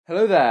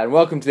Hello there, and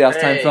welcome to the Out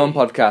of Time Film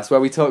Podcast, where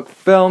we talk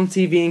film,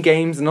 TV, and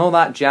games, and all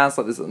that jazz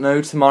like there's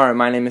no tomorrow.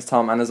 My name is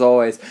Tom, and as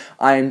always,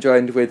 I am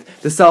joined with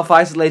the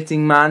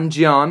self-isolating man,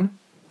 John.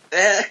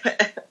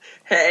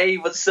 Hey,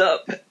 what's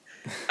up?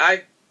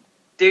 I'm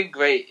doing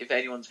great, if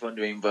anyone's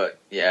wondering, but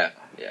yeah.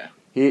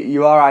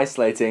 You are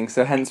isolating,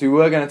 so hence we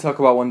were going to talk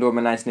about Wonder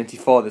Woman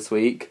 1984 this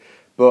week,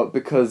 but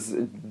because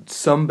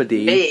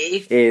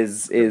somebody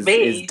is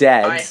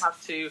dead, I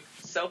have to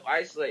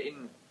self-isolate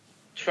and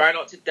try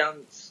not to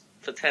dance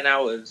for 10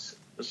 hours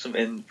or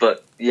something,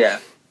 but yeah.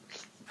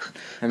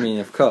 I mean,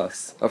 of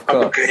course.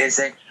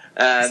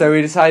 So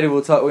we decided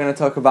we're going to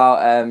talk about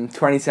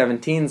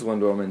 2017's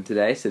Wonder Woman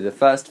today, so the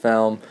first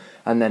film,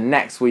 and then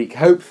next week,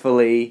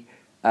 hopefully,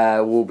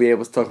 we'll be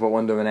able to talk about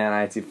Wonder Woman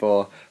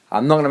 1984.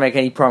 I'm not going to make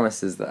any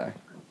promises, though.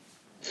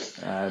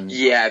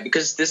 Yeah,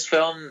 because this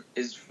film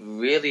is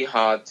really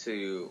hard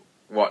to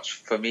watch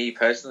for me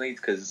personally,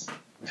 because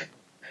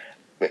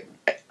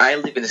I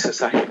live in a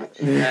society.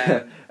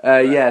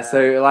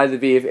 So it'll either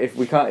be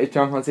if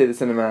John can't see it at the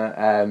cinema,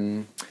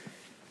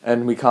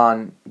 and we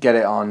can't get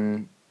it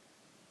on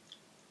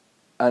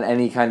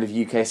any kind of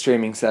UK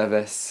streaming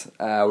service,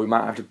 we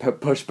might have to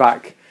push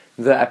back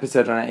the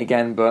episode on it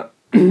again. But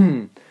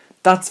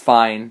that's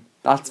fine.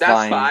 That's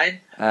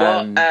fine.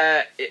 But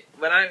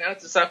when I'm out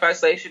to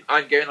self-isolation,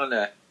 I'm going on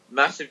a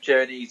massive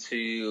journey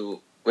to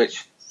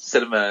which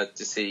cinema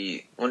to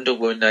see Wonder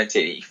Woman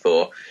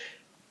 1984.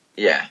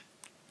 Yeah.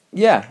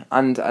 Yeah,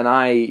 and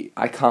I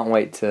can't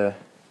wait to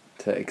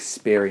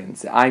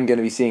experience it. I'm going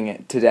to be seeing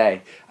it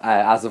today,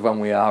 as of when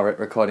we are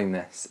recording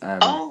this. Where?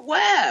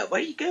 Where are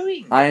you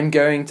going? I am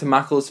going to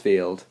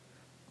Macclesfield.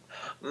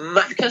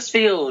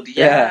 Macclesfield,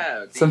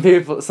 yeah. Some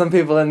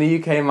people in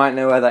the UK might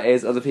know where that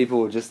is. Other people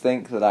will just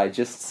think that I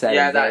just said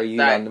a very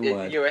random word. In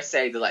the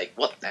USA, they're like,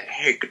 what the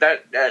heck?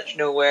 That's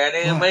nowhere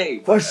near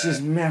me. What's this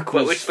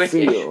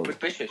Macclesfield? We're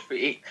British.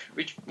 We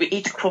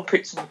eat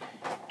crumpets and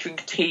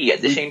drink tea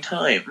at the same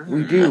time.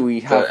 We do.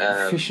 We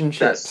have fish and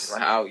chips. That's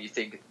how you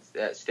think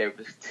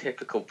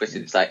stereotypical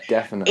Britain is like.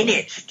 Definitely.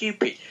 Innit,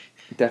 stupid.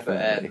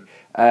 Definitely.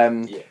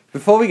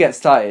 Before we get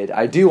started,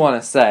 I do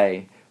want to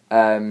say,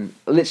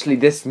 literally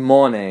this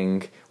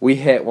morning we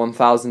hit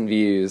 1,000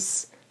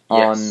 views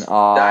on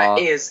our that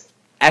is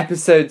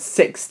episode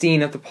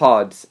 16 of the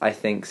pod. I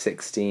think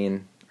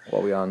 16. What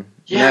are we on?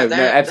 Yeah, no,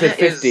 episode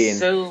 15.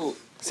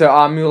 So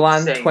our Mulan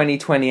insane.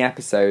 2020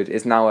 episode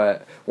is now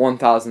at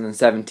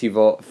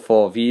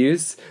 1,074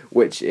 views,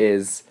 which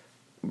is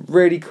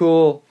really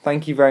cool.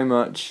 Thank you very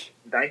much.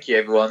 Thank you,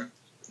 everyone.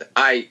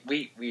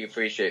 We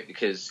appreciate it,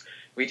 because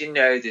we didn't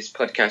know this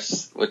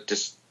podcast would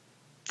just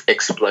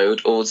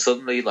explode all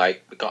suddenly.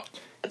 Like, we got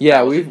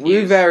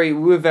we're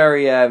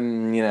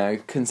very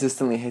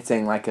consistently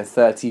hitting like a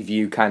 30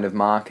 view kind of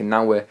mark, and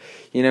now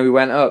we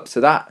went up, so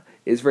that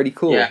is really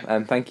cool.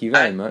 Thank you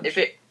very much. If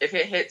it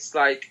hits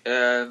like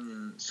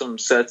some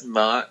certain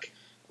mark,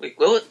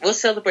 we'll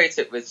celebrate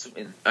it with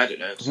something. I don't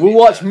know. We'll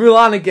watch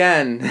Mulan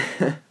again.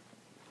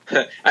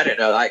 I don't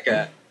know. Like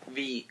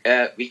we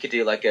could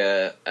do like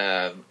a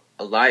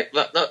live,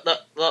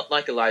 not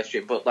like a live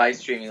stream, but live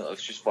streaming of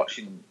just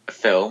watching a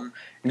film.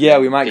 Yeah,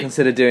 we might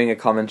consider doing a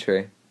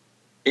commentary.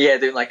 Yeah,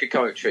 doing like a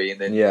commentary, and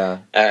then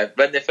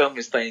when the film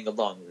is playing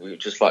along, we would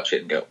just watch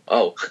it and go,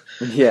 oh,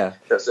 yeah,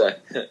 that's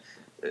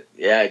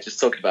just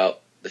talk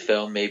about the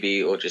film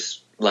maybe, or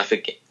just laugh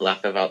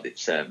about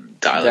its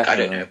dialogue. Definitely. I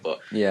don't know, but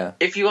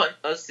if you want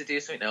us to do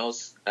something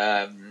else,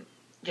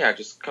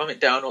 just comment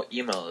down or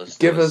email us.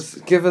 Give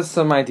us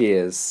some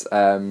ideas.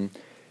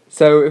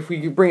 So if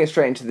we could bring it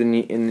straight into the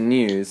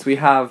news, we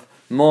have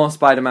more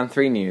Spider-Man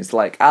 3 news.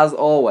 Like, as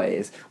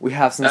always, we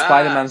have some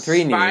Spider-Man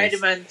 3 news.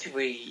 Spider-Man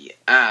 3.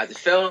 The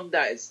film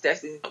that is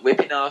definitely not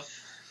whipping off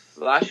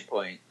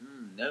Flashpoint.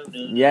 No.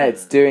 Yeah,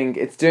 it's doing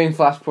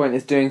Flashpoint,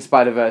 it's doing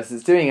Spider-Verse,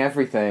 it's doing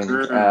everything.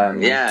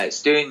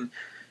 It's doing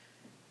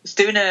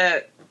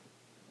a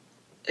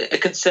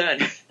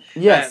concern.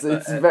 Yes,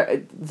 it's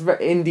very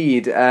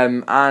indeed.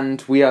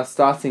 And we are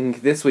starting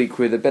this week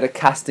with a bit of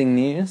casting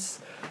news.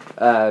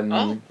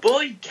 Oh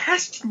boy,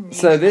 casting news.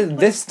 So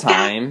this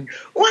time,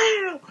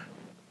 wow.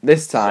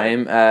 This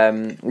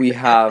time, we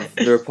have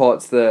the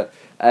reports that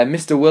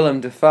Mr.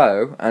 Willem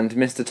Dafoe and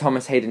Mr.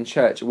 Thomas Hayden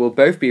Church will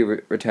both be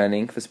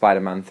returning for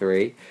Spider-Man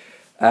 3,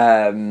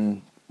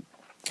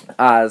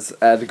 as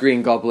the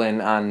Green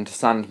Goblin and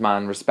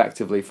Sandman,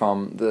 respectively,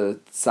 from the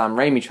Sam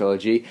Raimi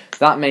trilogy.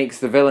 That makes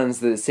the villains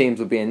that it seems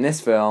will be in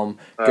this film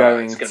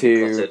going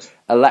to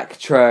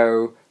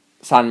Electro,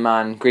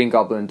 Sandman, Green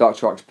Goblin, and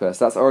Dr. Octopus.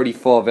 That's already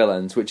 4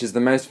 villains, which is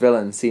the most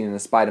villains seen in a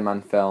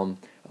Spider-Man film,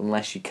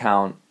 unless you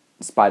count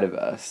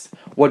Spider-Verse.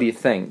 What do you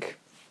think?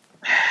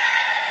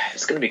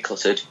 It's going to be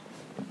cluttered.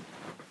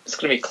 It's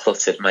going to be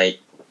cluttered,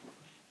 mate.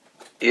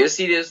 You'll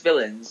see those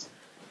villains,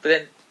 but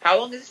then how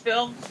long is this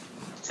film?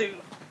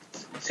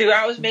 2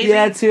 hours, maybe?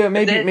 Yeah,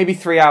 maybe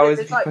 3 hours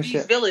if you like push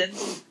these it.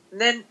 Villains, and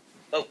then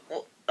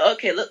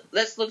okay,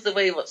 let's look the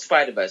way what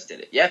Spider-Verse did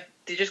it. Yeah,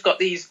 they just got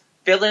these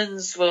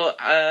villains for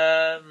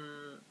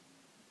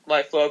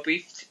for a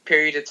brief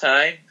period of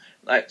time,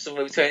 like some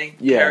returning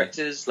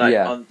characters, like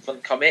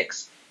from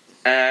comics,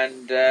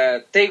 and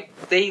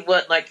they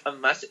weren't like a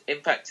massive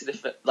impact to the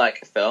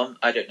film.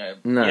 I don't know.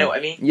 No. You know what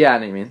I mean? Yeah, I know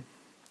what you mean.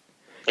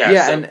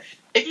 Yeah. So and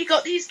if you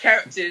got these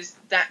characters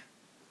that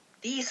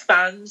these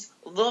fans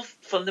love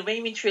from the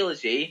Raimi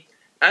trilogy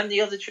and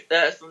the other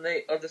from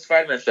the other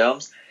Spider-Man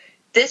films,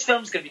 this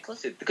film's going to be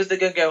cluttered because they're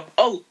going to go,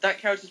 oh, that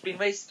character's been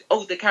wasted.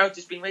 Oh, the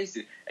character's been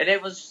wasted, and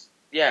everyone's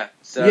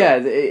So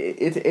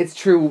it's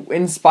true.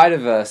 In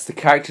Spider-Verse, the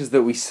characters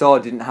that we saw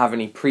didn't have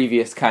any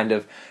previous kind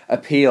of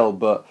appeal,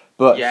 but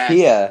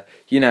here,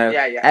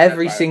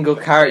 every single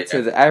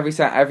character every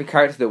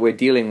character that we're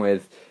dealing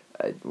with,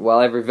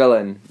 every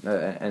villain,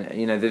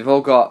 and they've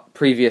all got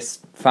previous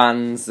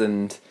fans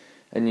and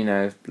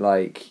an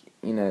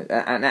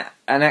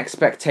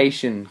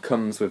expectation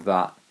comes with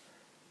that,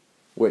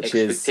 which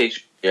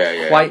is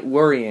quite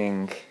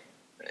worrying.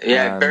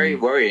 Yeah, very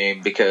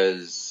worrying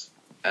because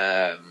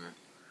there's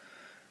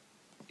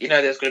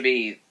going to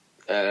be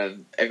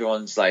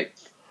everyone's like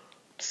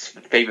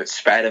favorite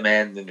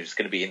Spider-Man, and there's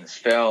going to be in this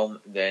film,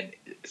 then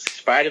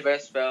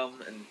Spider-Verse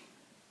film, and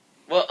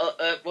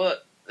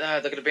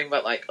they're going to bring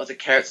back like other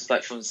characters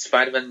like from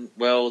Spider-Man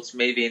worlds,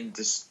 maybe in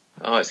this.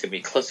 Oh, it's going to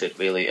be cluttered,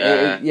 really.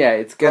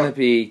 It's going to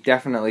be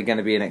definitely going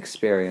to be an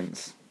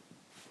experience.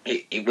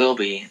 It will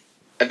be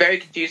a very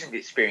confusing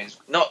experience.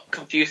 Not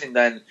confusing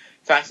than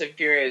Fast and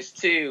Furious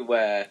 2,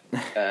 where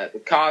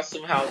the car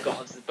somehow got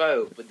onto the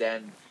boat, but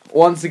then.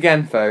 Once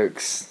again,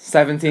 folks,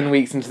 17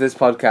 weeks into this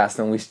podcast,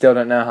 and we still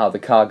don't know how the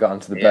car got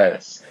onto the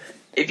boat.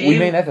 If you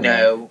may never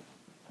know,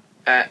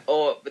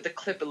 or with the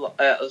clip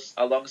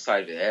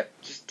alongside it,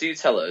 just do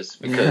tell us,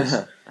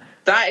 because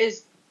that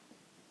is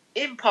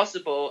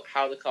impossible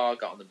how the car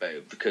got on the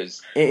boat,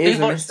 because we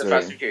watched the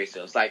Fast and Furious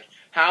films, like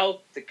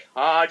how the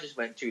car just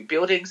went through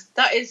buildings.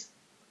 That is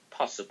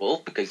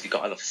possible because you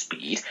got enough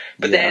speed,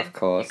 but then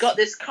you got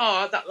this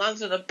car that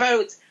lands on a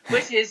boat,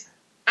 which is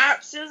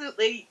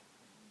absolutely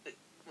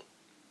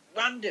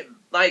random.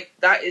 Like,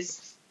 that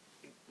is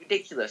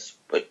ridiculous.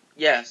 But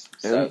yes,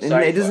 it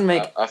doesn't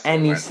make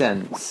any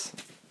sense.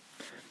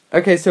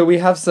 Okay, so we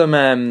have some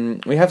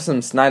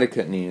Snyder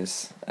Cut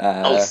news.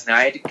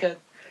 Snyder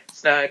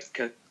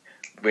Cut.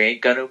 We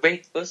ain't gonna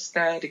wait for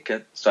Snyder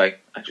Cut. Sorry,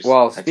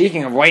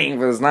 speaking of waiting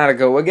for the Snyder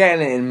Cut, we're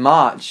getting it in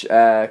March,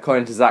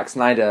 according to Zack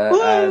Snyder.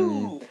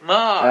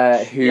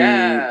 March. Who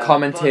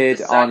commented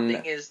but the on. The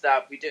thing is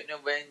that we don't know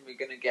when we're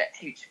gonna get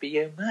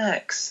HBO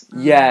Max.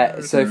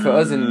 Yeah, so for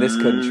us in this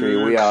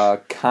country, we are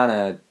kind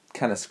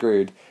of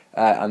screwed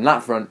on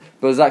that front.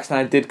 But Zack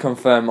Snyder did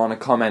confirm on a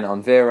comment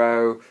on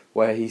Vero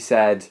where he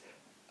said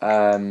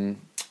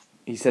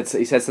he said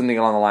something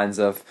along the lines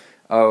of,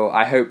 "Oh,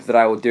 I hope that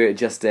I will do it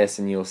justice,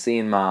 and you'll see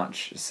in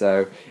March."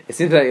 So it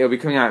seems like it'll be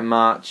coming out in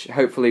March.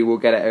 Hopefully, we'll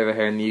get it over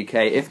here in the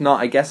UK. If not,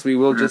 I guess we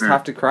will just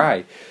have to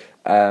cry.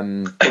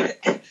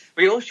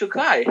 We all should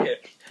cry,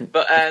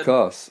 but of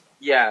course,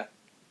 yeah.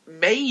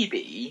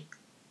 Maybe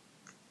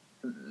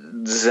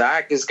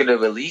Zack is going to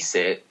release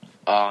it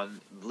on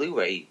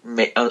Blu-ray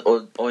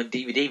or on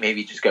DVD.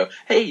 Maybe just go,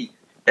 hey,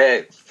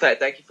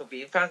 thank you for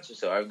being fans.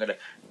 So I'm going to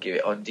give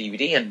it on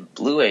DVD and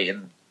Blu-ray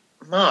in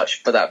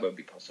March, but that won't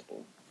be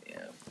possible.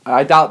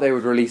 I doubt they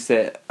would release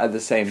it at the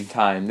same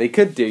time. They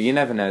could do, you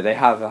never know. They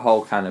have a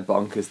whole kind of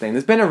bonkers thing.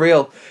 There's been a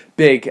real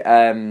big,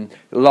 a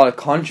lot of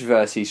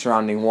controversy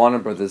surrounding Warner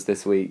Brothers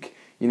this week.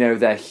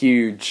 Their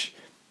huge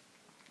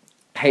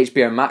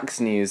HBO Max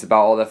news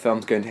about all their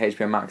films going to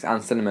HBO Max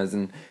and cinemas,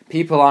 and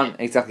people aren't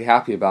exactly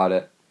happy about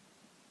it.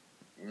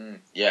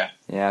 Yeah,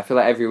 I feel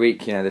like every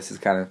week, this is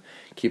kind of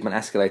keep on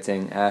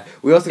escalating.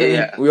 We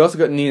also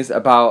got news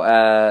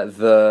about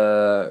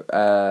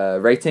the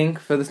rating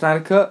for the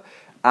Snyder Cut.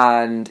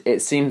 And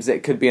it seems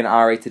it could be an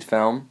R-rated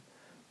film.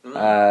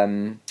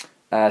 Snyder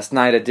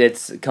did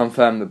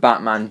confirm that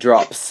Batman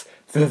drops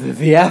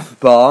the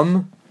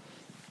F-bomb.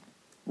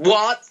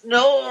 What?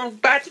 No,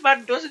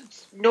 Batman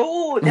doesn't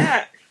know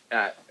that.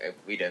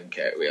 We don't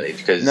care, really,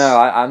 because... No,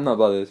 I'm not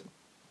bothered.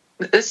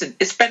 Listen,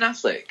 it's Ben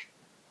Affleck.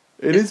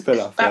 It is Ben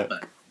Affleck.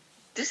 Batman.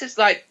 This is,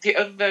 like, the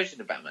other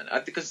version of Batman.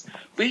 Because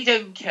we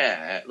don't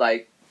care,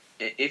 like,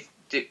 if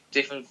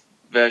different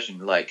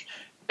version, like...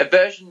 A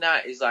version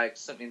that is like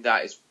something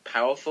that is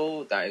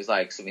powerful, that is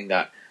like something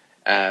that,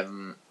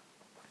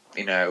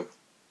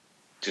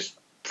 just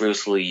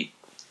brutally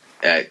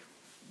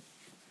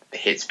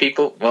hits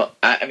people. Well,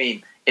 I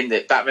mean, in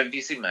the Batman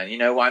v Superman, you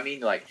know what I mean?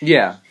 Like,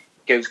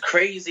 goes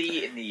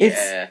crazy in the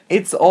air.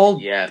 It's all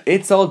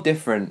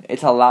different.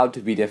 It's allowed to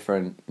be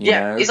different. You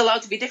know? It's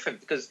allowed to be different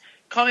because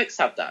comics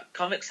have that.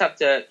 Comics have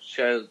to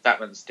show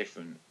Batman's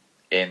different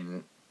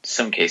in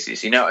some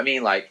cases. You know what I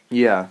mean? Like,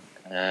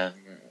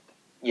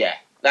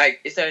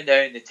 like, it's their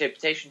own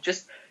interpretation.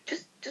 Just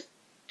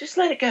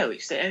let it go.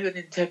 It's their own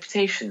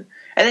interpretation.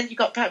 And then you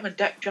got Batman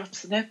that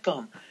drops an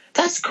F-bomb.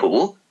 That's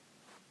cool.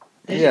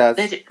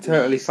 It's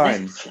totally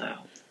fine.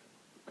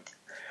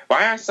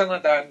 Why are someone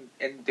like that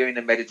in doing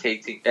the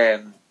meditating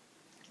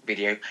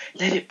video?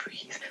 Let it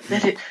breathe.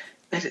 Let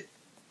it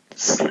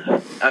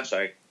slow. I'm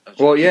sorry.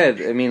 Well, yeah,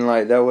 I mean,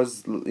 like, there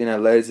was,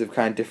 loads of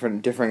kind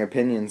of differing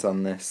opinions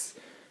on this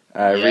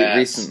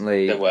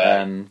recently. There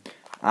were.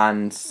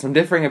 And some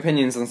differing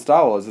opinions on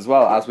Star Wars as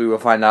well, as we will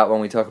find out when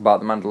we talk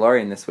about The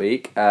Mandalorian this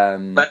week.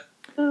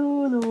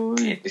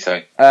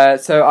 Sorry.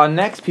 So our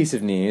next piece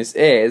of news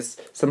is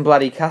some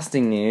bloody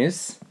casting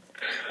news.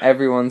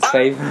 Everyone's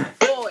favourite.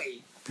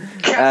 Boy!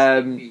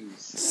 Casting news.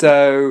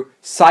 So,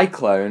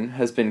 Cyclone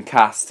has been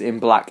cast in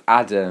Black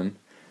Adam.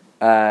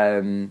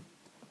 So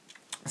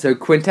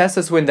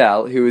Quintessa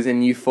Swindell, who was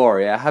in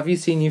Euphoria. Have you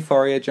seen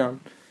Euphoria, John?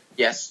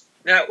 Yes.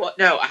 No,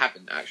 I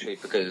haven't actually,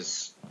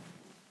 because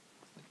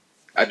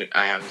I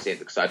haven't seen it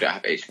because I don't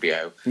have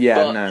HBO. Yeah,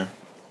 but, no.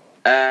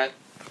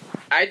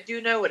 I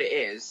do know what it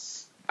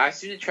is. I've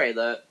seen the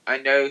trailer. I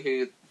know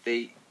who's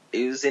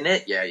in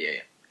it. Yeah.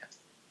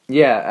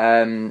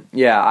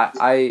 Yeah,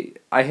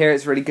 I hear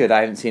it's really good.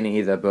 I haven't seen it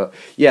either, but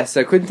yeah.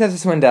 So Quintessa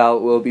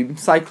Swindell will be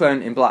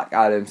Cyclone in Black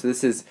Adam. So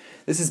this is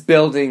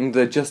building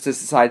the Justice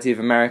Society of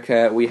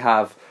America. We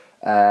have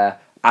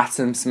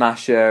Atom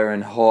Smasher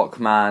and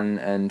Hawkman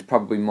and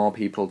probably more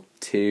people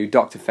too.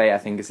 Dr. Fate, I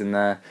think, is in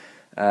there.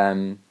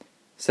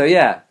 So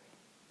yeah,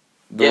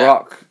 The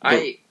Rock.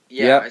 I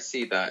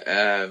see that.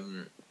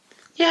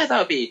 That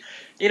would be.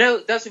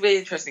 That's a really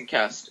interesting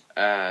cast.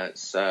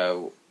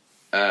 So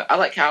I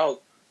like how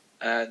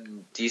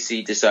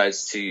DC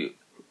decides to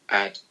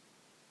add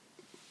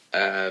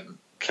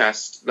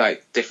cast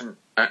like different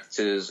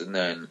actors and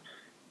then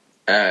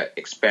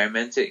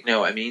experiment it. You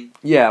know what I mean?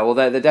 Yeah, well,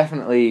 they're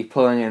definitely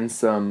pulling in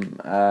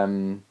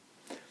some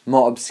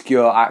more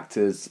obscure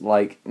actors,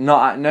 like no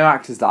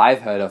actors that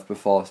I've heard of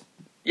before.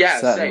 Yeah,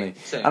 certainly.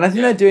 Same, and I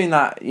think they're doing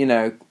that,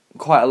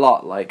 quite a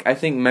lot. Like, I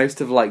think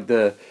most of like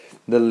the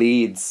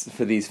leads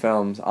for these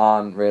films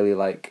aren't really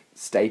like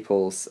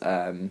staples,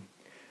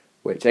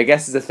 which I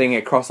guess is a thing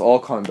across all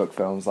comic book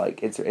films.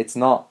 Like, it's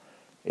not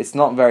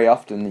very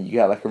often that you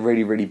get like a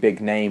really, really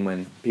big name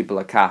when people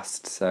are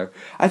cast. So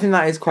I think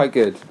that is quite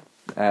good.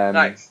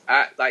 Nice,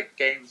 like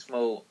getting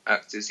small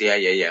actors. Yeah.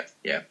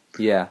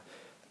 Yeah.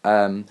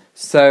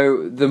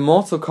 So the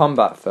Mortal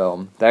Kombat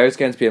film, there is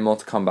going to be a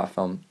Mortal Kombat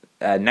film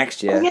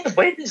next year. Oh, yeah,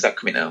 when is that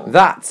coming out?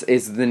 That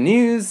is the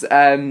news.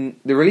 The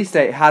release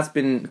date has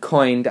been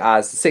coined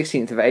as the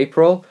 16th of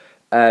April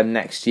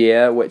next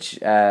year, which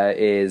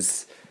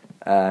is,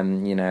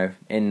 in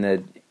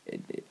the...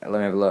 Let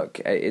me have a look.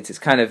 It's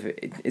kind of...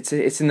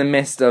 It's in the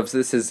midst of... So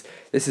this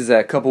is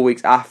a couple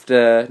weeks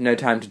after No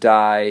Time to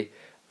Die,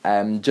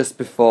 just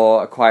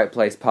before A Quiet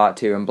Place Part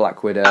 2 and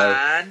Black Widow.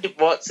 And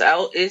what's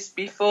out is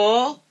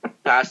before?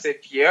 Fast and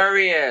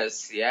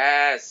Furious,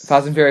 yes.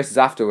 Fast and Furious is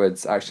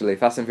afterwards, actually.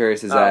 Fast and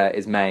Furious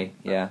is May,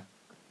 yeah.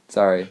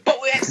 Sorry. But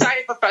we're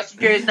excited for Fast and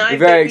Furious 9, We're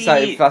very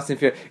excited for Fast and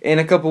Furious. In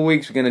a couple of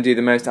weeks, we're going to do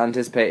the most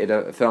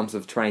anticipated films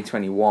of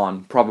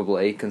 2021,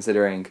 probably,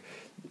 considering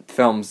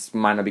films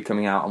might not be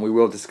coming out, and we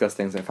will discuss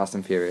things like Fast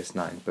and Furious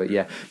 9. But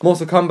yeah,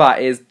 Mortal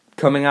Kombat is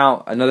coming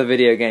out, another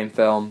video game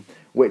film,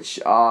 which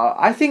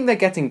I think they're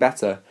getting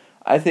better.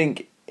 I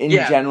think in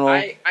general,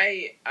 I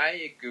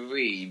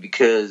agree,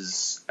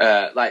 because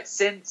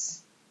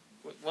since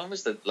when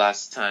was the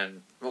last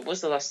time? What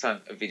was the last time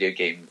a video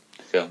game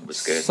film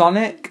was good?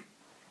 Sonic.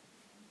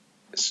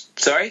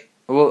 Sorry.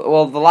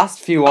 Well, the last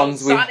few ones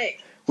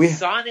Sonic.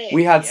 Sonic.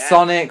 We had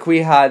Sonic.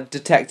 We had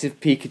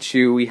Detective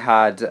Pikachu. We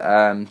had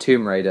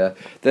Tomb Raider.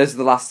 Those are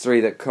the last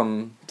three that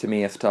come to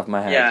me off the top of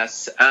my head.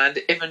 Yes, and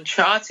if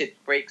Uncharted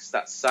breaks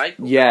that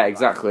cycle. Yeah,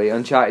 exactly.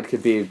 Uncharted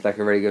could be like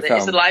a really good film.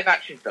 It's a live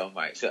action film,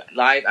 right? So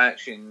live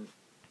action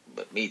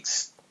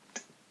meets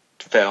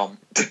film.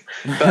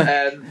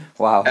 But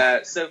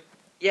wow. So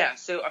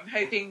I'm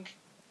hoping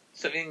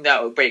something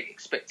that will break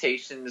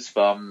expectations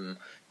from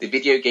the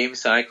video game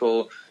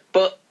cycle.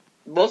 But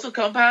Mortal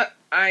Kombat,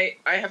 I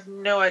have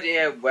no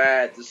idea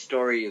where the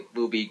story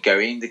will be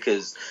going,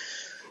 because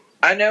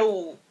I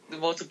know the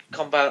Mortal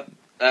Kombat,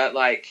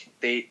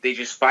 they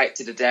just fight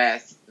to the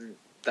death, and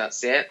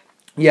that's it.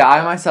 Yeah,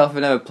 I myself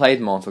have never played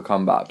Mortal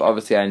Kombat, but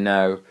obviously I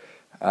know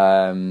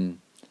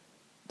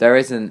there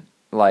isn't,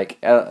 like,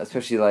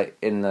 especially like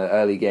in the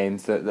early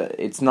games, that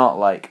it's not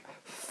like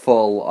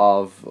full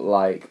of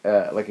like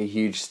a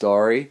huge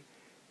story.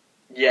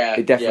 Yeah,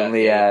 it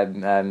definitely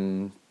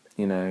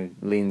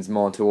leans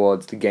more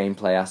towards the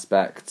gameplay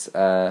aspect.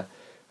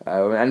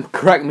 And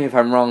correct me if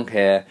I'm wrong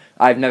here.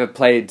 I've never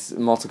played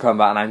Mortal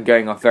Kombat, and I'm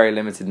going off very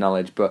limited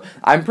knowledge. But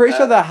I'm pretty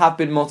sure there have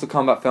been Mortal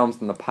Kombat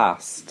films in the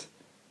past.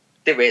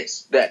 There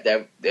is.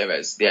 There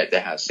is. Yeah,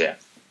 there has. Yeah.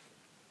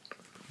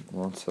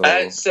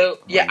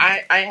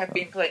 I have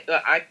been playing.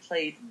 I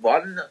played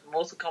one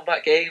Mortal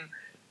Kombat game,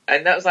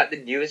 and that was like the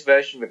newest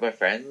version with my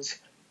friends,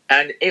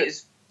 and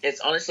it's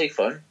honestly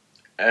fun.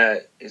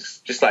 It's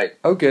just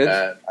like good.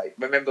 I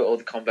remember all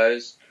the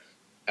combos,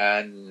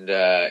 and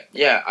there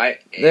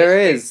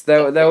was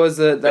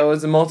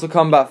a Mortal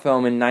Kombat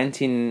film in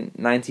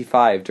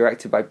 1995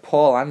 directed by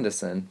Paul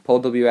W.S.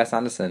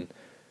 Anderson.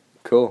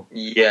 Cool.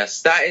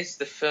 Yes, that is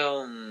the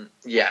film.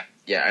 Yeah,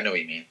 I know what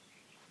you mean.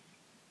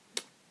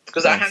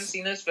 Because I haven't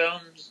seen those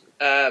films,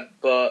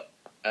 but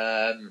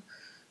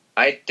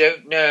I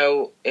don't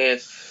know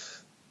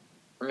if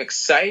I'm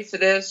excited for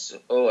this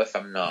or if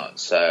I'm not.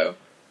 So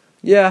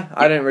yeah,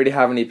 I don't really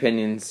have any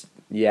opinions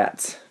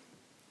yet.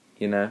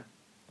 You know.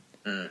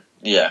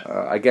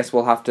 Yeah. I guess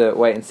we'll have to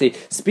wait and see.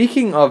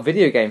 Speaking of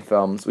video game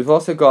films, we've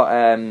also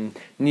got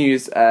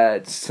news,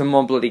 some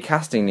more bloody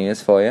casting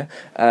news for you.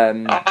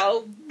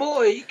 Oh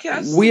boy,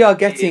 we are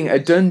getting a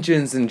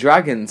Dungeons and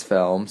Dragons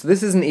film. So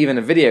this isn't even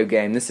a video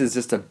game. This is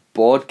just a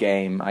board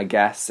game, I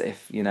guess,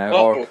 if you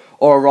know,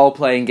 or a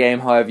role-playing game,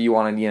 however you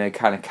want to,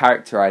 kind of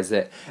characterize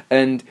it.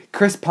 And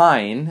Chris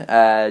Pine,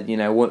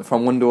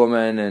 from Wonder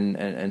Woman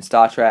and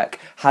Star Trek,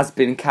 has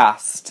been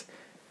cast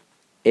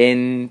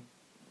in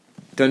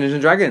Dungeons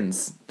and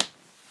Dragons.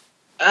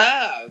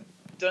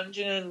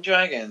 Dungeons and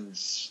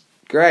Dragons.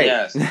 Great.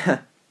 Yes.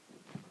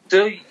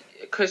 So,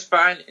 Chris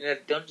Pine in a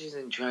Dungeons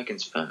and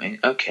Dragons film.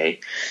 Okay.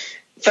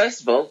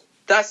 First of all,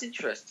 that's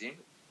interesting.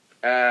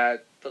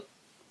 But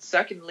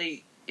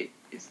secondly,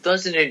 it's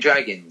Dungeons and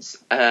Dragons.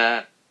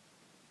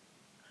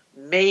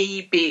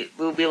 Maybe it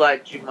will be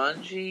like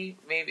Jumanji.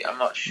 Maybe, I'm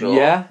not sure.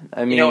 Yeah,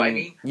 I mean, you know what I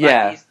mean?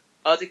 Yeah. Like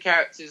other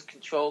characters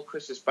control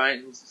Chris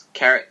Pine's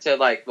character,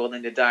 like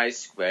rolling the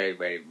dice, where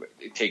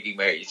taking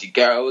where he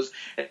goes,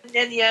 and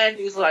in the end,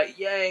 he was like,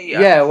 "Yay!"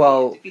 Yeah,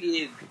 well,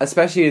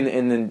 especially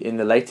in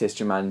the latest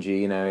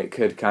Jumanji, it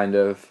could kind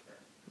of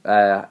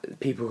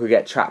people could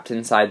get trapped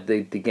inside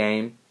the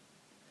game.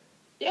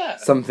 Yeah,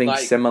 something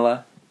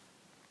similar.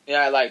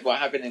 Yeah, like what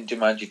happened in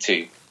Jumanji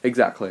 2.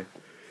 Exactly.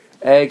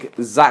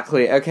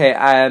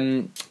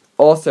 Okay.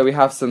 Also, we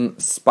have some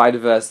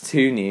Spider-Verse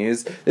 2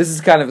 news. This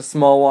is kind of a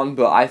small one,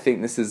 but I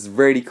think this is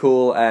really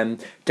cool.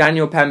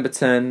 Daniel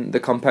Pemberton,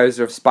 the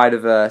composer of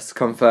Spider-Verse,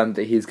 confirmed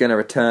that he's going to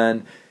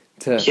return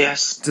to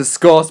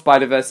score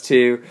Spider-Verse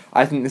 2.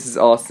 I think this is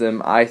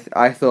awesome. I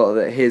thought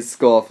that his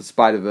score for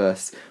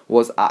Spider-Verse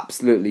was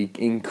absolutely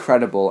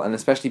incredible, and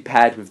especially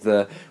paired with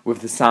the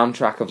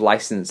soundtrack of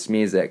licensed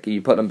music.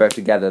 You put them both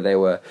together, they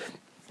were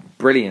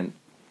brilliant.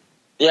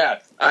 Yeah,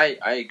 I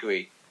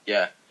agree.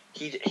 Yeah.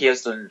 He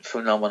has done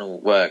phenomenal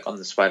work on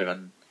the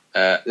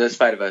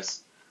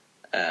Spider-Verse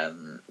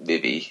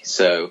movie,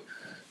 so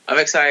I'm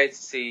excited to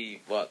see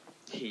what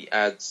he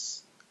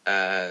adds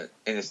in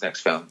this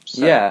next film.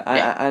 So,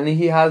 and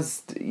he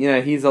has,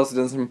 he's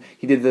also done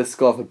he did the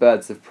score for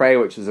Birds of Prey,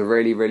 which was a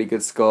really, really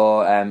good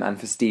score, and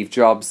for Steve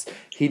Jobs.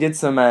 He did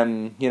some,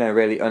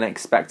 really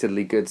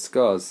unexpectedly good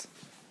scores.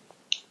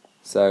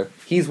 So,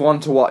 he's one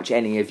to watch,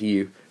 any of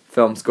you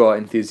film score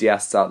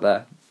enthusiasts out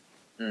there.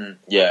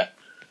 Yeah.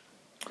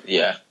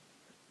 Yeah.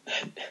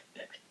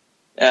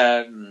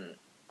 Yeah.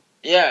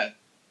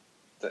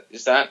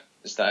 Is that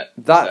it?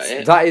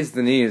 That is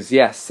the news,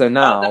 yes. So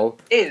now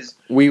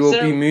we will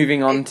be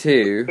moving on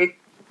to...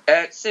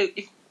 so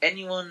if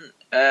anyone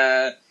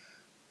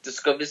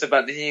discovers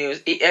about the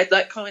news,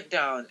 comment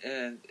down.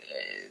 And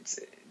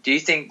do you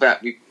think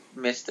that we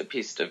missed a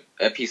piece of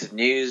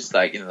news,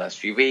 like in the last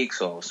few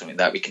weeks, or something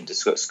that we can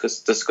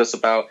discuss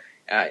about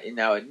in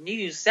our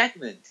news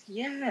segment?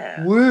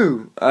 Yeah.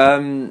 Woo.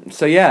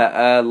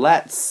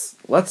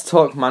 Let's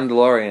talk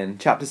Mandalorian,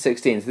 Chapter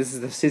 16. So this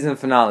is the season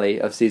finale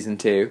of Season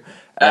 2,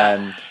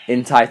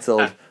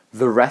 entitled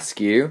The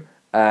Rescue.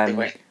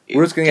 We're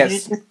just going to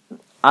get...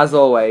 As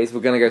always,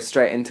 we're going to go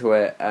straight into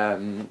it.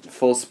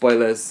 Full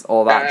spoilers,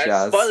 all that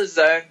jazz. Spoiler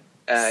zone.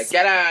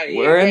 Get out of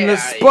here. We're in the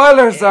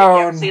spoiler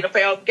zone. See the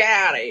film, get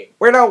out of here.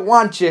 We don't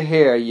want you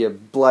here, you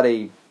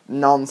bloody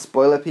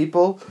non-spoiler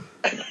people.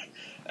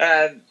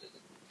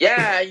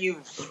 Yeah,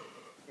 you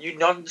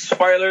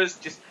non-spoilers,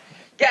 just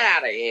get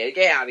out of here,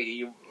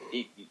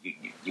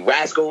 you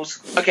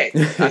rascals. Okay,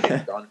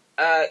 done.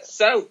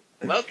 So,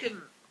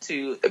 welcome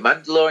to the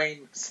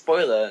Mandalorian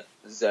spoiler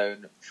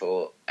zone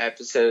for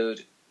chapter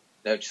 16.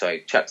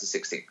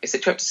 Is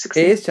it chapter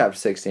 16? It is chapter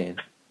 16.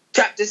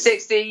 Chapter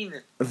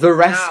 16! The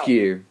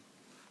Rescue. Now,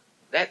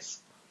 let's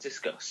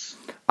discuss.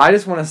 I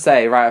just want to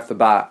say, right off the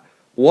bat,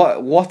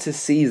 what a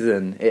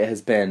season it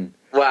has been.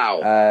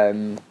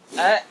 Wow.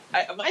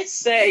 I might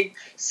say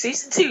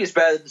season 2 is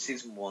better than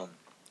season 1.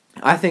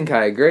 I think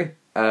I agree.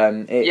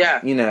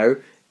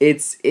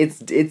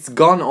 It's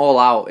gone all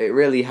out. It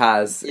really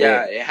has.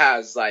 Yeah, it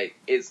has. Like,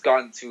 it's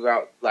gone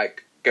throughout,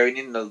 like, going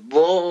in the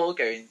lore,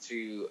 going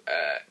through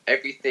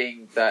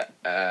everything that...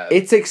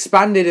 It's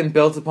expanded and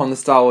built upon the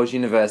Star Wars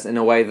universe in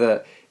a way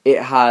that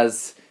it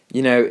has...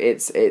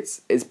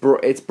 it's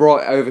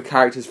brought over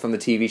characters from the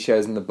TV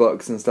shows and the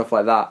books and stuff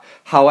like that.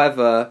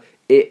 However,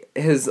 it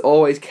has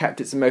always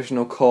kept its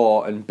emotional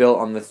core and built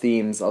on the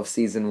themes of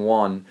Season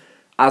 1.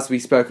 As we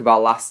spoke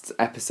about last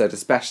episode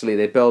especially,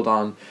 they build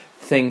on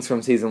things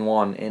from Season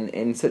 1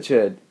 in such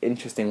an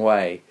interesting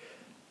way.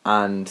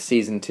 And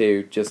Season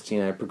 2 just,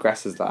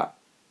 progresses that.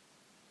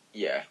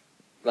 Yeah.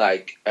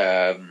 Like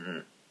how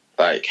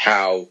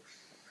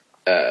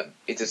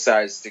it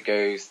decides to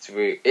go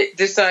through... It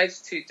decides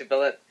to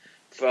develop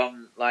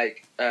from,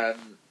 the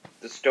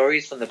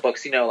stories from the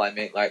books,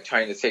 like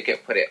trying to take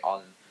it, put it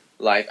on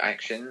live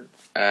action,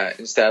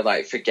 instead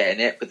of, forgetting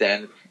it, but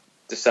then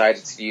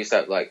decided to use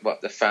that,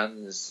 what the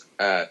fans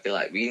feel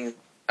like reading,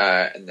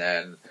 and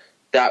then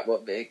that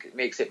what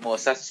makes it more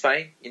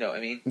satisfying. You know what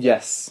I mean?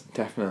 Yes,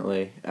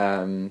 definitely.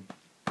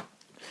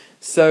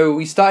 So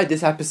we started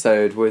this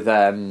episode with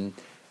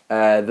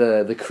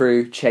the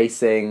crew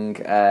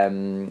chasing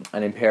an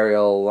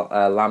Imperial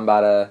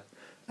Lambada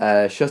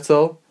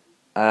shuttle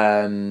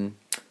in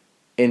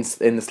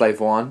the Slave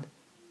One,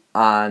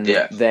 and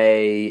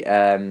they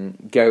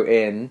go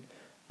in,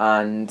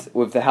 and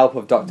with the help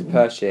of Dr.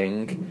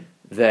 Pershing,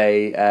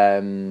 they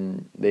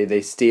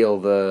steal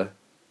the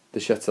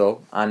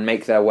shuttle and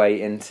make their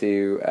way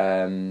into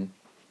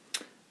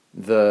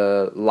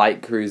the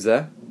light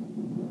cruiser.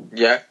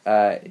 Yeah.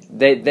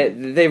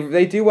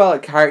 They do well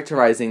at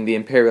characterizing the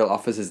Imperial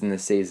officers in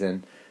this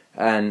season,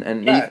 and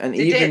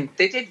they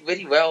did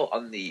really well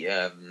on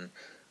the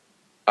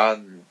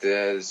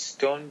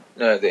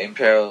the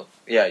Imperial.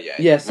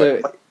 Yeah.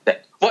 So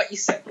what you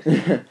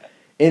said.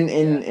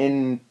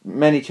 in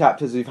many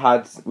chapters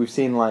we've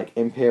seen like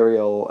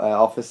Imperial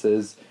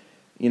officers,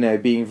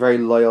 being very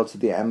loyal to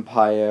the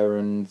Empire,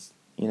 and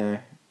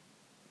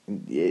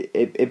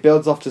it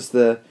builds off just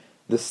the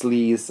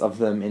sleaze of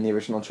them in the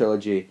original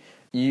trilogy.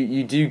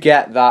 You do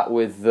get that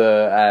with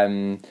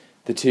the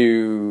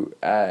two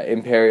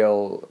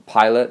Imperial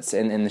pilots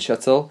in the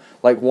shuttle.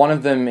 Like, one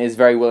of them is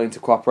very willing to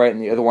cooperate,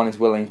 and the other one is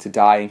willing to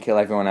die and kill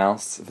everyone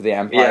else for the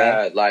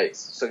Empire.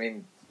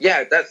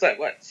 Yeah, that's like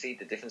what see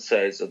the different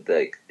sides of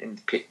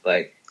different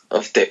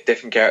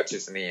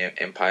characters in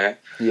the Empire.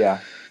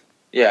 Yeah.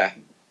 Yeah.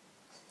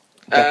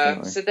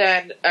 Definitely. So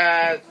then,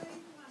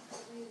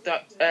 so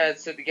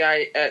the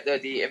guy,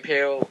 the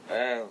Imperial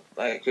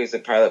cruiser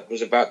pilot,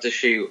 was about to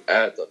shoot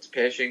Dr.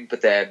 Pershing,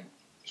 but then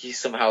he's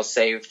somehow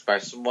saved by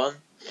someone.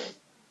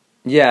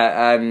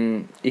 Yeah,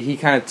 he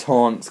kind of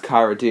taunts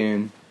Cara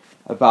Dune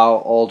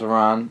about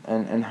Alderaan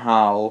and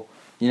how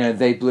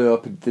they blew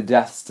up the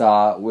Death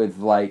Star with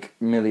like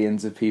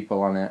millions of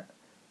people on it.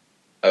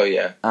 Oh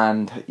yeah.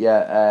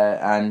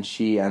 And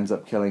she ends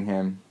up killing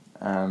him.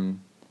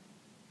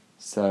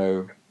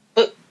 So.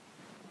 But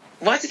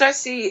why did I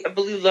see a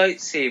blue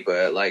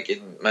lightsaber like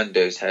in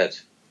Mando's head?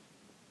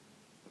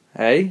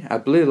 Hey, a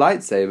blue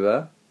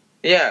lightsaber?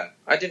 Yeah,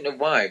 I didn't know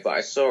why, but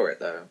I saw it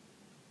though.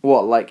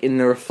 What, like in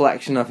the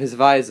reflection of his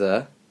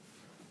visor?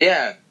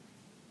 Yeah.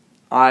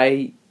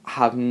 I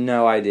have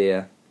no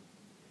idea.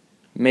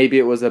 Maybe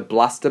it was a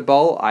blaster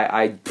bolt.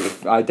 I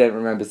don't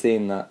remember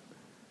seeing that.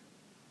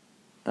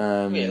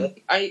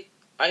 Really? I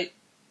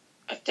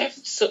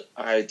definitely.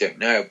 I don't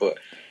know, but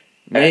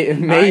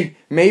maybe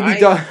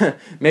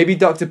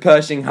Dr.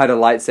 Pershing had a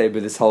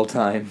lightsaber this whole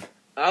time.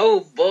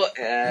 Oh, but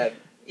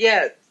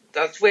yeah,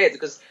 that's weird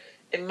because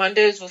in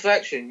Mando's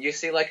reflection you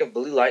see like a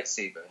blue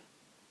lightsaber.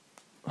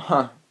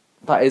 Huh.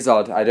 That is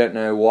odd. I don't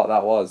know what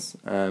that was.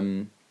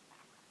 No.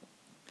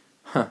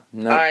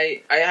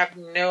 I have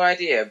no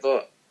idea,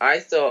 but I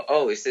thought,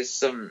 oh, is this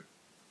some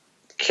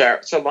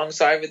character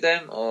alongside with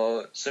them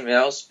or something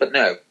else? But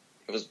no,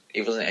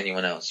 it wasn't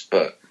anyone else.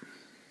 But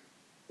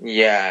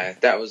yeah,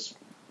 that was.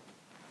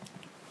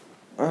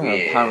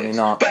 Apparently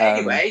not. But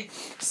anyway,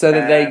 so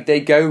that they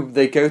go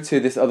to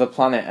this other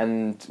planet,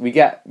 and we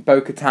get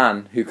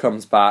Bo-Katan, who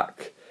comes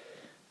back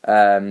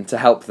to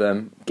help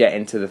them get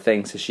into the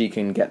thing so she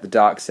can get the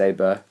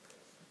Darksaber,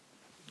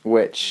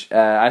 which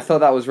I thought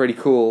that was really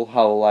cool.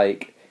 How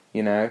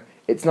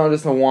it's not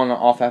just a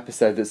one-off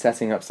episode that's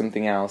setting up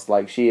something else.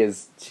 Like,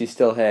 she's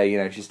still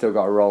here. She's still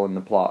got a role in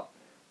the plot.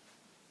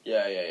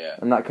 Yeah.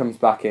 And that comes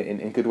back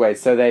in good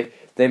ways. So they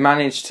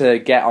manage to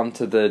get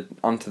onto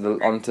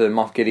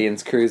Moff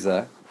Gideon's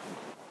cruiser,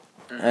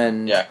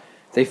 and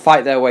they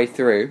fight their way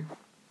through.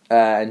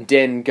 And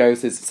Din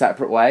goes his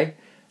separate way.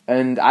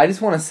 And I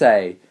just want to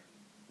say,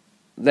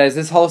 there's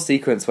this whole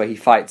sequence where he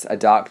fights a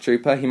Dark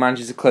Trooper. He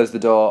manages to close the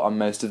door on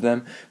most of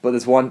them, but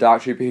there's one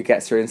Dark Trooper who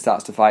gets through and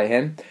starts to fight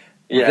him.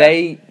 Yeah.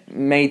 They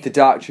made the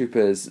Dark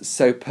Troopers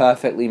so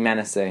perfectly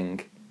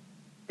menacing.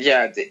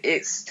 Yeah,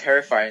 it's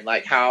terrifying.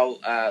 Like how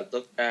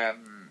the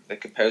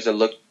composer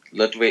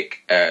Ludwig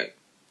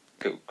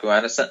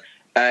Göransson,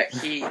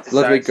 he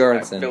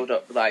decides to build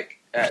up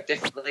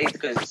differently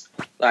because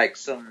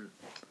some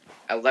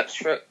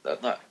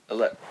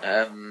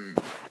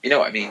you know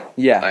what I mean?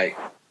 Yeah.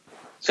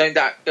 Something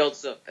that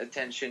builds up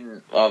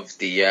attention of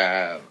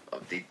the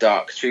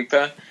Dark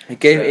Trooper.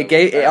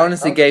 It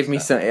honestly gave me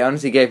some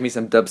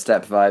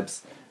dubstep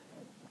vibes.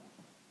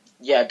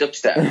 Yeah,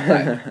 dubstep.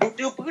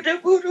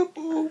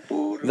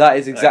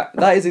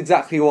 That is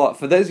exactly what,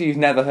 for those of you who've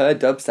never heard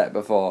dubstep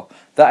before,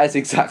 that is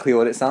exactly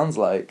what it sounds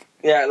like.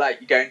 Yeah, like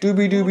you're going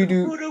doobie doobie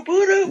doo,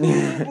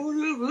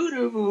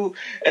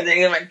 and then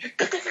you're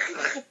like,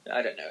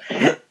 I don't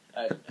know.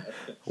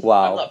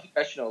 Wow. I'm not a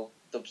professional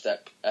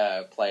dubstep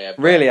player.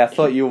 Really, I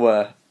thought you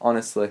were,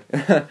 honestly.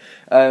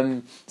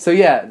 So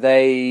yeah,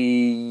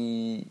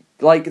 they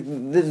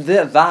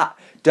that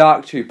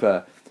Dark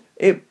Trooper.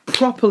 It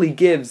properly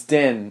gives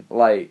Din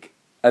a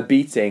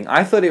beating.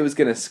 I thought it was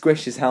gonna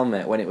squish his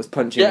helmet when it was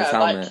punching his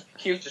helmet.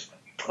 He was just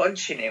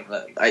punching him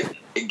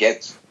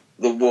against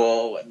the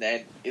wall, and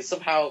then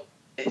somehow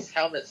his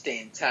helmet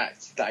stayed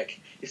intact.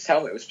 His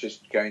helmet was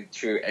just going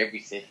through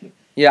everything.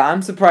 Yeah,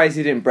 I'm surprised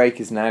he didn't break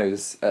his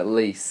nose, at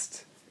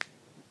least.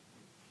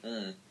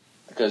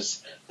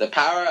 Because the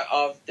power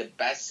of the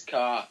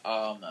Beskar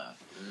armor.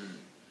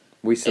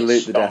 We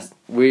salute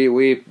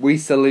we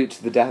salute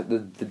the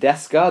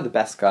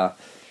Beskar.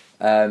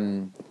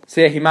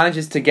 So yeah, he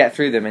manages to get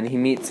through them, and he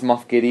meets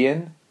Moff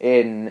Gideon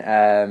in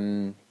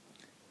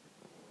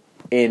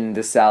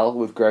the cell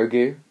with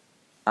Grogu,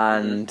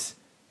 and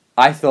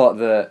I thought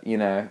that, you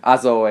know,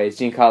 as always,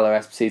 Giancarlo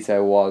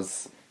Esposito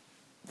was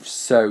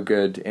so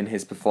good in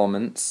his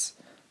performance.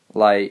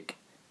 Like,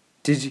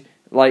 did you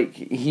like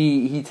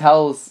he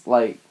tells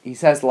like he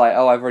says like,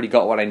 oh, I've already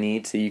got what I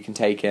need, so you can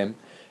take him,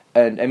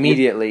 and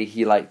immediately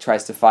he like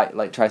tries to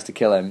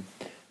kill him,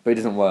 but it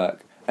doesn't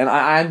work. And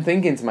I'm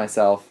thinking to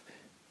myself,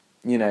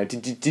 you know,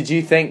 did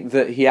you think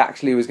that he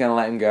actually was going to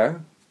let him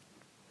go?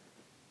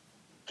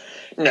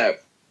 No.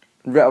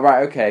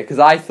 Right, okay, because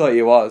I thought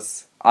he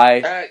was.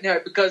 No,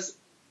 because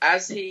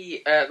as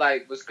he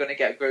was going to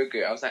get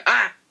Grogu, I was like,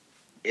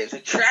 it's a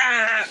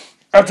trap!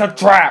 It's a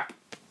trap!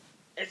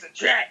 It's a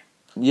trap!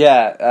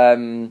 Yeah,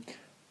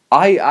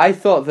 I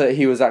thought that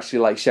he was actually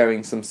like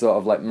showing some sort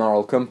of like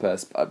moral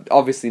compass.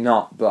 Obviously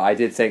not, but I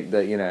did think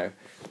that, you know,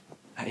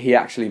 he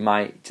actually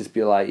might just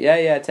be like,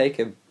 yeah, take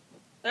him.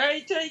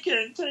 Hey, take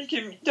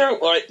him,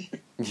 don't worry.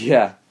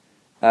 Yeah.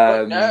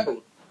 But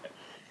no.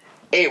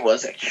 It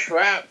was a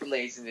trap,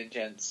 ladies and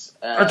gents.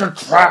 It's a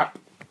trap!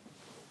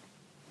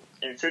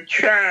 It's a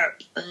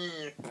trap!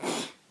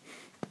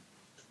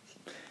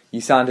 You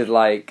sounded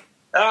like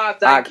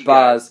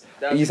Akbar's...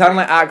 You sound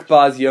like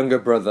Akbar's younger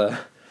brother.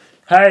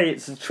 Hey,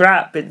 it's a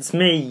trap, it's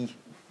me,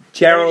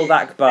 Gerald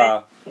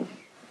Akbar.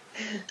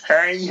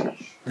 Hey.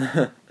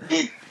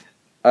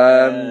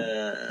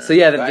 So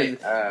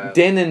yeah,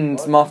 Din and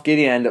Moff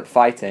Gideon end up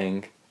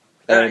fighting.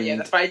 Yeah,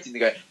 they're fighting. They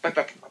go.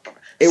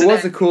 It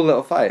was a cool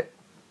little fight.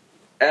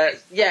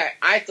 Yeah,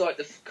 I thought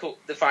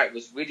the fight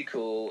was really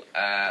cool.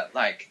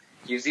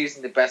 He was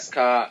using the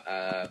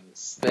Beskar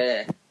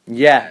spear.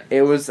 Yeah,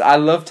 it was. I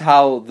loved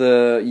how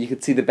you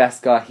could see the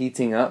Beskar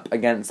heating up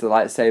against the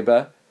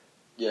lightsaber.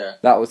 Yeah,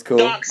 that was cool.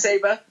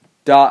 Darksaber.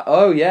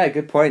 Oh yeah,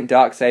 good point.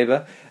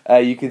 Darksaber.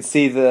 You could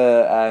see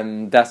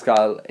the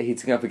Beskar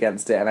heating up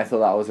against it, and I thought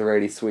that was a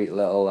really sweet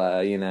little,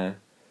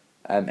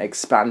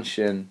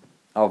 expansion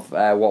of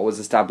what was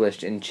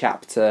established in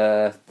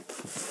chapter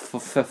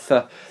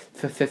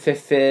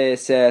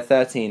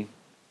 13.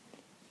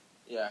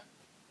 Yeah.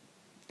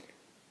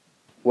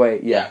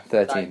 Wait, yeah,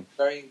 13.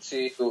 Going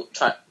to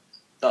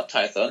not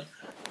Tython,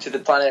 to the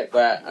planet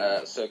where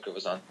Ahsoka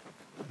was on.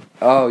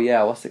 Oh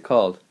yeah, what's it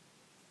called?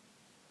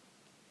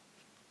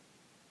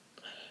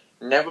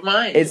 Never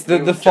mind. It's the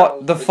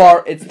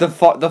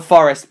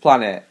forest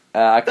planet.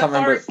 I can't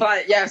remember. The forest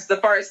planet. Yes, the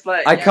forest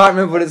planet. I can't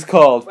remember what it's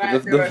called. Where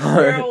there are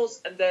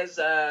squirrels and there's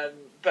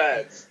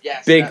birds.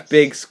 Yes.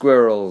 Big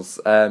squirrels.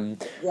 But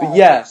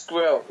big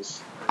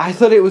squirrels. I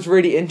thought it was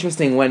really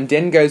interesting when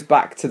Din goes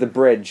back to the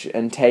bridge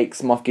and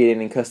takes Moff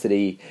Gideon in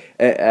custody.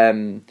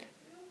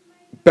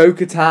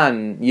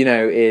 Bo-Katan, you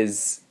know,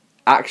 is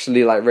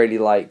actually like really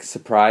like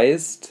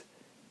surprised.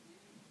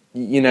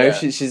 You know,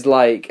 she's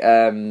like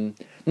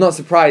not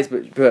surprised,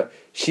 but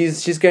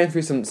she's going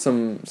through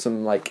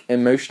some like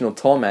emotional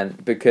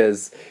torment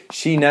because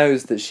she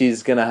knows that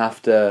she's gonna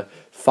have to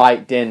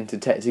fight Din to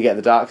get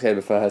the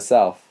Darksaber for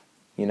herself.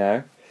 You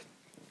know.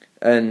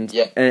 And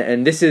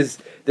this is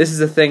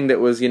a thing that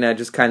was, you know,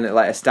 just kind of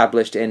like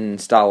established in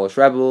Star Wars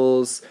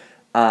Rebels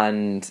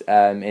and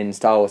in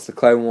Star Wars The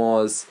Clone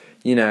Wars.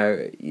 You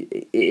know,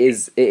 it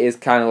is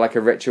kind of like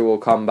a ritual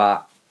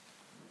combat,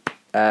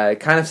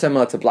 kind of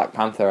similar to Black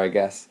Panther, I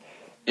guess.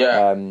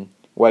 Yeah.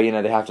 Where, you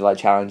know, they have to like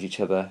challenge each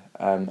other,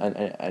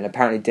 and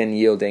apparently Din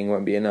yielding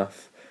won't be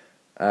enough.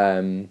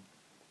 But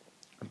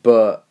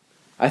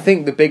I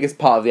think the biggest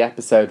part of the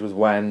episode was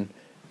when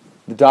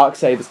the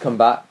Darksabers come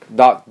back.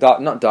 Dark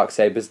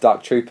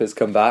Troopers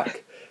come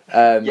back.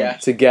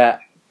 To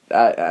get,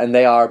 and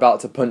they are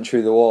about to punch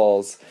through the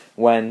walls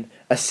when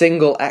a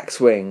single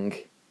X-wing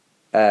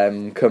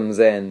comes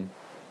in.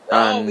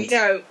 And,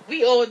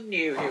 we all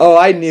knew who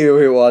I knew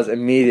who it was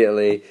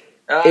immediately.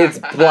 It's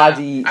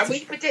bloody... And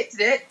we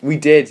predicted it. We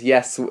did,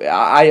 yes.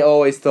 I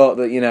always thought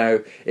that, you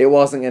know, it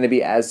wasn't going to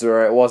be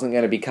Ezra, it wasn't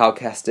going to be Cal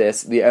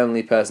Kestis. The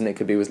only person it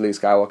could be was Luke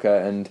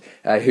Skywalker, and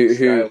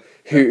who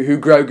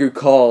Grogu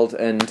called,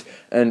 and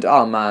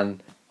oh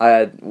man,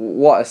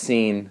 what a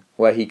scene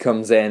where he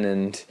comes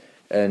in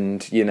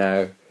and you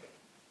know,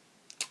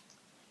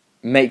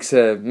 makes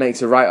a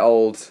right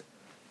old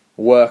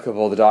work of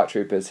all the Dark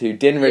Troopers who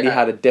didn't really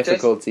had a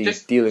difficulty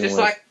dealing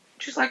with.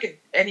 Just like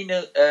any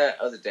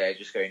other day,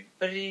 just going.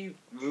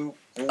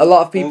 A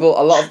lot of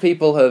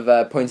people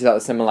have pointed out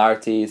the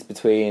similarities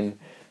between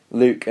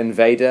Luke and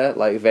Vader,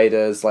 like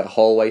Vader's like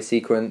hallway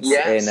sequence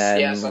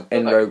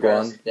in Rogue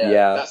One.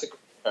 Yeah, that's a good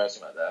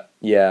comparison right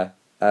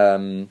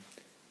there.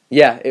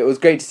 Yeah, it was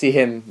great to see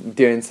him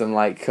doing some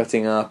like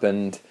cutting up,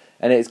 and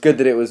it's good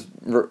that it was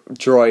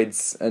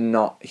droids and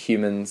not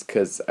humans,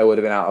 because I would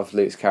have been out of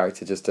Luke's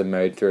character just to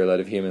mode through a load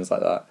of humans like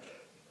that.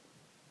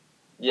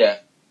 Yeah,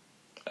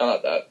 I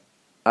like that.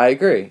 I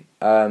agree.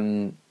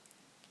 So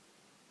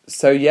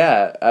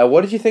yeah,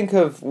 what did you think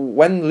of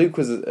when Luke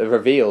was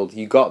revealed?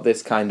 You got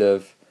this kind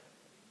of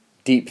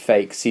deep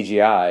fake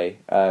CGI.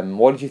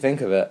 What did you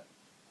think of it?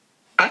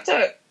 I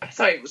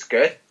thought it was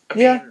good. I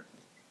mean,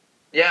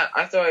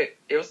 I thought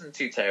it wasn't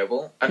too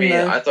terrible. I mean,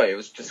 I thought it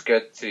was just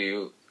good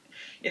to,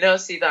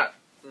 see that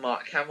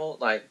Mark Hamill,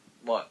 like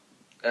what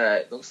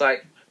it looks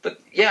like. But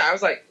yeah, I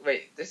was like,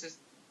 wait, this is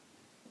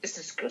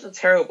good or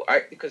terrible,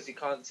 right? Because you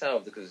can't tell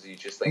because you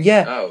just think,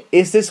 oh.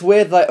 It's this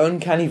weird like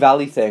uncanny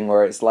valley thing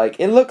where it's like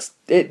it looks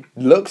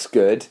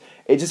good.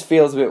 It just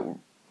feels a bit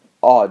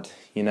odd,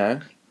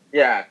 Yeah,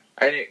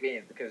 I didn't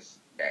mean because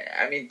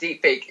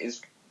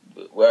deepfake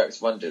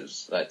works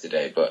wonders like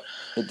today, but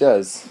it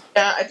does.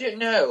 Yeah, I don't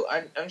know.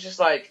 I'm just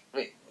like,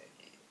 wait,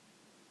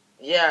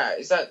 yeah,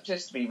 is that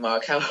supposed to be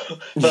Mark Hamill?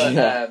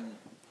 But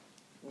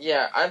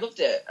yeah, I loved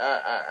it.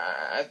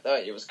 I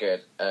thought it was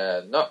good.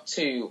 Not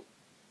too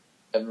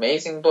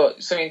amazing,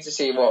 but something to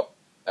see what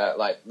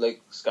like Luke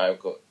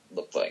Skywalker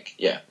looked like.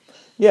 Yeah,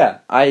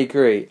 I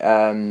agree.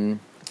 It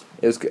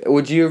was.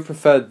 Would you have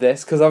preferred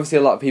this? Because obviously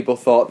a lot of people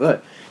thought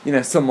that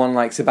someone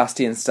like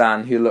Sebastian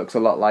Stan, who looks a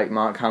lot like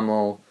Mark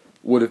Hamill,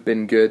 would have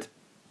been good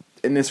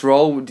in this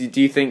role.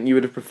 Do you think you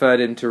would have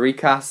preferred him to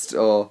recast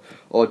or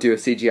do a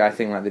CGI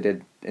thing like they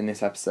did in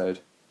this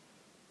episode?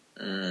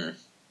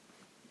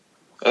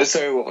 Oh,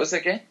 sorry, what was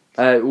it again?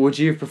 Would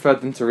you have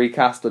preferred them to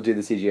recast or do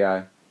the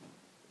CGI?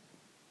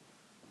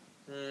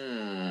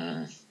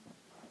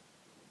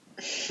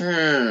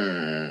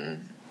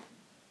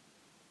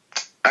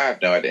 I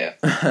have no idea.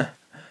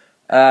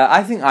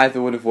 I think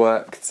either would have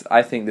worked.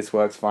 I think this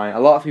works fine. A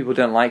lot of people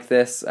don't like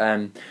this,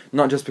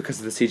 not just because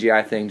of the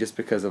CGI thing, just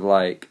because of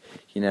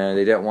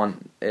they don't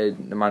want the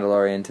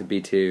Mandalorian to be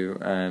too.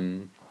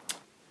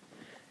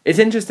 It's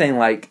interesting,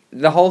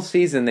 the whole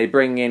season they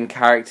bring in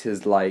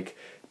characters like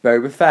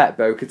Boba Fett,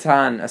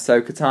 Bo-Katan,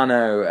 Ahsoka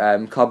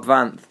Tano, Cobb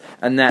Vanth,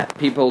 and that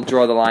people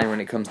draw the line when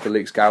it comes to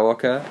Luke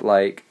Skywalker.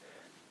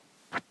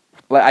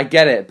 I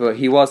get it, but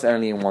he was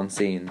only in one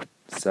scene.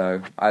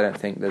 So I don't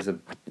think there's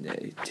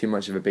too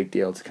much of a big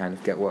deal to kind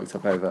of get worked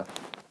up over.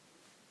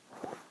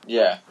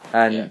 Yeah.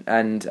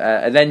 And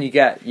then you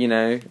get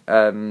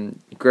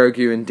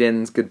Grogu and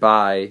Din's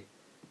goodbye,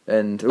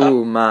 and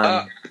oh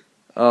man,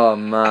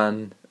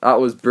 that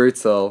was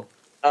brutal.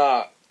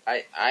 I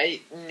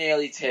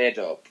nearly teared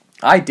up.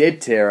 I did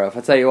tear up.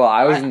 I tell you what,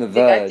 I was in the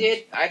verge. I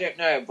did. I don't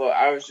know, but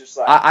I was just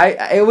like.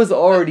 It was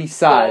already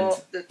sad.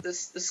 The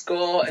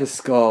score. The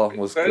score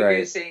was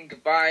great. Saying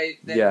goodbye.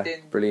 Then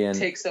brilliant.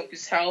 Takes up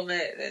his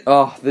helmet.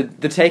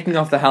 The taking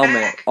off the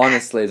helmet.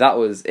 Honestly, that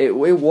was it.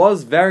 It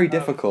was very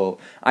difficult.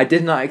 I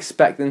did not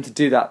expect them to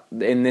do that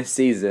in this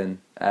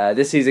season.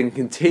 This season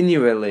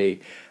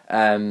continually.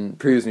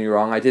 Proves me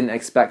wrong. I didn't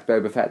expect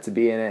Boba Fett to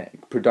be in it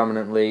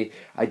predominantly.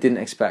 I didn't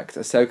expect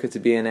Ahsoka to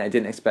be in it. I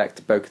didn't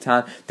expect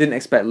Bo-Katan. Didn't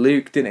expect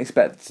Luke. Didn't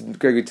expect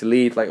Grogu to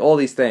lead. All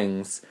these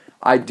things.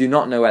 I do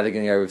not know where they're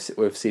going to go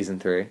with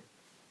season 3.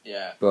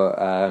 Yeah. But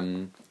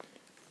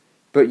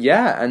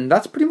yeah, and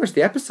that's pretty much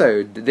the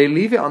episode. They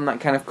leave it on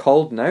that kind of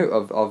cold note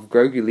of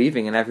Grogu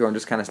leaving and everyone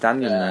just kind of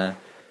standing there.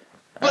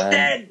 But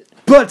then.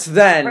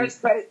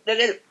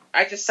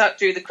 I just sat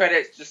through the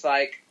credits just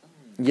like.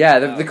 Yeah,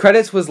 the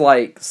credits was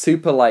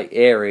super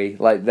eerie.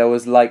 There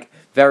was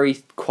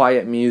very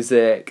quiet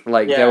music.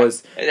 There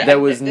was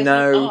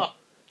no.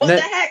 What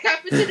the heck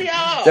happened to the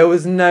art? There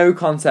was no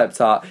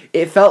concept art.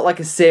 It felt like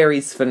a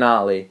series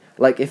finale.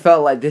 It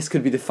felt like this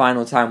could be the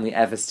final time we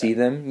ever see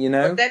them.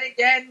 But then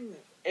again,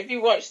 if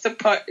you watch the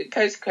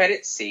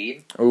post-credits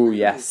scene. Oh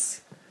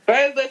yes.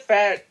 Boba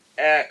Fett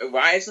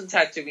arrives on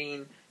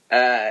Tatooine,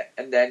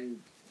 and then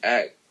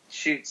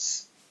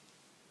shoots.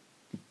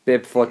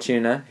 Bib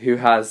Fortuna, who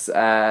has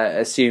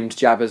assumed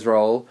Jabba's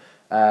role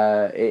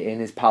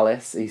in his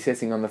palace. He's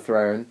sitting on the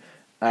throne.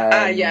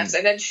 Yes,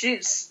 and then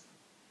shoots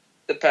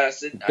the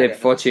person. Bib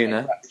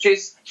Fortuna.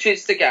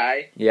 Shoots the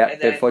guy. Yeah,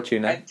 Bib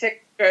Fortuna. And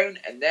takes the throne,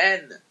 and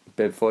then...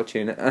 Bib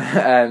Fortuna.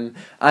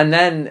 And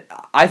then,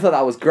 I thought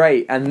that was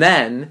great. And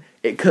then,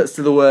 it cuts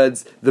to the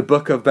words, The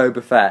Book of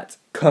Boba Fett,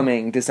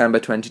 coming December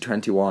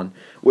 2021,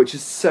 which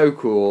is so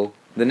cool.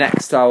 The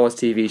next Star Wars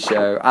TV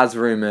show, as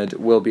rumoured,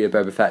 will be a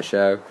Boba Fett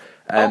show.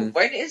 When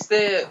is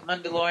the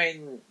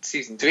Mandalorian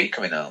Season 3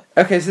 coming out?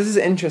 Okay, so this is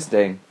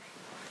interesting.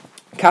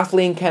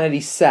 Kathleen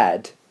Kennedy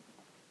said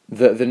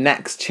that the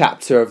next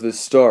chapter of the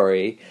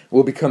story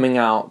will be coming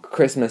out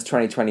Christmas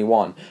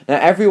 2021. Now,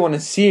 everyone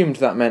assumed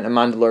that meant a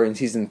Mandalorian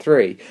Season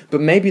 3,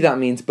 but maybe that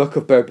means Book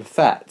of Boba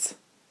Fett.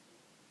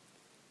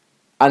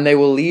 And they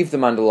will leave the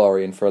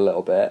Mandalorian for a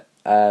little bit.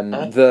 One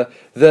of the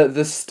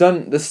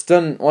stuntmen.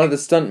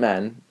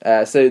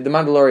 So the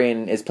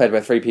Mandalorian is played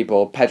by 3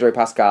 people: Pedro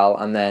Pascal,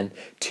 and then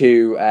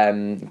 2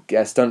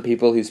 stunt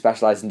people who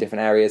specialize in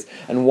different areas.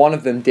 And one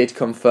of them did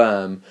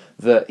confirm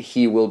that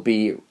he will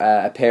be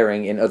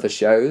appearing in other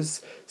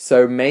shows.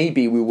 So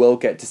maybe we will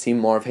get to see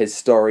more of his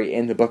story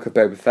in the Book of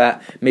Boba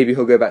Fett. Maybe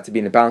he'll go back to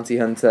being a bounty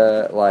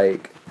hunter.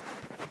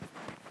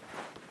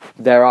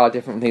 There are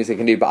different things they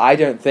can do, but I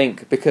don't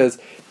think because.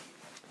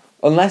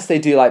 unless they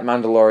do like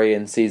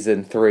Mandalorian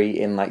season 3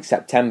 in like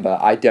September,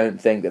 I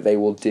don't think that they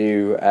will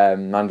do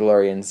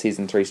Mandalorian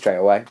season 3 straight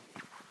away.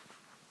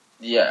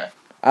 Yeah.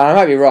 And I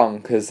might be wrong,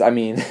 because, I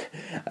mean,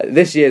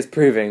 this year's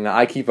proving that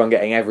I keep on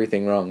getting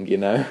everything wrong, you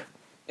know?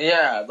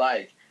 Yeah,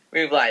 like,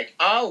 we were like,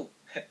 oh,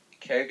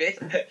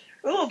 COVID,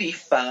 we'll be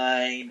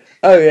fine.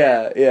 Oh,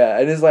 yeah,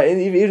 and it's like,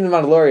 even The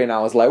Mandalorian, I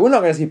was like, we're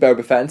not going to see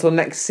Boba Fett until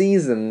next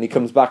season, and he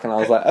comes back, and I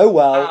was like, oh,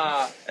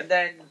 well. And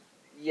then,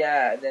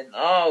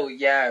 oh,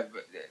 yeah,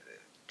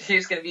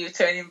 who's going to be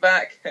returning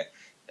back?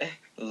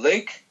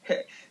 Luke?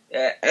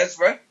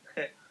 Ezra?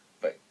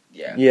 But,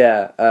 yeah.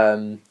 Yeah,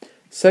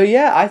 so,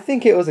 yeah, I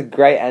think it was a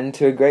great end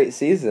to a great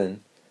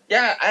season.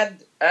 Yeah,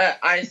 and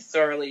I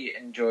thoroughly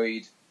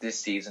enjoyed this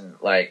season.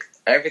 Like,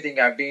 everything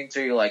I've been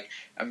through, like,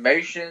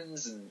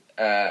 emotions and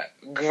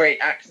great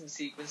action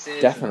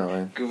sequences.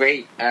 Definitely.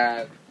 Great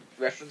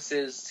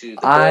references to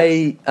the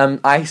books.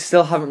 I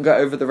still haven't got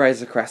over the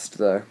Razor Crest,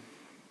 though.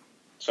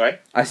 Sorry?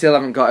 I still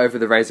haven't got over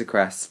the Razor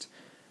Crest.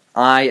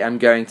 I am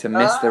going to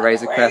miss the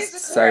Razor Crest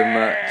so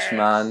much,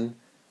 man.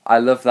 I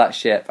love that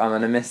ship. I'm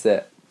going to miss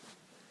it.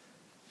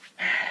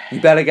 You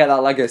better get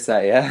that Lego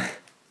set, yeah?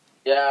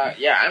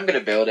 Yeah, I'm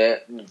gonna build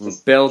it.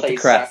 Build the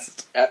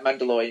crest. At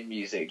Mandalorian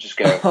music, just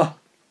go.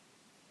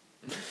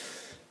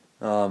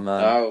 Oh,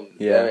 man. Oh,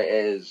 yeah. There it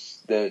is.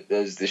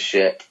 There's the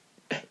ship.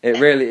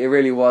 It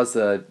really was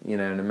an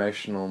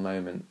emotional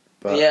moment.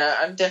 But yeah,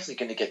 I'm definitely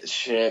gonna get the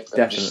ship.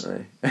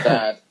 Definitely.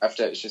 Sad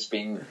after it's just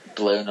been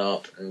blown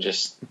up and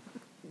just...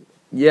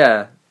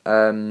 Yeah,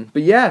 but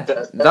yeah.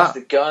 That was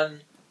the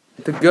gun.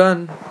 The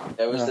gun.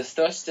 There was the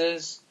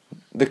thrusters.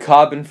 The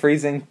carbon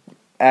freezing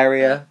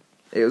area.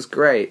 It was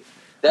great.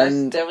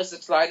 There was the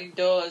sliding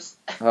doors.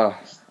 Oh,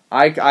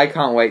 I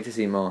can't wait to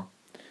see more.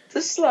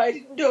 The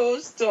sliding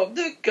doors stop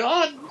the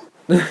gun.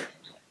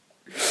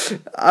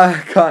 I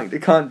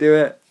can't do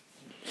it.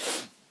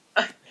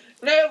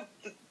 No,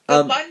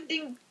 the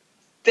landing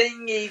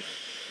thingy.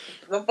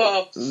 The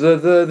bobs.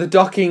 The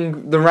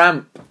docking, the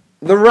ramp.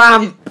 The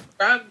ramp.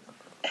 Ramp.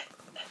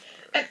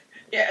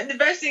 Yeah, and the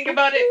best thing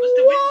about it was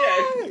the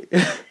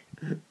window.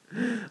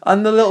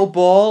 And the little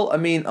ball. I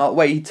mean,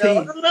 wait. The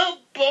little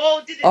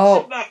ball didn't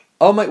come back.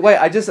 Oh my! Wait,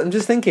 I'm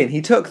just thinking.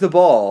 He took the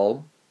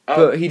ball,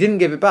 but he didn't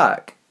give it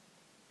back.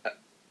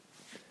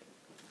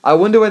 I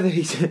wonder whether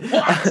he.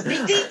 What?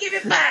 He didn't give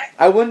it back.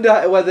 I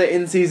wonder whether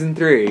in season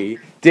 3,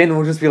 Din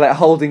will just be like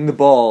holding the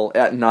ball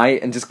at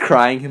night and just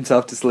crying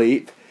himself to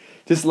sleep,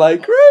 just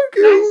like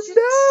Grogu.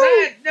 That's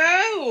sad.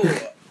 No.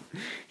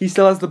 He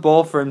still has the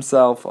ball for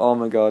himself. Oh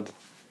my god.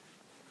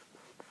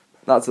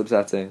 That's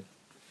upsetting.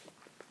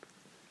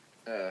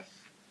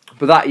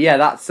 But that's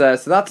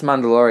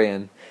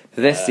Mandalorian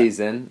for this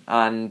season,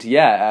 and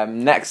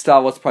next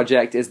Star Wars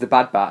project is the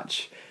Bad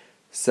Batch.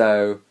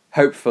 So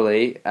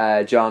hopefully,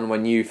 John,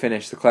 when you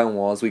finish the Clone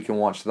Wars, we can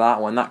watch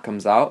that when that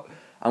comes out,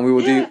 and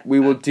we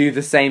will do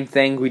the same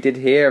thing we did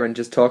here and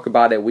just talk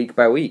about it week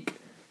by week.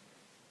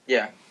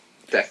 Yeah,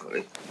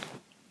 definitely.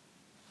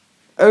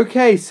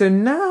 Okay, so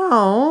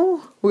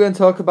now we're going to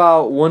talk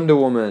about Wonder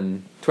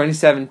Woman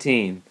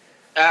 2017.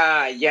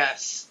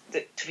 Yes.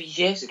 3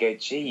 years ago,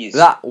 jeez.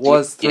 That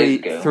was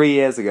 3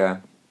 years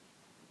ago.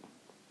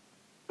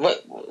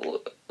 What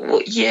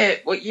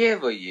year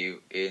were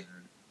you in?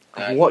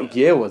 What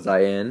year was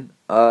I in?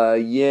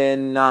 Year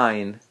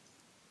 9.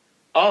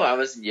 Oh, I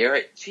was in year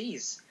 8.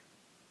 Jeez.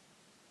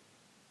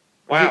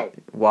 Wow.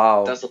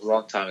 Wow. That's a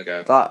long time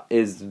ago. That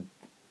is...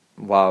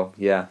 Wow,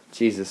 yeah.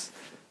 Jesus.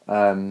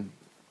 Well,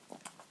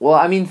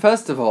 I mean,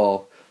 first of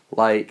all,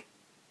 like,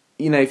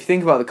 if you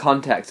think about the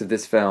context of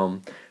this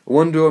film...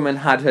 Wonder Woman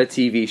had her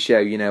TV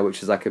show,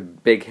 which was like a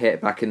big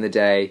hit back in the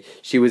day.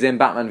 She was in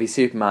Batman v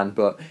Superman,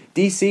 but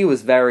DC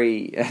was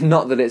very...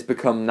 Not that it's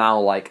become now,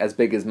 like, as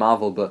big as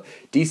Marvel, but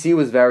DC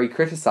was very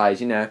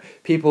criticised,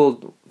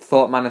 People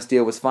thought Man of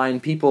Steel was fine.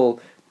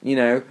 People,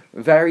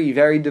 very,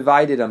 very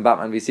divided on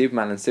Batman v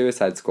Superman and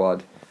Suicide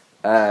Squad.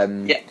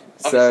 Yeah.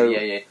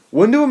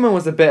 Wonder Woman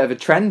was a bit of a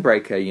trend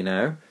breaker,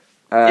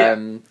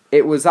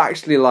 It was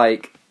actually,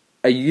 like,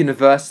 a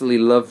universally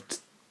loved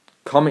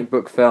comic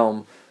book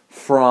film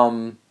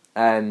from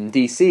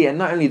DC, and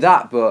not only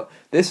that, but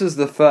this was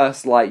the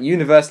first like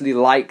universally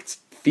liked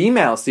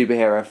female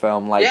superhero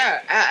film. Like,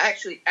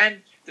 actually,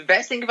 and the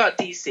best thing about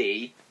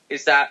DC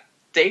is that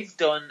they've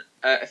done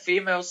a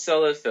female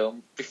solo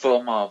film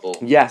before Marvel.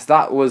 Yes,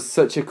 that was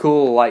such a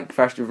cool like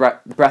fresh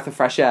breath of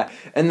fresh air,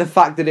 and the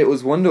fact that it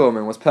was Wonder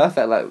Woman was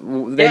perfect. Like,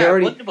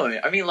 Wonder Woman.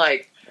 I mean,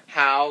 like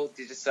how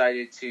they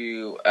decided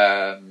to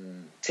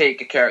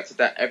take a character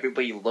that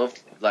everybody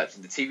loved, like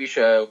from the TV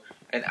show,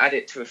 and add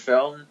it to a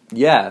film.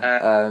 Yeah,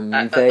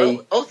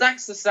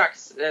 thanks to Zack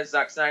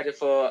Snyder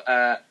for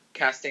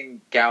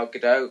casting Gal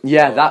Gadot.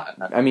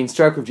 Yeah,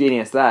 stroke of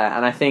genius there,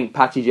 and I think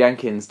Patty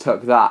Jenkins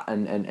took that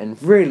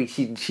and really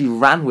she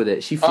ran with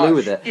it. She flew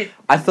with it.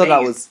 I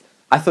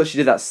thought she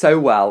did that so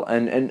well,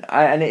 and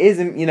it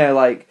isn't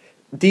like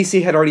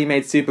DC had already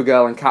made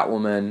Supergirl and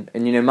Catwoman,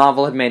 and, you know,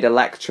 Marvel had made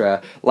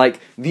Elektra. Like,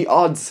 the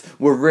odds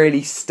were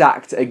really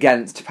stacked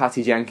against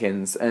Patty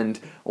Jenkins, and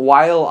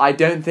while I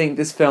don't think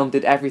this film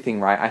did everything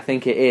right, I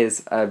think it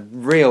is a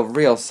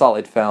real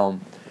solid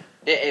film.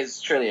 It is,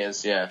 truly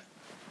is, yeah.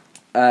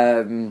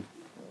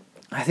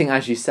 I think,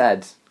 as you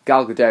said,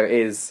 Gal Gadot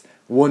is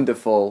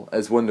wonderful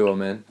as Wonder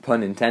Woman,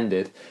 pun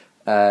intended,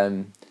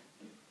 and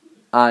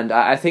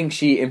I think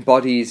she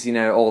embodies, you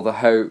know, all the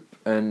hope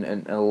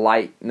and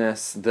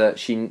lightness that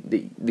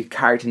the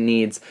character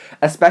needs,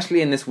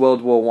 especially in this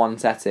World War I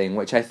setting,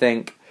 which I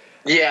think...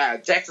 Yeah,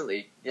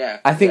 definitely, yeah.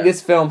 I think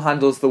this film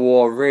handles the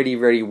war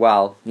really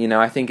well. You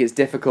know, I think it's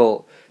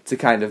difficult to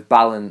kind of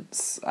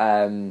balance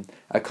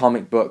a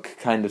comic book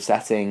kind of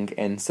setting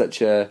in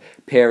such a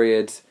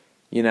period,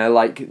 you know,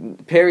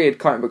 like, period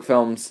comic book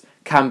films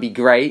can be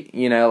great,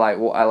 you know, like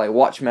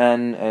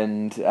Watchmen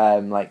and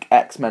like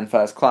X-Men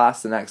First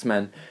Class and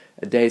X-Men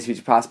Days of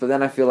Future Past, but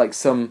then I feel like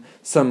some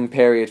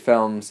period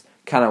films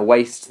kind of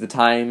waste the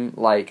time.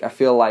 Like, I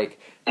feel like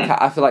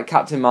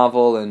Captain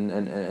Marvel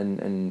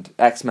and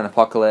X-Men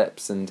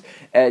Apocalypse and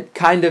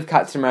kind of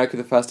Captain America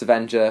the First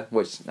Avenger,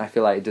 which I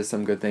feel like it does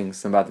some good things,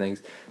 some bad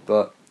things,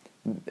 but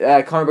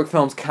comic book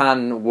films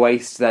can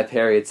waste their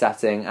period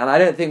setting, and I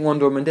don't think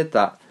Wonder Woman did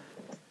that.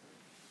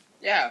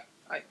 Yeah,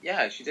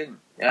 she didn't.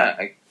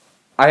 Yeah,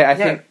 I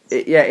think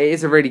it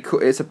is a really cool.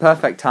 It's a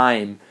perfect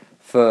time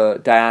for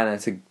Diana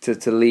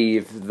to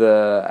leave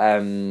the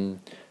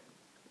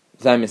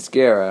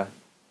Themyscira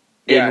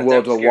in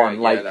World War One,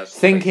 like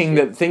thinking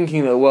that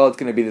the world's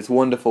going to be this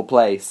wonderful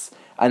place,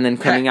 and then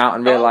coming out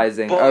and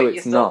realizing,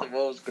 it's not. The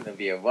world's going to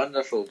be a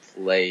wonderful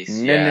place.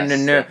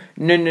 No.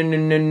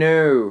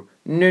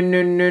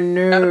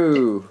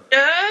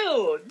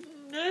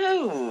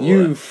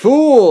 You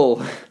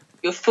fool!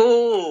 You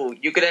fool!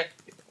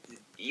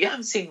 You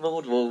haven't seen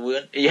World War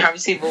One. You haven't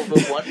seen World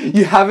War One.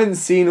 You haven't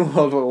seen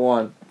World War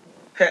One.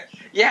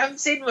 You haven't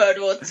seen World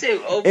War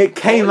Two. Oh, it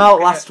came out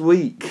last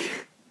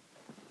week.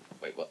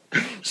 Wait, what?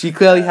 She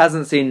clearly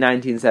hasn't seen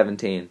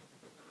 1917.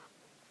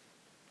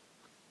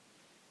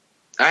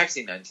 I've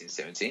seen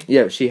 1917.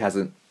 Yeah, she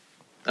hasn't.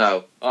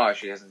 Oh,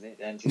 she hasn't seen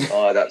 19.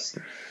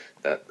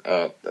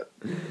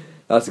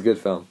 That's a good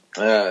film.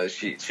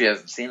 She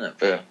hasn't seen it,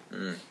 but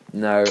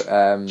no.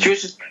 She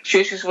was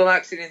just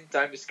relaxing in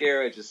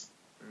Themyscira, just.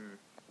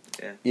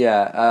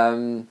 Yeah.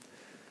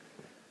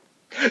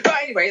 But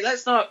anyway,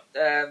 let's not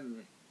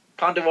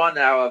ponder on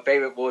our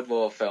favorite World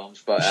War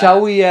films. But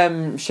shall we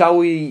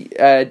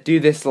do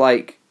this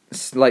like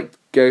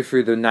go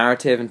through the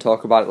narrative and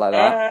talk about it like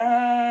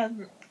that?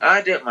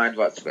 I don't mind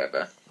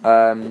whatsoever.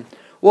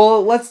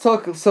 Well, let's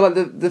talk. So, like,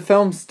 the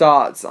film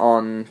starts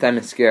on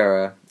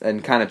Themyscira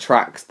and kind of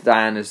tracks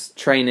Diana's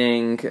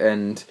training,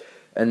 and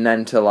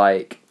then to,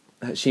 like,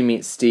 she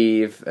meets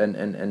Steve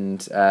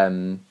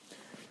and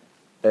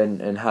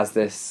has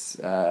this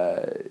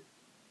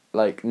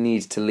like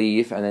need to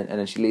leave, and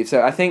then she leaves.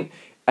 So I think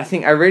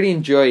I really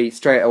enjoy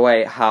straight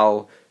away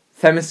how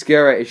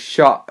Themyscira is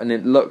shot, and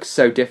it looks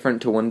so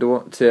different to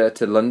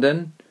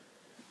London.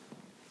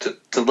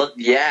 To look,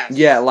 yes.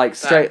 Yeah,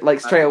 straight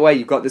away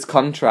you've got this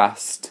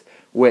contrast,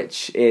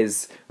 which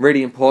is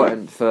really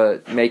important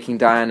for making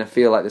Diana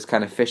feel like this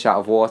kind of fish out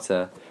of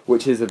water,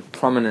 which is a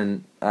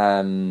prominent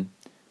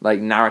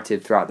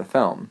narrative throughout the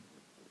film.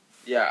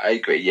 Yeah, I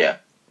agree. Yeah.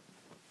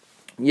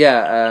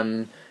 Yeah.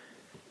 And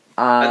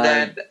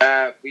then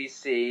we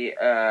see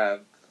a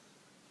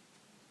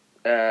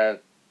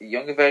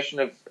younger version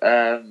of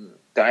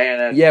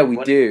Diana. Yeah, we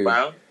do.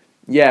 Around.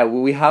 Yeah,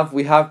 well, we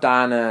have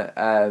Diana.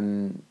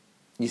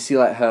 You see,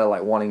 like, her,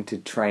 like, wanting to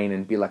train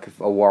and be like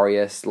a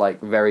warrior, like,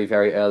 very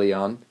very early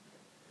on.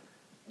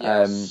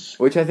 Yes.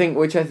 Which I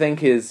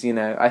think is, you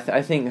know,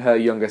 I think her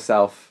younger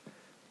self.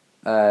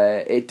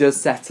 It does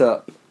set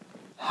up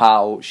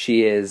how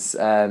she is.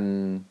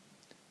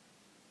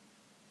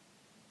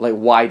 Like,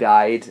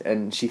 wide-eyed,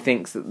 and she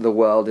thinks that the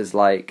world is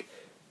like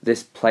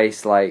this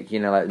place, like, you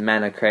know, like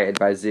men are created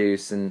by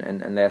Zeus, and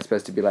they're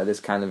supposed to be like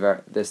this kind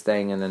of this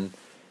thing, and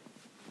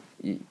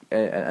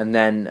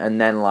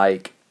then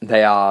like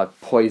they are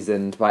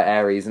poisoned by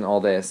Ares and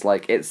all this.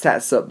 Like, it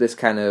sets up this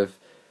kind of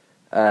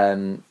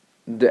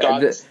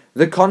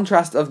the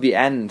contrast of the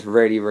end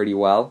really really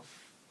well.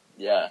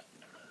 Yeah.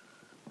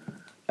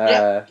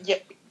 Yeah.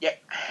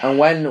 And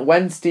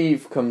when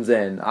Steve comes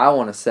in, I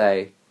want to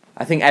say,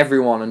 I think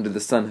everyone under the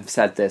sun have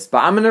said this,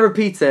 but I'm going to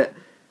repeat it.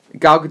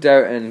 Gal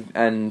Gadot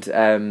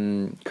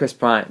and Chris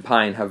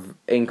Pine have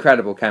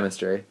incredible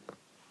chemistry.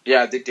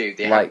 Yeah, they do.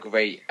 They have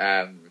great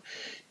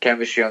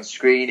chemistry on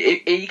screen.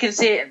 You can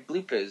see it in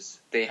bloopers.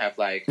 They have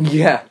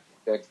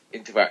good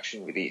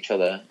interaction with each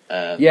other.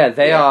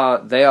 They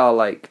are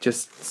like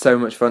just so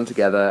much fun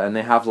together, and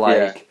they have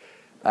they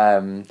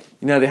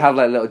have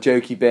like little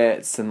jokey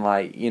bits, and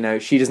like, you know,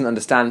 she doesn't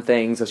understand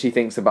things, or she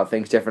thinks about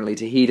things differently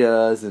to he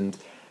does, and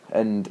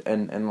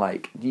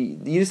like you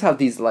just have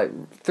these, like,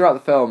 throughout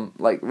the film,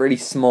 like, really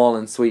small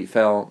and sweet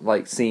film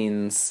like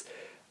scenes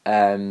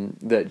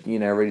that, you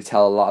know, really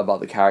tell a lot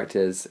about the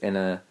characters in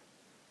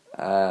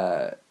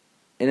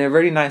in a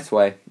really nice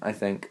way, I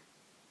think.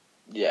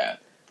 Yeah,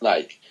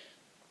 like,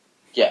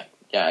 yeah,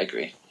 I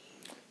agree.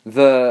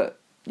 The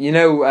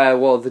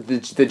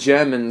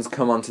Germans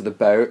come onto the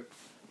boat,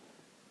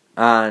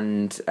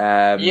 and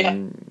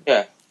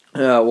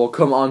will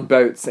come on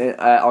boats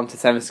onto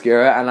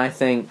Themyscira, and I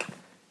think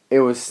it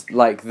was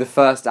like the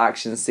first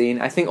action scene.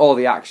 I think all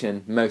the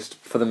action,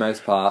 for the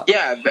most part, but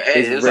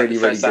it was really, like the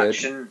first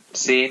action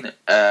scene.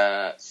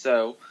 I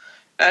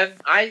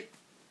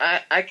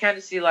kind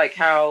of see like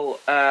how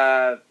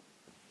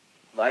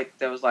like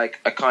there was like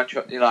a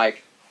contrast,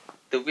 like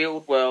the real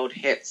world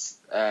hits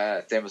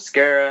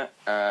Themyscira.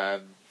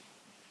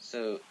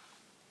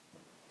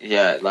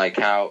 Like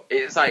how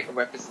it's like a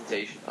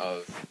representation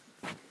of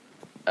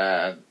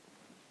the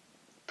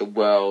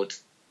world.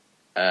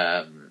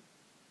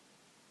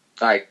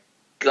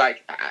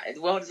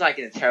 The world is like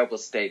in a terrible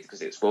state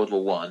because it's World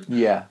War One.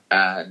 Yeah,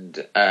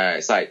 and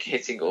it's like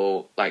hitting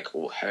all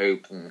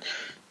hope and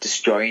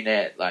destroying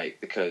it, like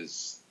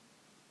because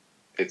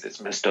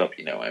it's messed up.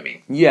 You know what I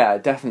mean? Yeah,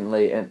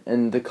 definitely,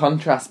 and the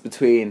contrast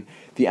between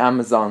the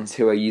Amazons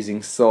who are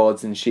using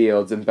swords and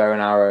shields and bow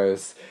and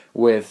arrows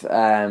with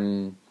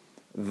the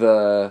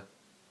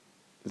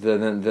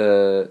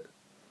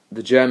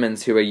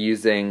Germans who are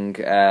using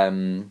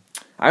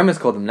I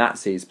almost called them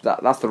Nazis,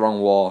 but that's the wrong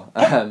war.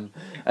 And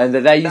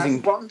they're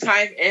using wrong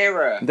time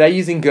era. They're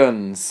using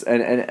guns,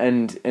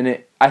 and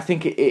it. I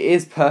think it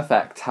is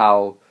perfect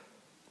how,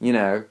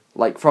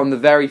 like from the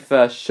very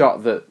first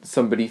shot that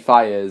somebody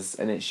fires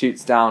and it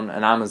shoots down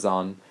an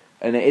Amazon,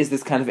 and it is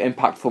this kind of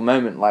impactful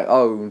moment, like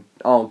oh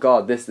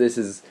god, this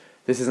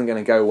isn't going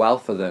to go well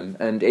for them,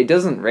 and it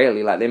doesn't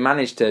really. Like they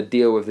managed to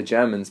deal with the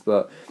Germans,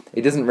 but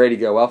it doesn't really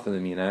go well for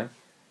them, Yeah.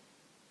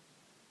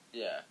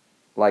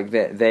 Like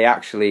they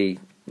actually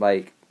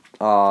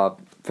are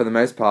for the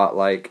most part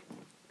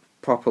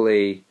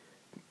properly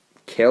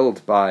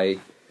killed by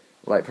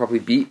properly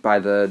beat by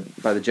the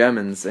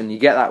Germans, and you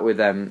get that with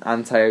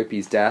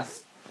Antiope's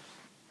death.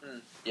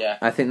 Yeah.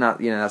 I think that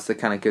that's the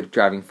kind of good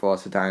driving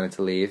force for Diana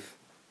to leave.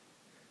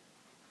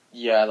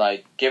 Yeah,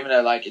 like giving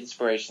her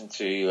inspiration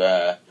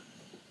to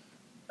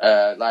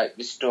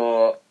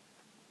restore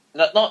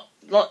not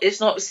it's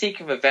not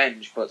seeking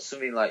revenge, but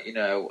something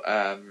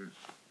to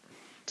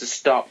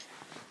stop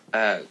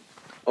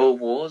all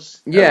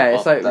wars. Yeah,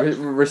 it's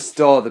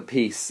restore the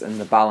peace and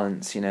the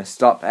balance,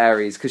 stop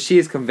Ares, because she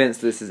is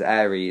convinced this is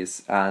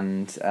Ares,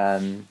 and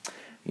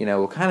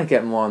we'll kind of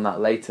get more on that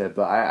later,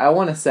 but I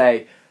want to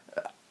say,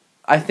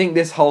 I think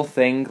this whole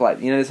thing,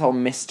 this whole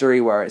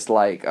mystery where it's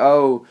like,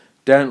 oh,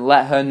 don't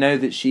let her know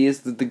that she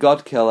is the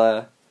god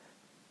killer.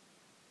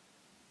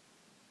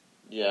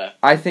 Yeah.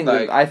 I think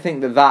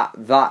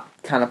that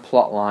kind of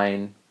plot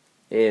line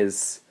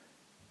is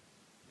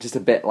just a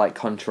bit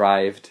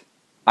contrived.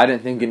 I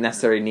don't think it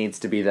necessarily needs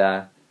to be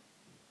there.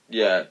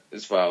 Yeah,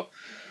 as well.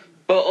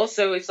 But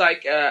also, it's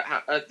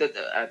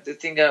the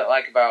thing I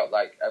like about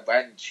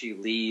when she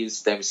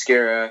leaves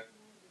Themyscira.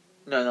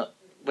 But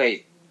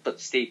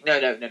Steve.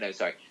 No.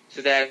 Sorry.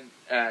 So then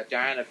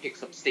Diana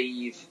picks up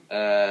Steve.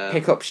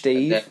 Pick up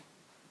Steve.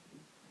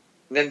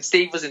 Then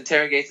Steve was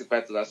interrogated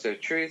by the Lasso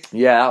of Truth.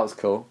 Yeah, that was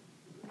cool.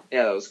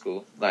 Yeah, that was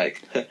cool.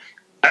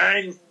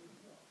 I'm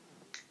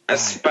a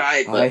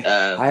spy, but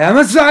I am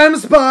a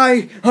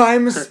spy.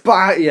 I'm a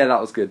spy. Yeah, that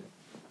was good.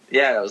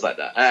 Yeah, that was like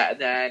that. And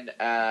then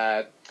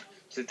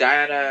so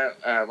Diana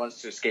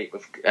wants to escape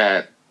with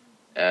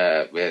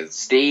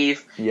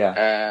Steve.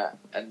 Yeah.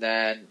 And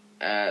then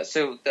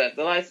so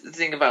the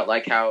thing about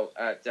how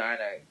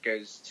Diana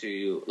goes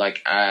to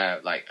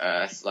Earth,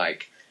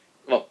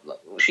 well,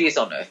 she is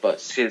on Earth, but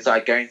she's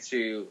going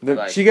to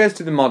she goes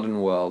to the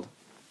modern world.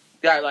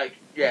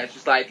 Yeah, it's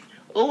just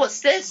oh,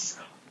 what's this?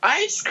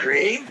 Ice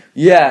cream.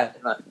 Yeah,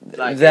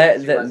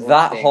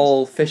 that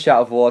whole fish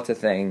out of water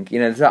thing.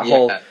 There's that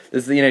whole.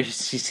 There's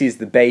she sees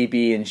the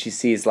baby and she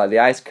sees the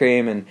ice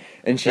cream and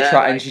she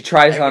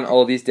tries on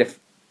all these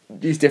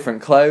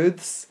different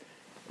clothes.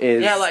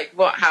 How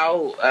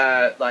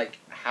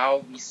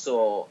we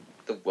saw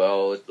the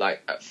world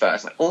at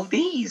first all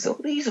these are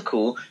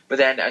cool, but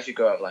then as you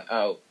go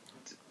up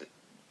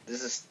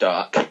this is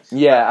dark.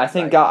 Yeah, I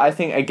think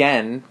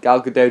again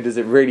Gal Gadot does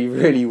it really,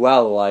 really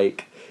well.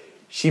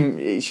 She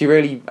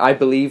really, I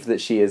believe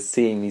that she is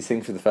seeing these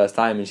things for the first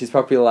time, and she's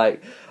probably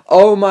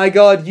oh my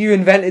god, you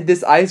invented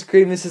this ice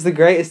cream, this is the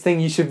greatest thing,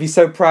 you should be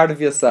so proud of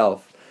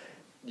yourself.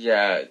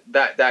 Yeah,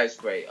 that is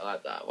great, I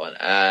like that one.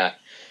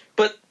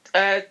 But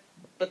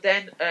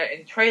then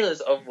in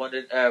trailers of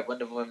Wonder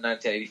Woman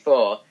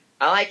 1984,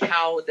 I like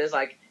how there's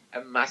a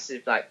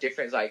massive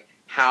difference,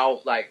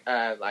 how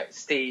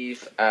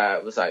Steve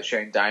was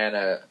showing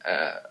Diana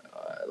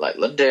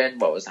London,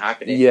 what was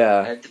happening.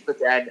 Yeah. But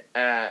then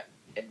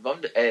in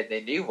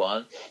the new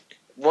one,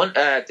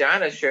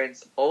 Diana showing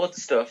all the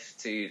stuff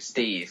to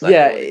Steve.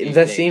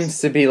 There seems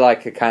to be a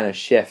kind of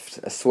shift,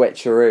 a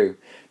switcheroo.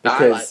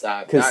 Because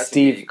that's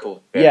Steve, really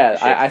cool.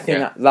 I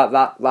think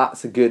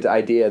that's a good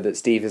idea, that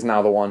Steve is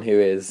now the one who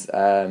is,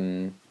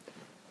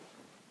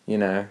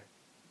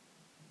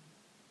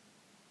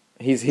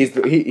 he's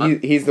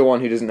the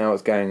one who doesn't know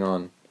what's going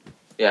on.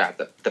 Yeah,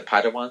 the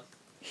Padawan.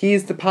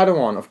 He's the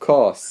Padawan, of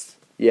course.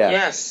 Yeah.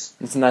 Yes.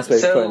 It's a nice way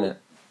of putting it.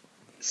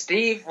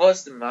 Steve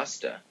was the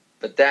master,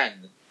 but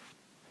then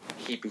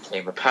he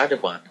became a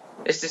Padawan.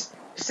 Is this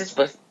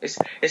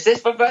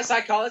reverse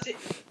psychology?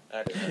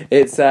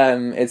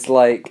 It's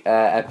like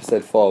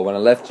episode 4. When I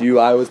left you,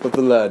 I was but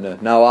the learner.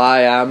 Now I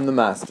am the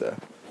master.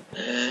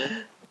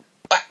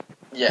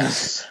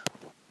 Yes.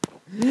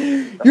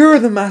 You're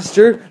the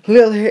master.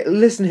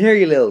 Listen here,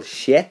 you little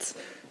shit.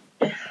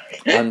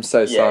 I'm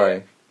so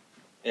sorry.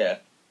 Yeah.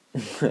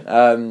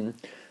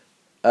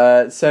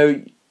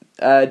 So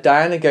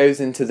Diana goes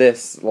into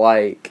this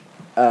like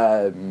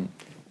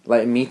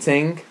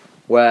meeting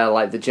where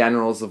like the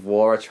generals of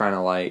war are trying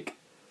to like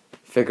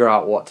figure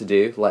out what to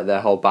do, like their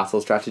whole battle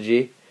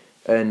strategy.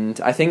 And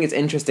I think it's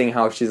interesting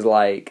how she's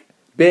like,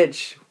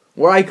 bitch,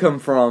 where I come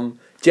from,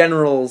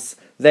 generals,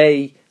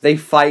 they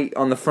fight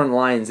on the front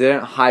lines. They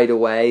don't hide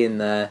away in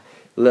their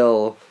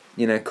little,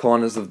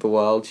 corners of the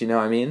world. You know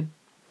what I mean?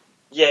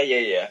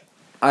 Yeah.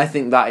 I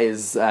think that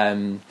is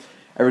a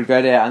really great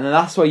idea. And then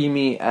that's where you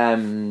meet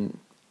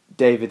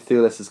David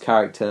Thewlis's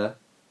character.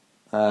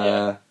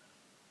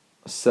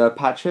 Sir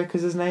Patrick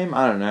is his name?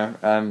 I don't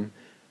know.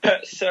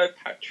 Sir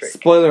Patrick.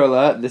 Spoiler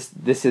alert,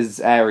 this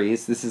is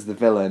Ares. This is the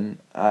villain.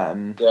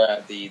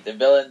 The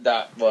villain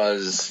that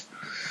was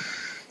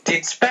the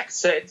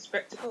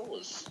Inspector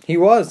Calls. He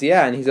was,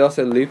 yeah, and he's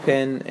also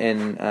Lupin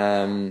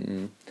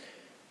in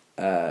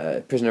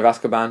Prisoner of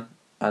Azkaban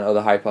and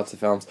other Harry Potter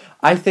films.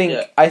 I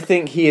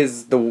think he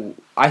is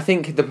I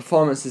think the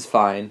performance is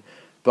fine,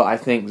 but I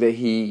think that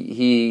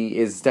he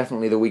is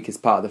definitely the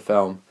weakest part of the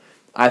film.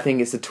 I think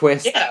it's a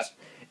twist. Yeah.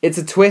 It's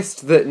a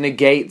twist that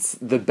negates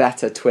the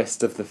better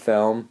twist of the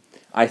film,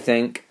 I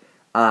think,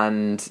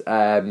 and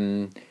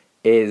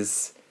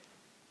is,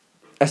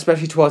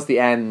 especially towards the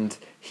end,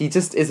 he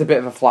just is a bit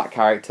of a flat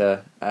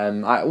character.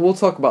 We'll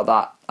talk about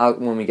that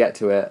when we get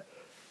to it,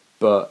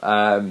 but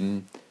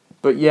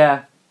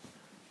yeah.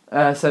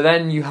 So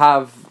then you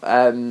have,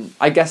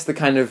 I guess, the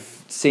kind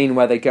of scene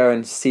where they go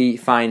and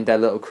find their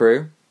little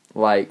crew.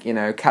 Like,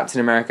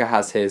 Captain America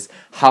has his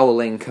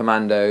Howling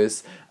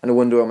Commandos, and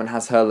Wonder Woman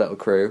has her little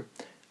crew.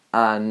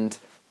 And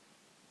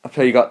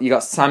you got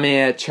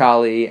Samir,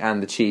 Charlie,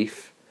 and the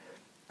Chief.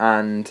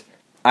 And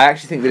I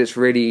actually think that it's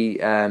really,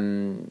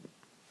 it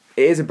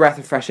is a breath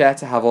of fresh air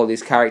to have all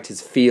these characters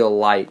feel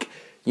like,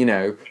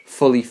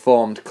 fully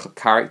formed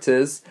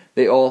characters.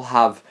 They all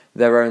have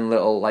their own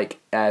little, like,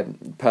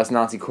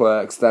 personality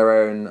quirks,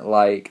 their own,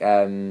 like,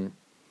 their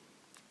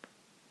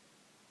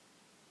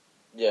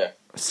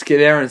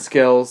own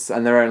skills,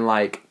 and their own,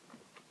 like,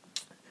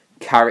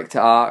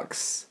 character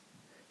arcs.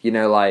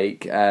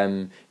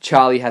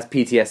 Charlie has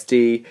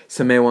PTSD,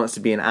 Samir wants to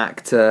be an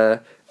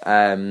actor,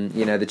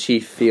 the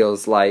Chief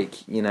feels like,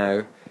 he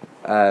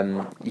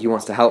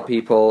wants to help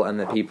people, and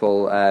that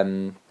people,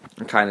 that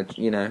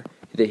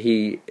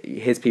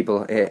his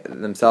people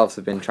themselves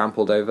have been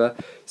trampled over.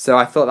 So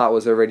I thought that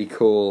was a really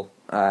cool,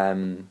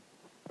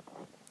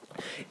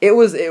 it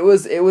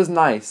was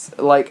nice.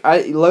 Like,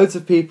 loads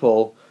of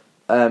people,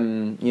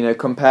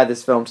 compare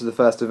this film to the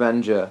first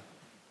Avenger,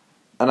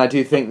 and I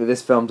do think that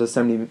this film does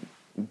so many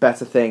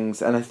better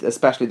things, and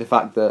especially the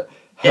fact that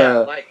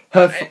I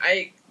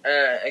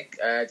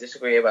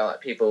disagree about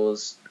like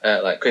people's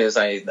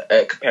criticizing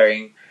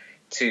comparing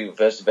to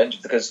First Avenger,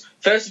 because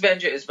First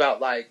Avenger is about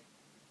like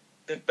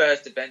the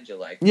first Avenger,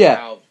 like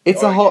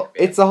it's a whole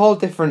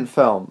different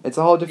film. It's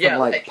a whole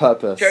different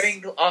purpose.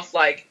 Showing off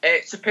like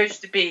it's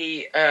supposed to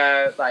be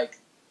like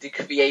the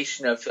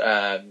creation of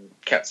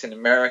Captain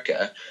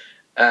America,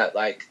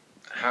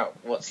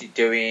 what's he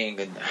doing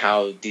and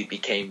how he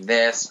became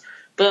this,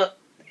 but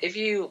if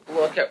you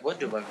look at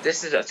Wonder Woman,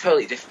 this is a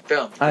totally different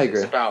film. I agree.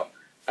 It's about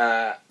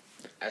a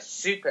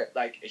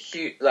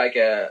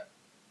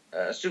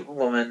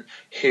superwoman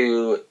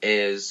who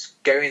is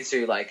going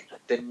through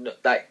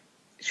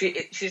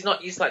she's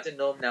not used to like the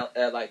normal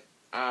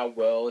our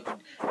world and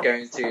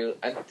going through,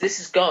 and this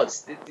is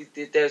gods.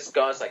 There's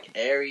gods like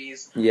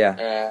Ares.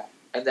 Yeah.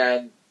 And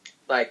then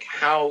like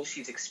how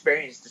she's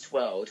experienced this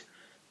world,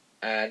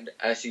 and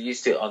she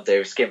used to on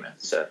David Skimmer.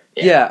 So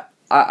yeah,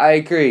 I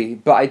agree,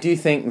 but I do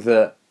think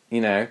that.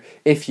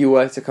 If you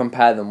were to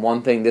compare them,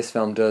 one thing this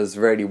film does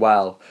really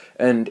well,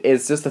 and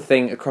it's just a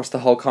thing across the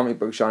whole comic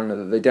book genre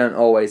that they don't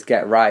always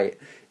get right,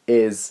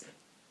 is,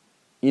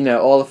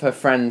 all of her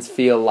friends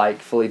feel like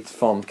fully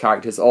formed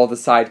characters. All the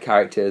side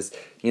characters,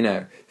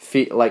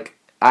 feel like,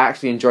 I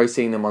actually enjoy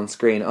seeing them on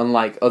screen,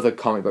 unlike other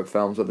comic book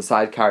films where the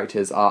side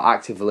characters are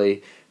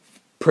actively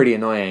pretty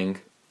annoying.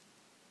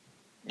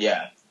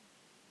 Yeah.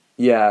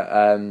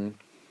 Yeah,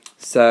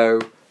 so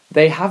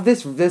they have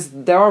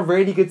there are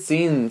really good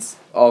scenes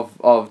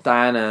of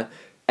Diana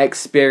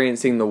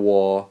experiencing the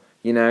war.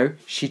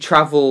 She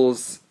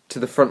travels to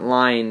the front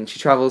line. She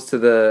travels to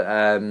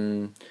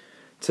the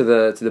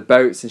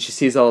boats, and she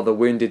sees all the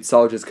wounded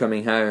soldiers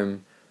coming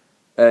home,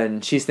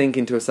 and she's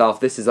thinking to herself,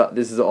 "This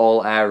is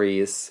all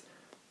Ares,"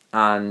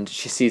 and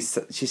she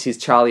sees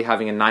Charlie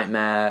having a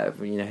nightmare.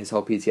 His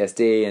whole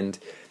PTSD, and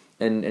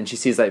and she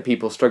sees like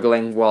people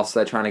struggling whilst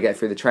they're trying to get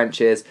through the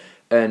trenches,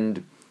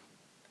 and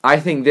I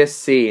think this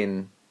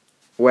scene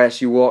where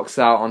she walks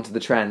out onto the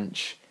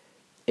trench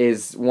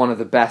is one of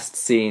the best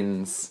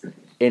scenes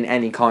in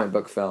any comic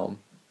book film.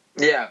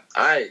 Yeah,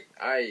 I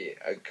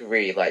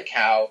agree. Like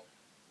how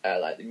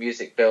like the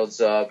music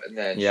builds up, and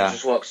then she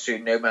just walks through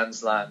no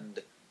man's land,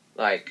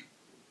 like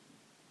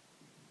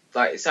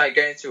it's like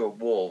going through a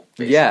wall.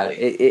 Basically. Yeah,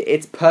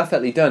 it's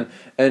perfectly done,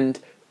 and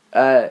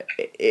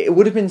it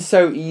would have been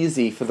so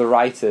easy for the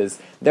writers.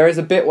 There is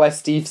a bit where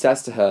Steve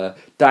says to her,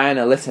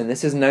 "Diana, listen,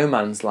 this is no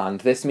man's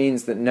land. This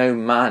means that no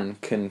man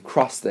can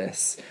cross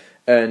this,"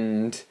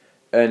 and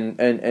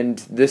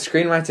the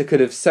screenwriter could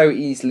have so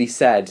easily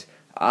said,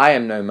 "I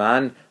am no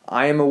man.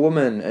 I am a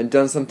woman," and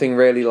done something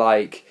really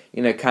like,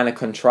 kind of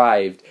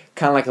contrived,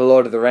 kind of like a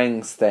Lord of the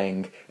Rings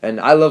thing. And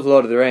I love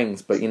Lord of the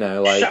Rings, but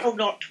like shall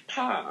not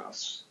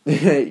pass.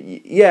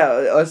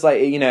 Yeah, it's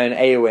like, and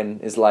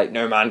Éowyn is like,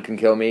 "No man can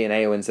kill me," and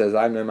Éowyn says,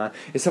 "I'm no man."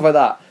 It's stuff like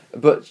that.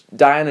 But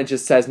Diana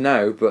just says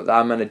no, but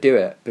I'm gonna do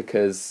it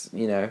because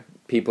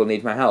people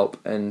need my help,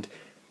 and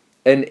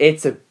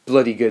it's a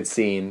bloody good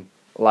scene.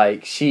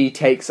 Like, she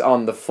takes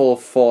on the full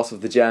force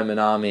of the German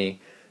army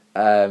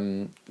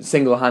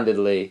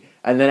single-handedly,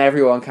 and then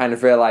everyone kind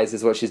of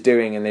realizes what she's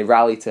doing, and they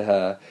rally to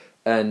her,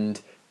 and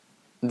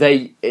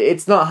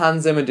it's not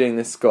Hans Zimmer doing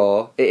this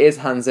score. It is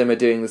Hans Zimmer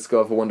doing the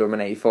score for Wonder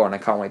Woman 84, and I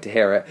can't wait to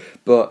hear it.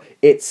 But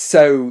it's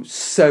so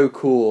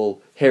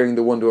cool hearing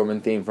the Wonder Woman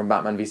theme from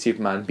Batman v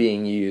Superman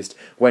being used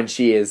when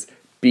she is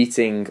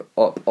beating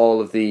up all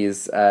of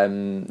these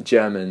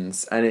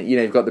Germans, and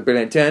you've got the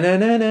brilliant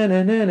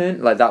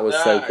like that was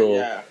so cool.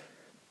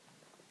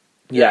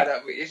 Yeah,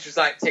 it just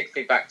like takes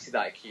me back to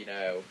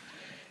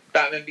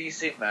Batman v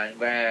Superman,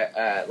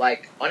 where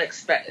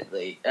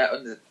unexpectedly,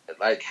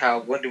 like how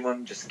Wonder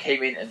Woman just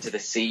came into the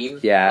scene.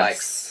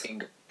 Yes.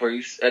 Like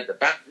Bruce,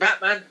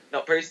 Batman,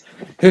 not Bruce.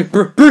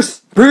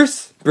 Bruce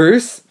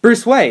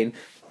Wayne.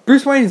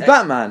 Bruce Wayne's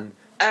Batman.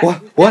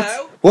 What?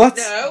 No, What?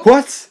 No.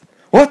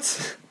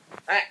 What?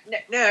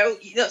 No,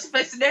 you're not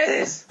supposed to know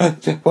this.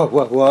 What?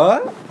 Where's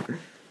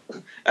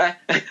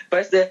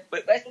the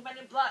Man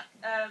in Black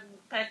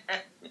pen?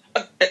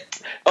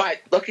 Alright,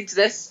 look into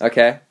this.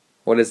 Okay.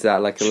 What is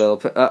that? Like a little...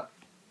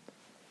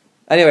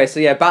 Anyway, so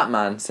yeah,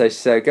 Batman.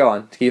 So go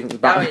on. Keep the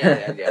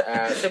Batman.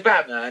 Yeah. So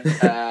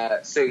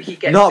Batman, so he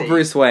gets... Not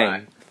Bruce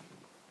Wayne.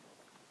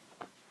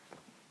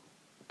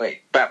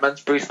 Wait, Batman's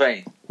Bruce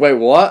Wayne. Wait,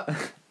 what?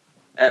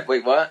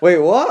 Wait, what? Wait,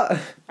 what?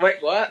 Wait,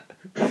 what?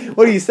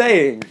 What are you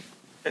saying?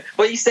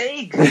 What are you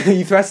saying? Are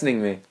you threatening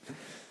me?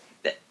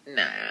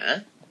 Nah.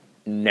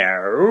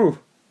 No.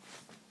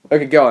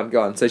 Okay, go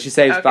on. So she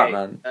saves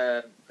Batman.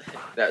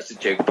 That's a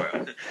joke,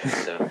 bro.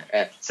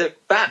 So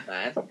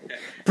Batman.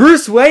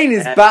 Bruce Wayne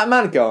is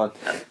Batman. Go on.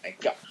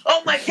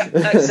 Oh my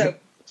god!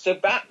 So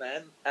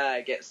Batman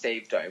gets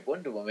saved by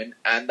Wonder Woman,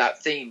 and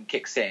that theme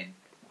kicks in.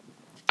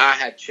 I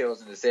had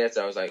chills in the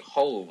theater. I was like,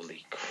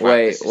 "Holy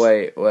crap!"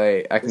 Wait!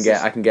 I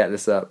can get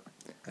this up.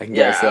 I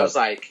was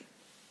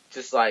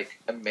just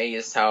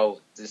amazed how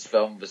this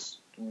film was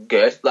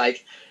good.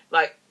 Like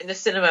in the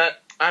cinema,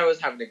 I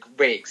was having a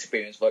great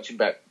experience watching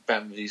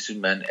Batman v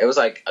Superman. It was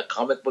like a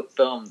comic book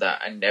film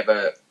that I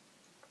never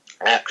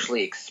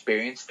actually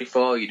experienced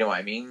before. You know what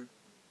I mean?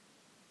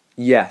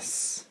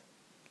 Yes,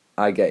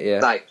 I get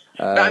you.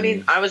 I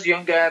mean, I was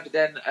younger, but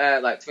then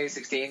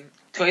 2016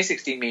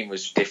 meme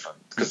was different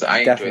because I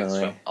enjoyed this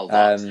film a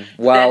lot. Then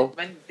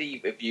when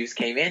the reviews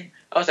came in,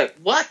 I was like,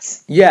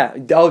 "What?" Yeah,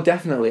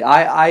 definitely.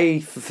 I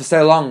for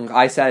so long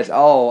I said,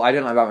 I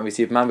don't like Batman v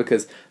Superman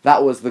because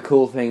that was the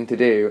cool thing to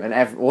do, and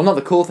not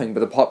the cool thing, but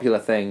the popular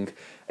thing.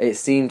 It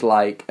seemed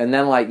like, and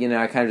then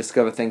I kind of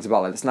discovered things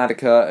about the Snyder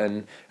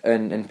Cut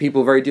and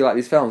people really do like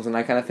these films, and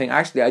I kind of think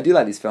actually I do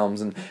like these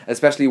films, and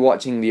especially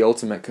watching the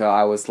Ultimate Cut,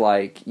 I was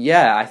like,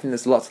 yeah, I think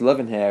there's lots of love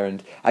in here,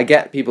 and I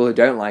get people who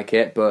don't like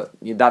it, but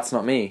that's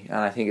not me,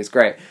 and I think it's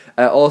great.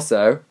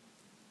 Also,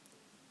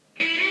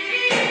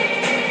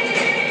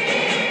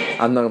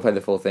 I'm not gonna play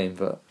the full theme,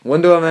 but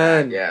Wonder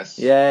Woman, yes,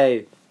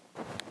 yay,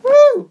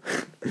 woo,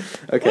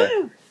 okay.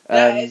 Woo.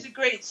 That is a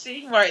great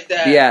scene right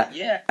there.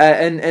 Yeah.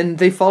 And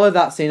they follow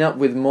that scene up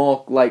with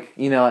more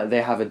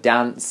they have a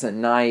dance at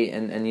night,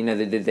 and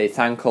they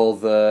thank all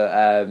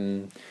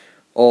the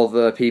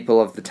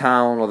people of the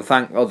town, or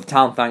the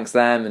town thanks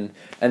them,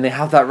 and they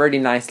have that really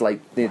nice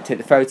they take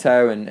the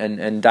photo,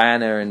 and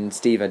Diana and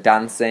Steve are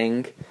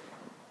dancing,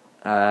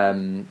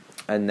 and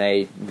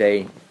they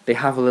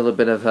have a little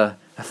bit of a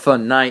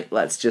fun night,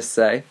 let's just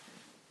say.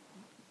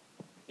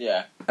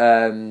 Yeah.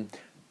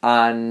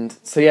 And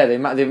so yeah, they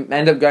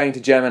end up going to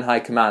German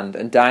High Command,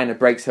 and Diana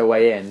breaks her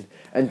way in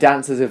and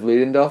dances with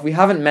Ludendorff. We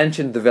haven't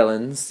mentioned the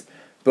villains,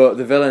 but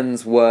the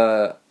villains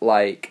were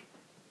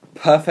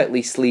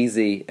perfectly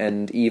sleazy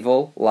and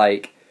evil,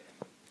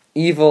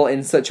 evil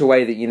in such a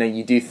way that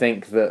you do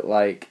think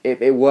that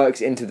it works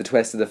into the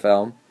twist of the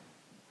film.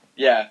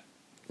 Yeah.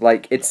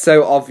 It's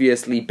so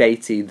obviously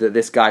baity that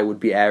this guy would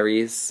be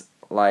Ares,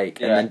 and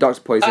then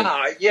Dr. Poison.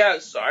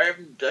 Sorry,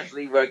 I'm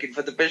definitely working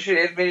for the British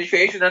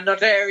administration and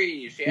not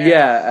Ares.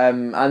 Yeah,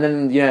 and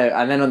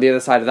then on the other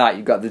side of that,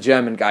 you've got the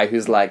German guy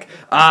who's like,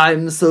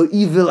 I'm so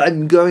evil,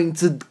 I'm going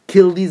to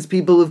kill these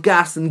people with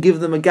gas and give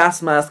them a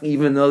gas mask,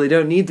 even though they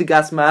don't need the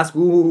gas mask.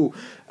 Ooh.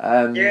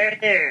 And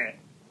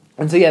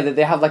so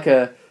they have like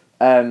a,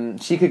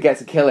 she could get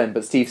to kill him,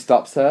 but Steve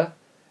stops her.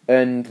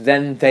 And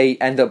then they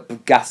end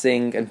up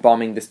gassing and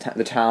bombing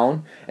the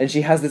town. And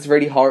she has this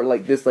really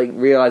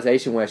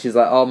realization where she's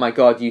like, oh my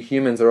god, you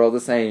humans are all the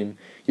same.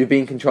 You're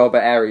being controlled by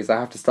Ares, I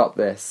have to stop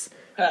this.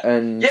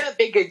 And you're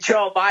being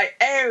controlled by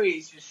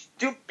Ares, you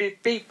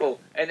stupid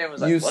people. And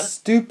everyone's like, you what?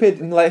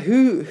 Stupid, like,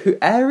 who,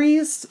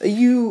 Ares? Are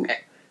you,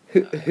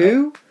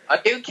 who?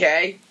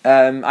 Okay.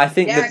 I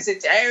think yes,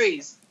 it's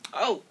Ares.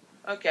 Oh,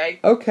 okay.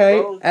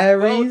 Okay,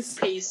 Ares. World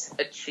peace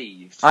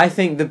achieved. I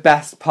think the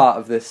best part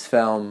of this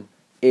film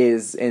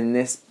is in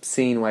this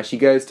scene where she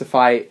goes to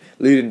fight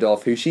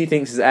Ludendorff, who she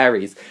thinks is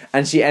Ares,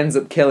 and she ends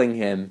up killing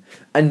him,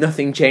 and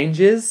nothing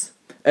changes.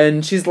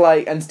 And she's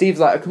like, and Steve's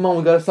like, oh, come on,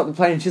 we gotta stop the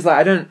plane. And she's like,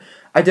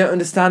 I don't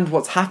understand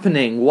what's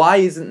happening. Why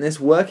isn't this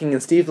working?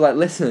 And Steve's like,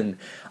 listen,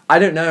 I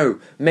don't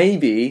know.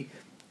 Maybe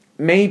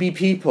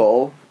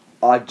people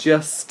are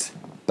just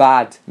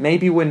bad.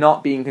 Maybe we're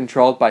not being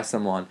controlled by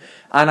someone.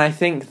 And I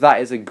think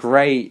that is a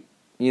great,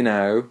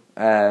 that's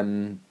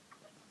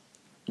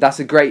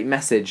a great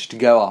message to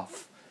go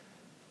off.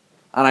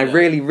 And I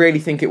really, really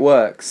think it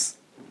works.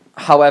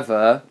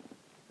 However,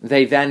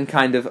 they then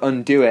kind of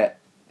undo it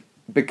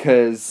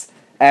because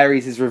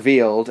Ares is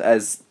revealed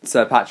as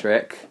Sir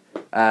Patrick,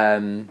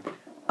 and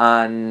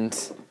not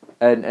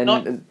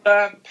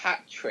Sir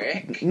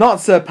Patrick. Not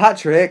Sir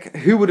Patrick.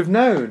 Who would have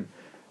known?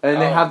 And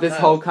they have this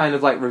whole kind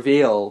of like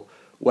reveal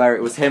where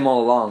it was him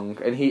all along,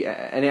 and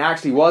it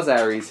actually was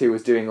Ares who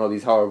was doing all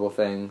these horrible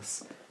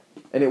things,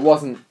 and it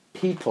wasn't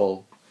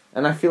people.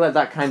 And I feel like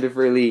that kind of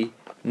really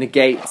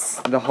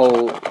negates the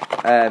whole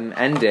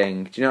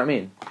ending. Do you know what I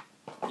mean?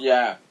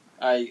 Yeah,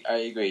 I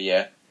agree,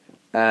 yeah.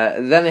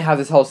 Then they have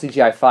this whole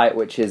CGI fight,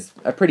 which is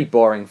a pretty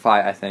boring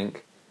fight, I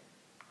think.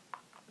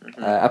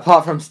 Mm-hmm.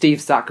 Apart from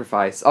Steve's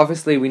sacrifice.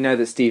 Obviously, we know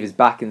that Steve is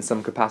back in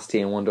some capacity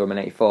in Wonder Woman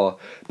 84,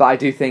 but I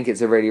do think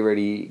it's a really,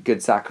 really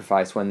good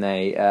sacrifice when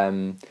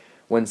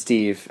when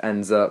Steve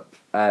ends up,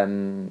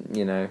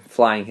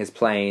 flying his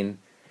plane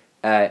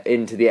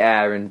into the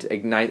air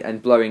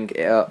and blowing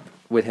it up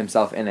with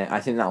himself in it. I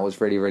think that was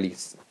really, really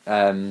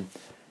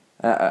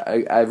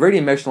a really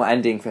emotional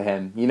ending for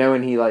him. You know,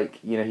 when he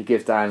he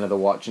gives Diana the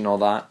watch and all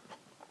that.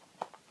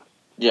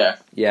 Yeah.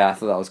 Yeah, I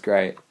thought that was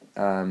great.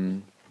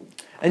 And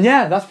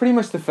yeah, that's pretty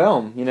much the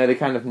film. You know, they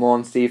kind of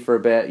mourn Steve for a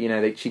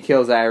bit. She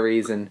kills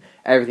Ares and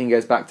everything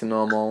goes back to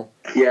normal.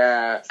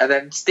 Yeah, and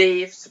then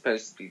Steve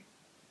supposed to be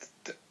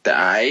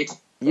died.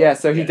 Yeah,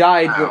 so he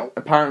died, but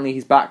apparently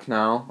he's back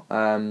now.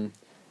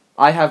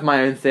 I have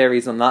my own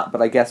theories on that,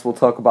 but I guess we'll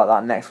talk about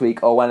that next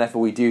week or whenever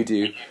we do.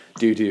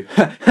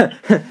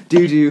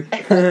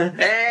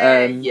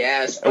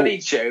 Yes, funny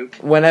joke.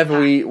 Whenever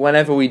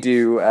we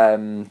do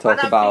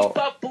talk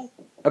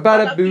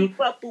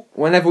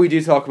whenever we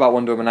do talk about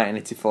Wonder Woman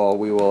 1984,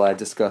 we will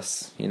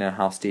discuss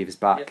how Steve is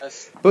back.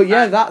 Yes. But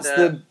yeah, that's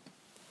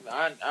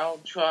I'll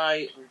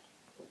try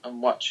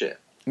and watch it.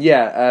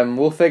 Yeah,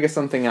 we'll figure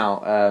something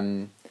out.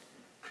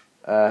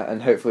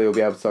 And hopefully we'll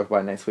be able to talk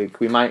about it next week.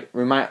 We might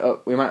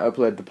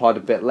upload the pod a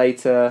bit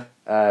later,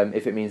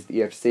 if it means that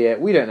you have to see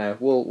it. We don't know.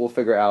 We'll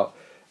figure it out.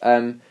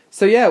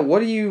 So yeah, what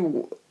do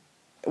you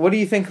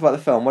think about the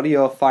film? What are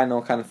your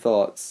final kind of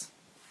thoughts?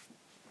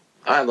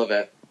 I love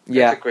it.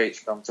 Yeah, it's a great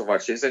film to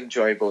watch. It's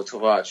enjoyable to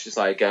watch. It's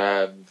like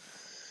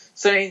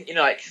something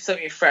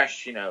something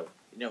fresh. You know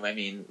what I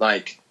mean?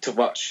 Like to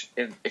watch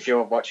if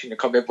you're watching a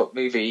comic book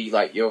movie,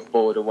 like you're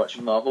bored of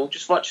watching Marvel,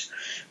 just watch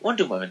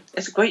Wonder Woman.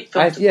 It's a great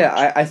film.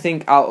 I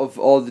think out of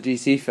all the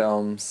DC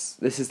films,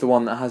 this is the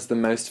one that has the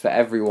most for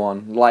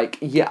everyone.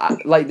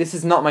 This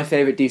is not my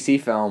favorite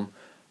DC film,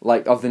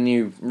 of the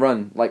new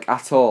run,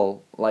 at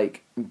all.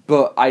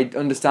 But I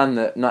understand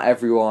that not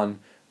everyone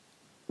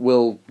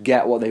will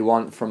get what they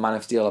want from Man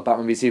of Steel or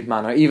Batman v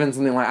Superman or even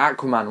something like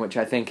Aquaman, which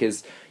I think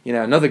is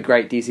another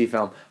great DC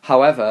film.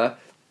 However,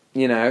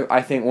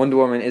 I think Wonder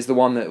Woman is the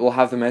one that will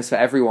have the most for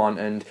everyone,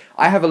 and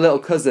I have a little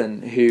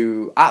cousin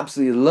who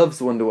absolutely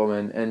loves Wonder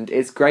Woman, and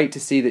it's great to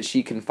see that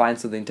she can find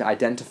something to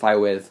identify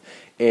with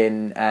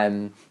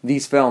in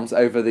these films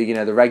over the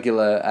the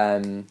regular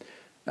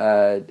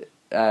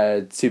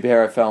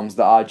superhero films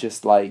that are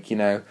just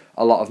a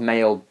lot of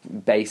male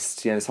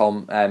based, this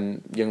whole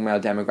young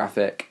male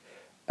demographic,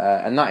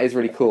 and that is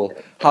really cool.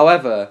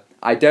 However,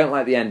 I don't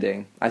like the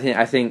ending. I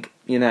think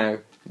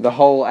the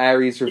whole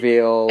Ares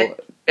reveal.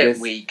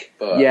 Weak,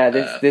 but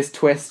this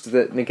twist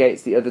that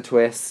negates the other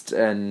twist,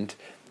 and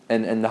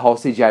the whole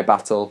CGI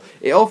battle.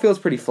 It all feels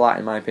pretty flat,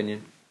 in my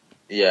opinion.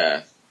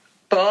 Yeah,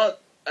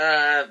 but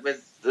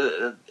with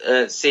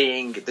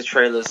seeing the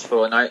trailers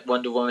for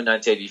Wonder Woman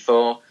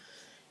 1984,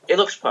 it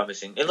looks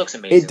promising. It looks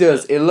amazing. It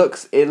does. It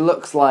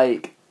looks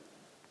like,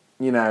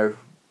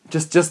 it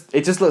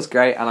just looks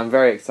great, and I'm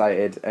very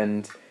excited.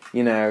 And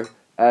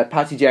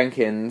Patty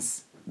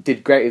Jenkins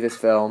did great with this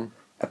film.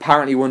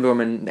 Apparently Wonder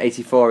Woman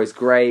 84 is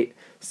great,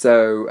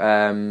 so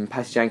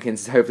Patty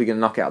Jenkins is hopefully going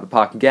to knock it out of the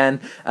park again.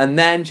 And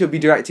then she'll be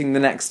directing the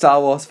next Star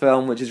Wars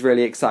film, which is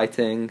really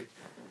exciting.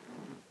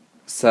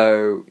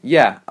 So,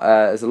 yeah,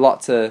 there's a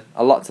lot to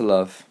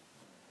love.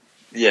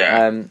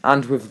 Yeah.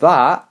 And with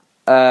that,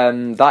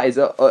 that is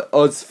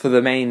us for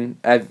the main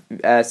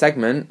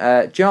segment.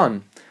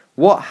 John,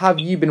 what have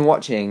you been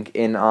watching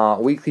in our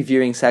weekly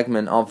viewing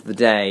segment of the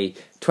day,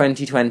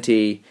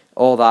 2020,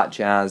 all that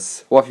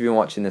jazz? What have you been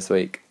watching this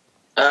week?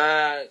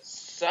 I'm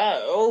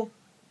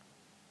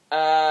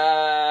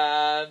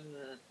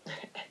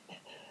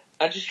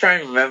just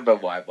trying to remember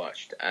what I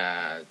watched,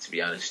 to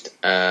be honest.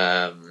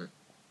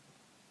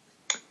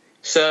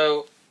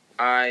 So,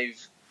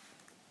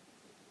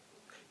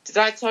 Did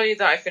I tell you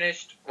that I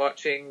finished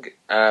watching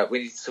We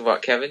Need to Talk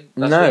About Kevin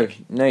last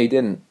week? No, you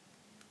didn't.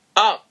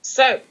 Oh,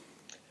 so...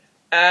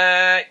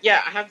 I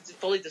haven't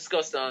fully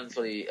discussed on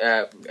we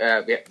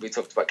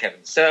talked about Kevin.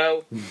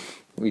 So...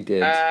 We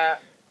did.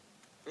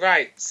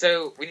 Right,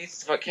 so we need to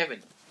talk about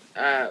Kevin.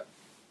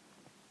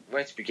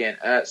 Where to begin?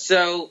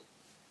 So,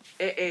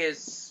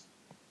 it's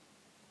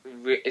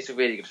a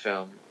really good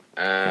film.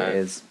 It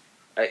is.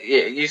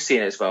 You've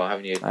seen it as well,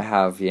 haven't you? I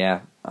have,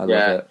 yeah. I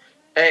love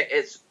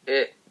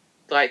it.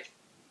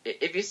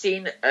 If you've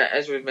seen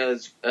Ezra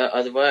Miller's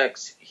other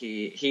works,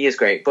 he is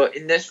great. But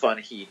in this one,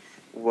 he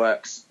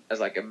works as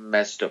like a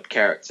messed up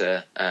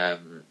character.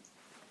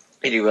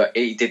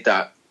 He did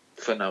that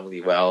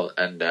phenomenally well,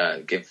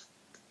 and give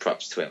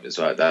props to him as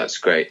well. That's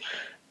great.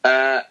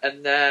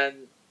 And then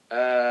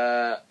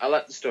I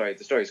like the story.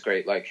 The story's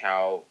great, like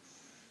how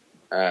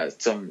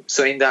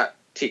something that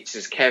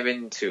teaches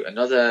Kevin to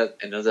another,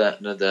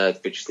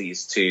 which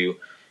leads to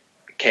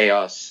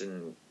chaos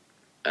and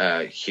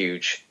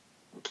huge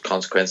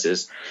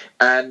consequences.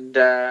 And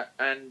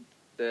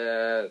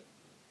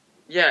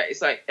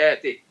it's like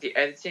the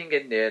editing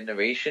and the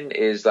narration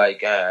is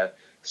like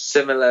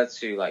similar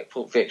to like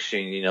Pulp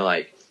Fiction. You know,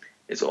 like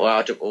it's all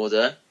out of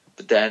order,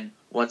 but then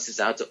once it's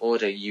out of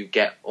order, you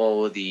get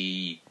all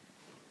the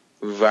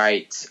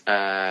right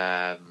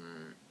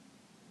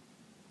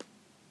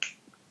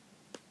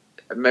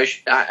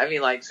emotion. I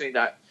mean, like something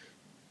that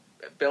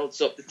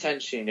builds up the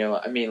tension. You know,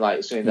 I mean,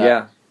 like something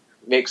that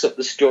makes up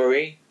the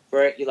story.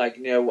 Right, you like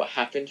know what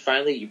happened.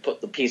 Finally, you put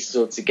the pieces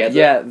all together.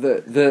 Yeah,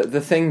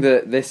 the thing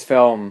that this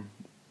film,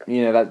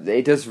 you know, that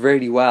it does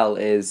really well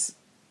is,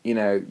 you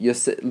know,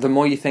 the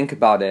more you think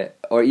about it,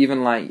 or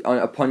even like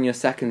upon your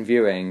second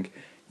viewing,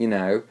 you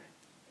know,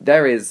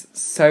 there is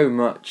so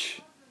much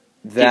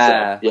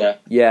there.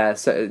 Yeah.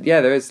 So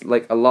there is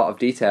like a lot of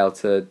detail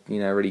to, you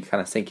know, really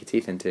kind of sink your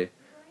teeth into.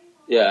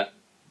 Yeah,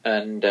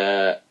 and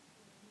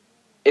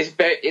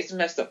it's a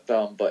messed up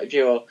film, but if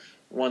you're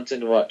wanting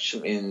to watch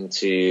something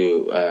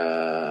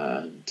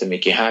to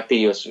make you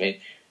happy or something,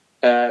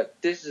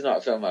 this is not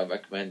a film I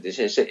recommend.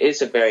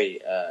 It's a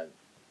very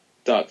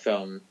dark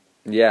film.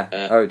 Yeah.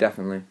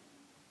 Definitely.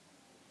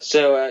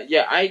 So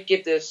I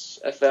give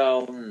this a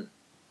film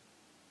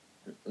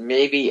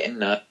maybe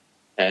a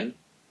 10.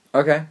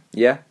 Okay.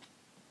 Yeah.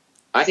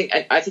 I think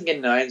a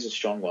 9 is a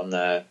strong one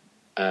there.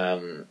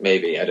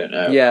 Maybe, I don't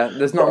know. Yeah,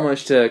 there's not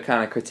much to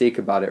kind of critique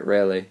about it,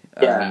 really.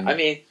 Yeah, I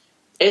mean,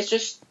 it's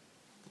just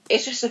a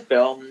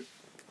film.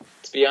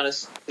 To be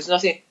honest, there's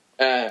nothing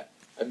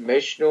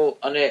emotional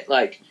on it.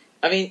 Like,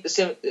 I mean, the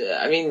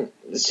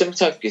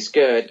cinematography is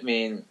good. I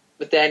mean,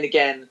 but then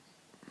again,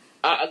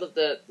 I love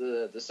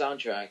the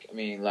soundtrack. I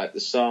mean, like the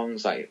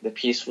songs, like the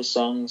peaceful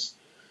songs.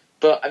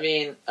 But I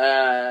mean,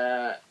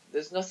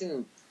 there's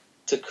nothing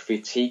to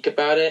critique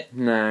about it.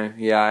 No,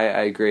 yeah,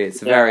 I agree.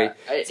 It's a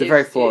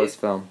very flawless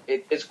film.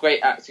 It's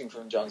great acting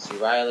from John C.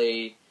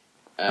 Reilly.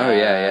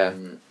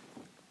 I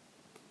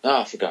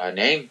forgot her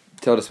name.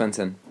 Tilda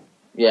Swinton.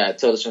 Yeah,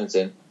 Tilda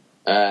Swinton.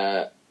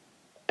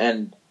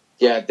 And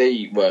yeah,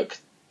 they work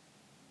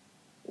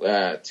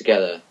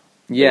together.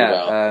 Yeah.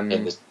 Well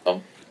in this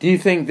film. Do you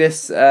think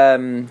this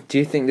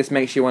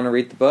makes you want to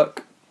read the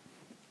book?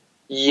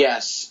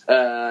 Yes,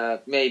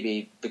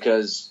 maybe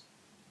because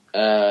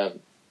my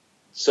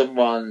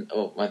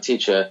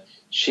teacher,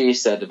 she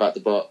said about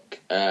the book,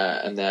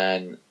 and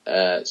then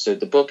so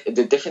the book.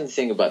 The different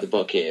thing about the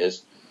book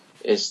is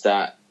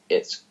that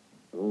it's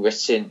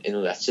written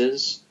in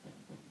letters,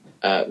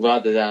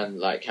 rather than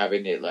like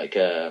having it like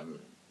a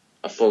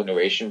full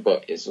narration,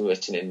 but it's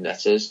written in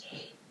letters,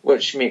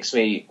 which makes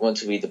me want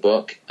to read the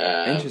book.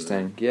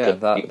 Interesting. Yeah,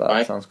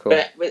 that sounds cool.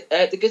 But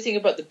the good thing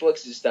about the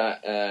books is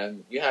that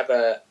you have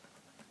a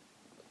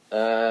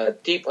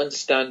deep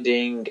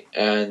understanding,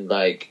 and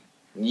like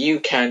you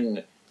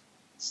can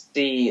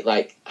see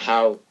like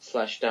how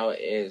fleshed out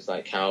it is,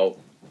 like how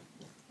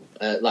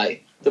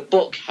like the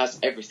book has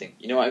everything.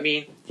 You know what I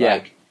mean? Yeah.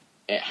 Like,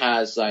 it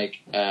has like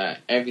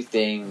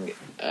everything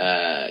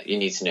you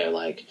need to know,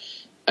 like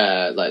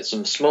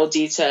some small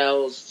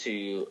details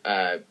to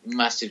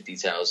massive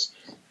details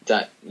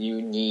that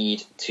you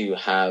need to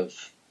have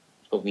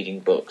for reading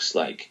books.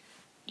 Like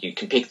you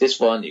can pick this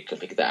one, you can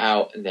pick that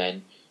out, and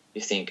then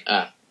you think,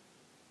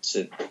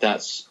 So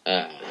that's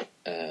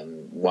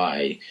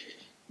why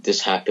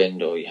this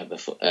happened, or you have a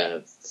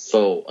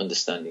full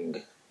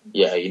understanding.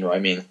 Yeah, you know what I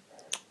mean?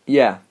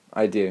 Yeah,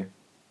 I do.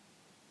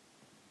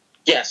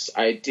 Yes,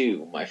 I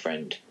do, my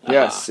friend.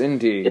 Yes,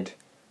 indeed.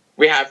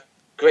 We have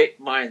great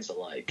minds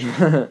alike.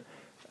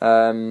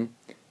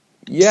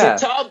 Yeah.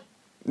 So, Tom.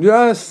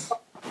 Yes.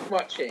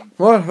 Watching.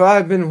 What have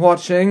I been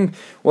watching?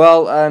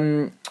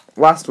 Well,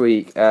 last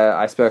week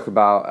I spoke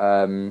about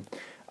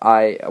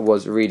I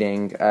was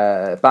reading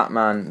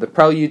Batman: The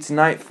Prelude to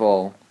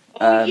Nightfall.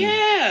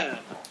 Yeah.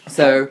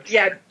 So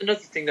another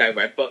thing that I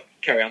read, but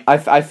carry on.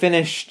 I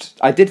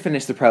did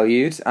finish the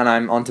Prelude, and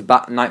I'm on to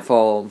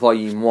Nightfall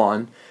Volume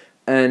 1.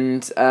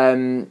 And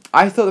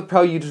I thought the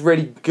Prelude was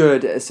really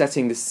good at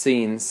setting the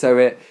scene. So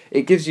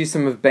it gives you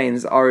some of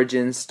Bane's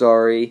origin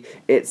story.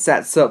 It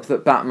sets up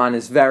that Batman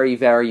is very,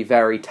 very,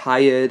 very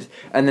tired.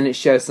 And then it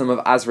shows some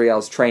of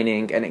Azrael's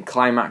training. And it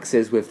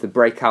climaxes with the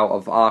breakout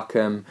of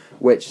Arkham,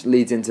 which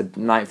leads into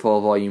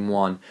Nightfall Volume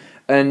 1.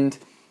 And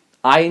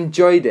I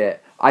enjoyed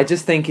it. I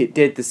just think it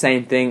did the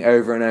same thing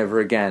over and over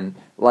again.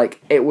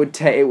 Like, it would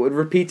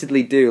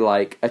repeatedly do,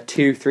 like, a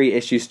 2-3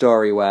 issue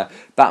story where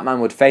Batman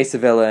would face a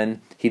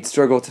villain, he'd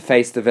struggle to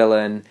face the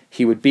villain,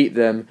 he would beat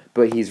them,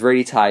 but he's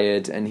really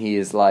tired, and he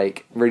is,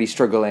 like, really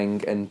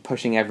struggling and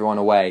pushing everyone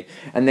away.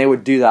 And they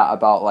would do that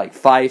about, like,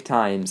 5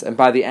 times, and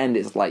by the end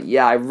it's like,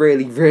 yeah, I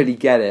really, really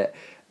get it.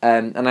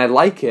 And I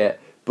like it,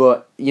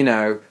 but, you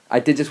know, I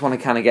did just want to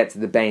kind of get to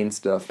the Bane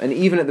stuff. And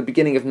even at the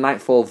beginning of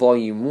Nightfall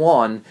Volume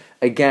 1,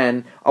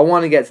 again, I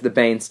want to get to the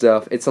Bane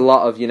stuff. It's a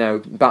lot of, you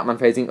know, Batman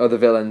facing other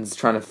villains,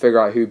 trying to figure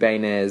out who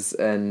Bane is,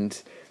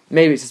 and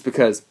maybe it's just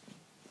because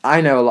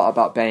I know a lot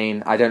about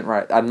Bane.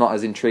 I'm not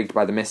as intrigued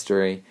by the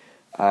mystery.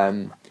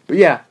 But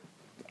yeah,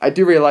 I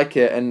do really like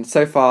it, and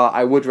so far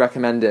I would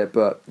recommend it,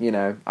 but, you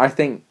know, I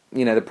think,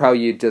 you know, the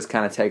Prelude does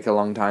kind of take a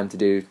long time to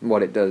do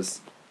what it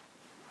does.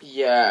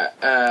 Yeah,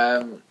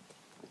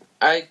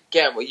 I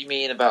get what you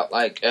mean about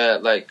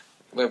it's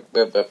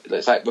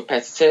like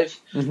repetitive,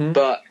 Mm-hmm.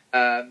 but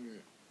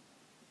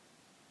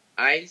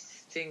I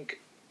think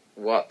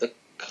what the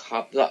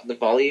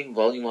volume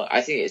 1,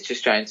 I think it's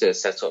just trying to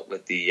set up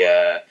with the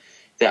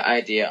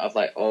idea of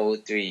like all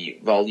 3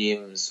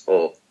 volumes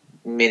or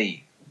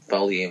mini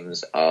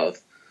volumes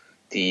of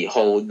the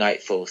whole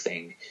Nightfall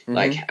thing. Mm-hmm.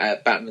 Like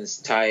Batman's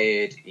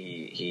tired,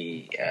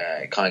 he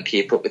can't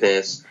keep up with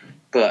this,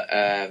 but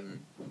I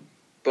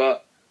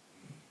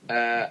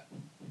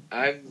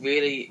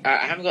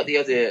haven't got the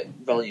other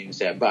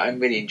volumes yet, but I'm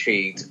really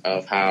intrigued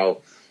of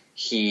how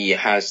he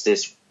has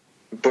this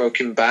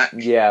broken back.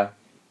 Yeah.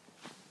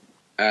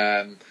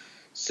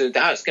 So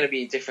that's going to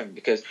be different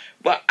because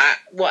what I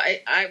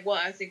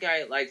think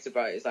I liked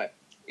about it is like,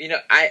 you know,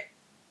 I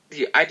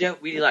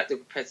don't really like the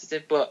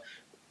repetitive, but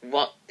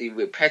what the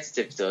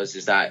repetitive does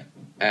is that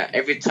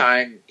every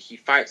time he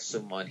fights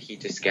someone, he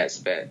just gets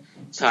a bit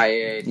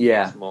tired.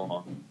 Yeah. He's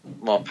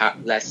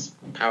less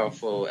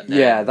powerful. And then,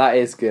 yeah, that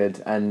is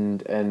good,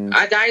 and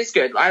that is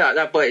good. I like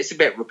that, but it's a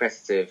bit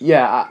repetitive.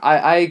 Yeah,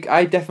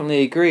 I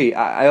definitely agree.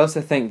 I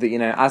also think that, you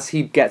know, as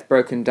he gets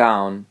broken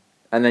down,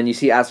 and then you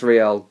see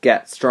Azrael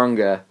get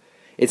stronger,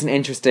 it's an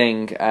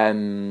interesting,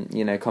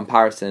 you know,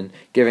 comparison,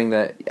 given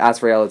that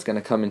Azrael is going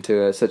to come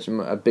into such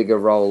a bigger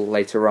role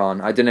later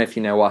on. I don't know if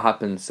you know what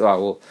happens,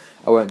 so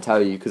I won't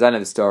tell you, because I know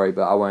the story,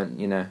 but I won't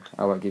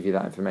give you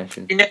that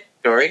information. You know the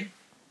story?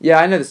 Yeah,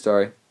 I know the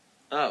story.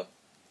 Oh.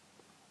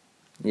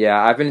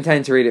 Yeah, I've been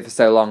intending to read it for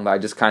so long that I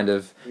just kind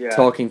of,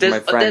 talking to my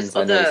friends,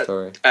 I know the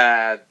story.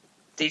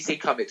 DC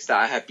Comics that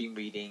I have been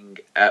reading,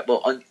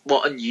 on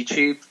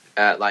YouTube,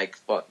 like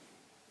what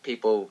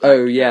people...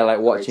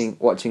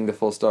 watching the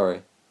full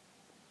story.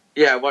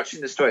 Yeah,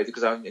 watching the story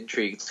because I'm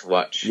intrigued to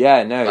watch.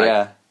 Yeah,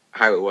 no,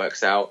 how it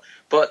works out.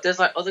 But there's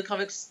like other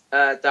comics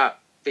that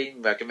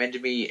been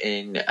recommended me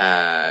in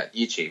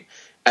YouTube,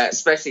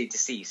 especially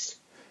Deceased.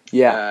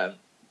 Yeah.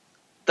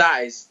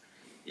 That is,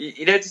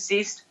 you know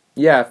Deceased?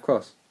 Yeah, of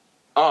course.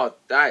 Oh,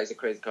 that is a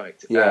crazy comic.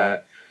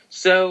 Yeah.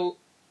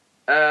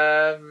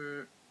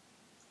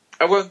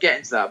 I won't get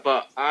into that,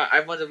 but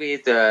I want to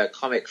read the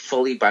comic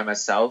fully by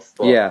myself.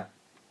 But, yeah.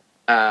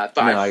 But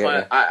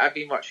I've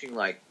been watching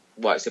like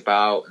what it's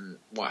about and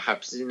what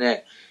happens in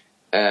it.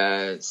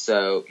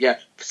 So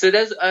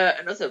there's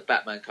another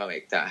Batman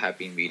comic that I have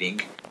been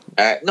reading.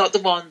 Not the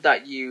one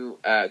that you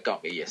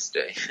got me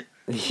yesterday.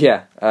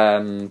 Yeah.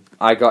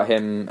 I got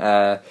him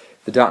The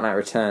Dark Knight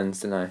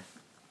Returns, didn't I?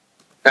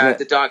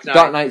 The Dark Knight.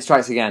 Dark Knight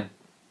Strikes Again.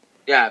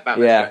 Yeah,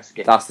 Batman Strikes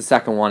Again. That's the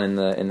second one in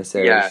the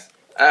series. Yeah.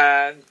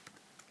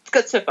 It's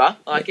good so far.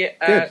 I like it.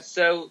 Good.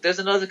 So there's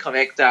another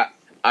comic that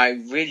I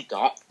really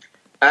got.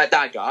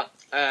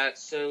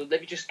 So let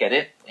me just get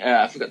it.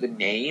 I forgot the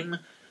name.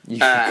 You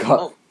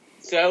forgot.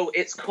 So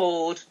it's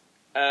called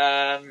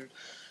Batman: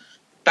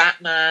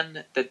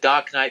 The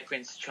Dark Knight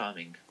Prince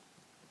Charming.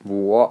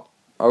 What?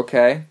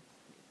 Okay.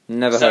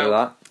 Never heard of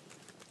that.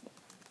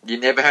 You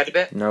never heard of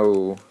it?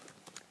 No.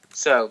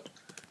 So,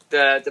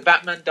 the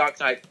Batman Dark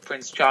Knight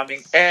Prince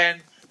Charming,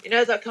 and you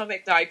know that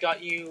comic that I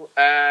got you,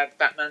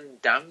 Batman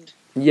Damned?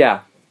 Yeah.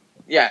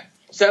 Yeah.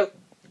 So,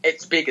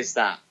 it's big as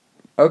that.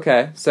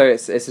 Okay, so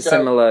it's a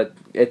similar.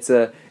 Is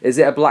it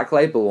a Black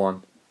Label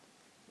one?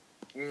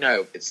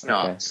 No, it's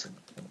not. Okay.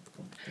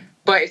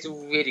 But it's a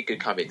really good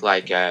comic.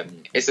 Like,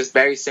 it's a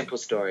very simple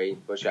story,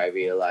 which I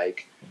really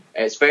like.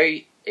 It's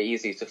very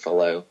easy to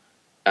follow.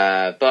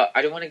 But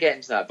I don't want to get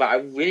into that. But I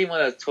really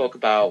want to talk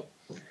about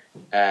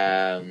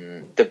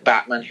The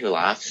Batman Who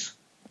Laughs.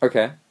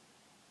 Okay.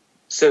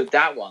 So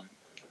that one,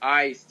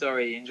 I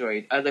thoroughly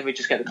enjoyed. Let me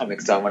just get the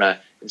comics. So I want to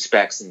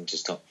inspect and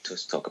just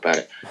talk about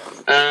it.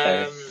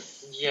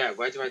 Yeah,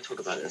 why do I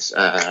talk about this?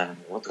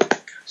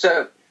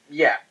 So,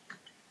 yeah.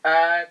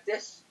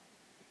 This...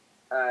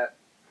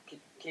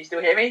 Can you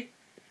still hear me?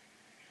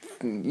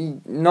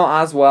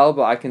 Not as well,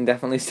 but I can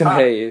definitely still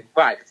hear you.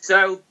 Right,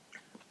 so,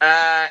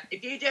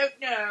 if you don't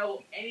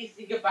know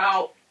anything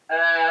about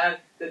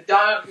the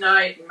Dark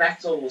Knight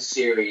Metal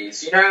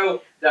series, you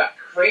know, that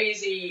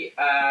crazy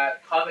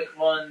comic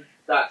run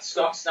that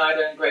Scott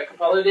Snyder and Greg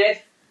Capullo did?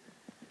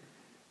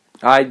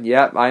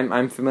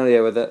 I'm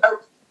familiar with it.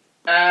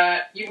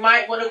 You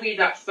might want to read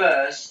that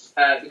first,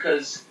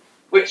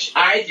 which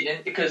I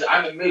didn't, because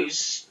I'm a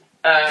moose.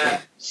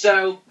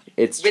 So...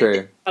 It's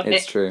true.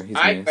 It's true.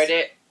 I read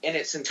it in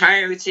its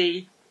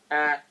entirety,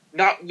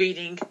 not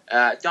reading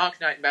Dark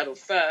Knight Metal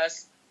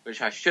first,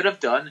 which I should have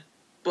done,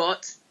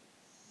 but...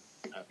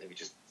 let me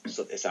just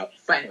sort this out.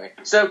 But anyway,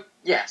 so,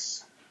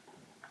 yes.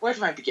 Where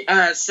do I begin?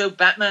 So,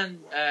 Batman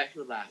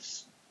Who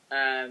Laughs.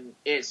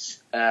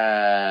 It's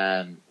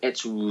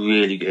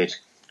really good.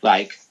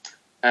 Like,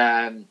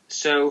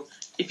 so,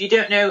 if you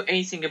don't know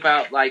anything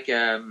about, like,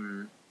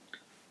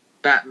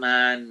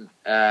 Batman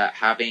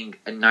having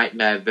a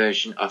nightmare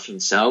version of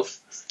himself,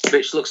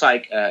 which looks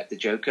like the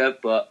Joker,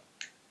 but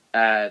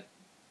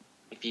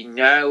if you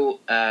know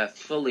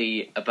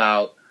fully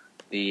about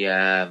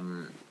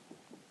the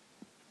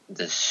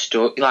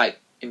story, like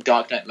in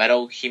Dark Knight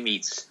Metal, he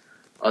meets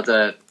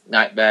other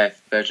nightmare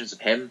versions of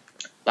him,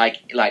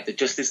 like the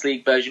Justice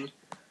League version.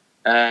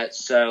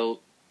 So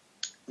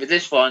with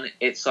this one,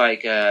 it's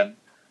like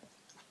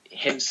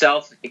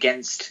himself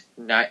against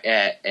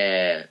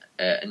a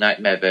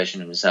nightmare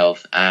version of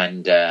himself,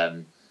 and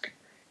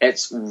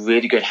it's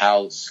really good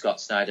how Scott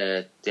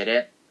Snyder did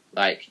it.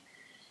 Like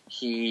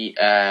he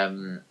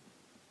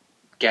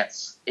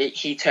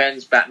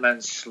turns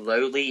Batman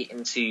slowly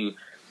into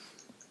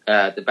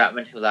the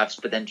Batman Who Laughs,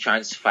 but then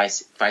tries to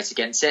fight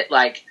against it.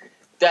 Like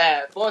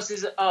the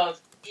forces of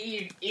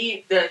the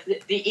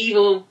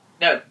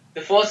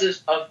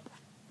forces of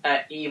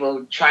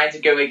evil trying to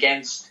go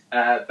against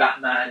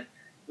Batman.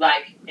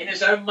 Like, in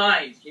his own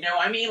mind, you know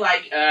what I mean?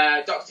 Like,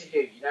 Doctor Who,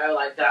 you know,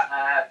 like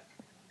that,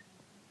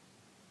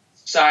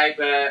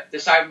 the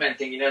Cybermen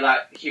thing, you know,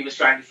 like, he was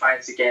trying to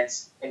fight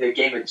against in the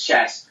game of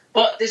chess.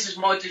 But this is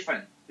more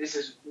different. This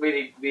is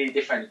really, really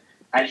different.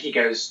 And he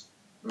goes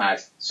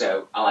mad,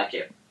 so I like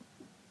it.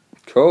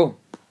 Cool.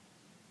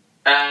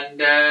 And,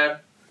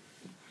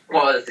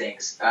 what other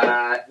things?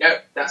 No,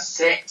 that's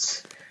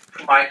it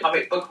for my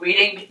comic book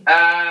reading.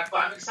 But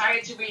I'm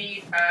excited to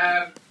read,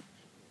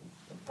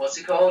 what's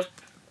it called?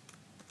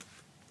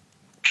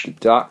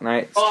 Dark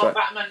Knight.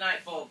 Batman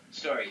Nightfall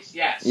stories.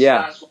 Yes.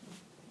 Yeah.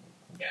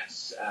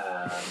 Yes.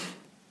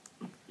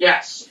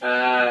 Yes.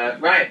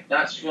 Right.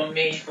 That's from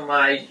me for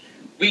my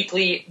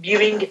weekly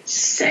viewing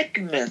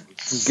segment.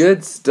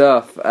 Good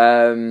stuff.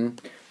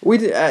 We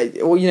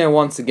did,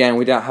 once again,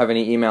 we don't have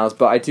any emails,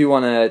 but I do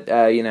want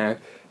to,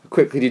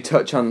 quickly do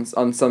touch on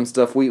some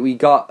stuff. We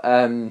got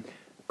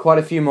quite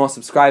a few more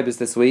subscribers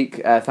this week,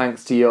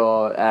 thanks to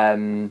your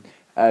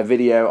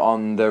video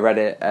on the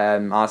Reddit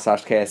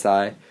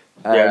r/KSI.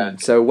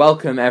 So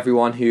welcome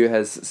everyone who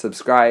has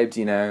subscribed,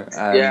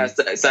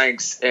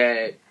 thanks.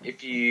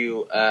 If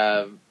you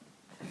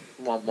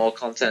want more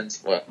content,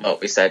 well,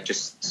 we said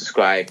just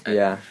subscribe.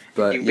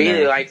 But you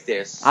really like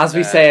this. As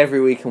we say every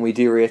week, and we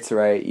do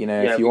reiterate,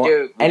 if you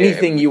want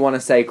anything you want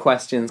to say,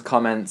 questions,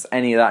 comments,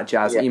 any of that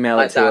jazz, email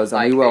it to us,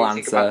 and we will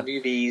answer. About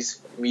movies,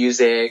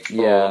 music. We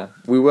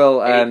will,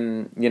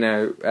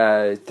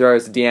 throw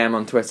us a DM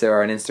on Twitter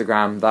or on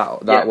Instagram.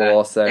 That will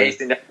also.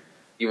 Anything that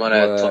you want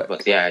to talk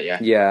about?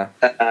 Yeah.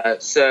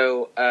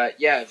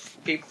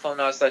 People from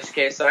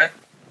r/KSI.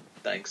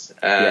 Thanks.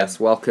 Yes,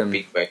 welcome.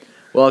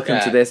 Welcome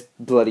to this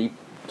bloody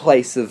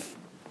place of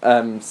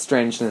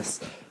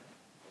strangeness.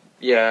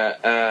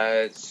 Without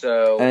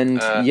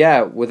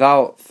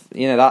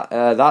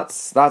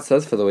that's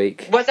us for the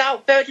week.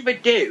 Without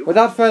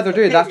further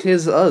ado, that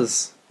is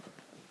us.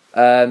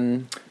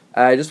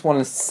 I just want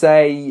to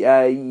say,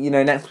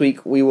 next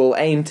week we will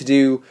aim to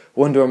do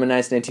Wonder Woman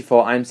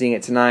 1984. I'm seeing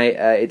it tonight.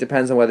 It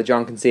depends on whether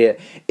John can see it.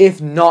 If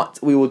not,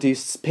 we will do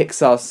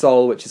Pixar's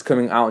Soul, which is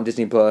coming out on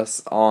Disney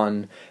Plus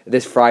on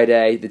this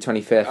Friday, the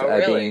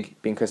 25th,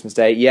 being Christmas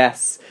Day.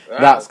 Yes,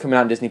 that's coming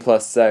out on Disney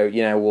Plus. So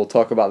we'll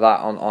talk about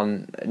that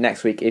on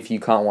next week. If you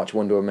can't watch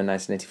Wonder Woman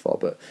 1984,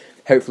 but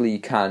hopefully you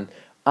can.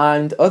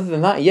 And other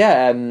than that,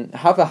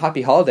 have a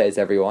happy holidays,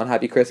 everyone.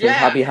 Happy Christmas,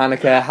 happy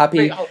Hanukkah,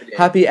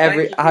 happy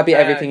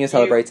everything you're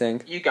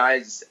celebrating. You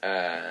guys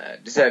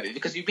deserve it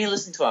because you've been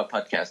listening to our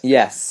podcast.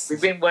 Yes, we've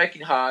been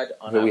working hard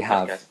on our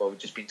podcast, but we've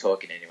just been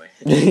talking anyway.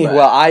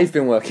 Well, I've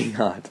been working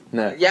hard.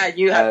 No, yeah,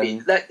 you have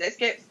been. Let's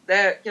get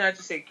there. Can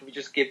we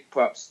just give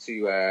props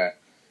to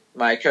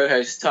my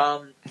co-host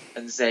Tom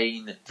and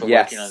Zane for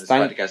working on this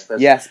podcast.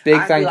 First. Yes,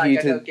 big thank you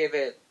to. I don't give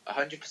it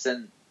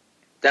 100%.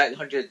 That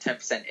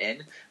 110%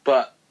 in,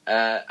 but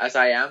as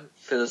I am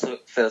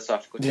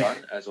philosophical John,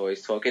 as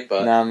always talking,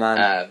 but nah, man.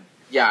 I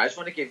just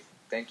want to give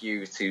thank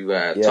you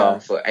to Tom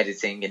for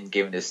editing and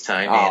giving us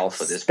time in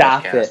for this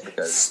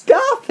podcast.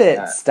 Stop it!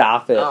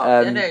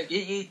 No,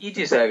 you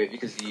deserve it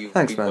because you've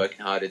been working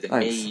harder than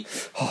me.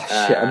 Oh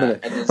shit! I'm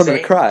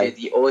gonna cry.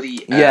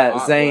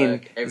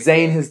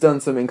 Zane has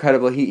done some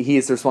incredible. He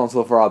is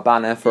responsible for our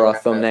banner, for our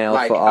thumbnail,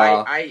 for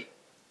our.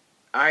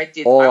 I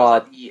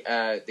was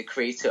the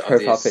creator of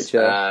this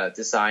picture.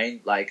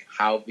 Design, like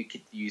how we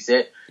could use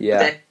it. Yeah. But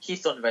then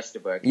he's done the rest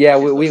of the work. Yeah,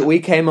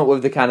 we came up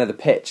with the kind of the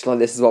pitch, like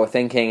this is what we're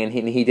thinking, and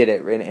he did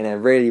it in a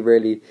really,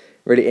 really,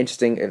 really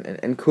interesting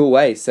and cool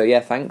way. So yeah,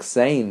 thanks,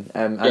 Zane.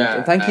 And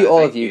thank you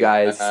all of you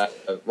guys.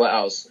 What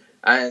else?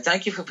 And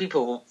thank you for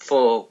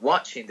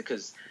watching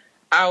because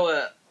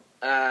our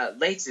second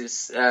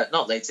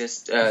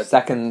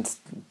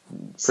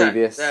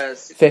previous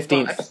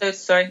 15th episode.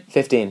 Sorry,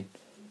 15.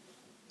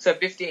 So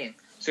 15.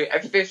 So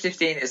episode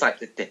 15 is like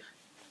the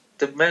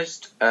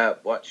most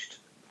watched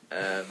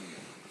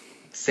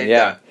thing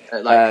at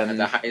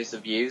the highest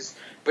of views,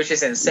 which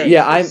is insane.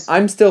 Yeah,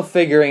 I'm still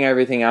figuring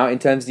everything out in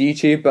terms of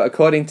YouTube, but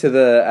according to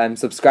the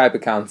subscriber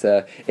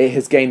counter, it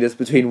has gained us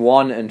between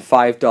 $1 and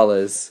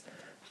 $5.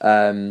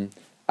 I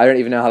don't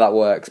even know how that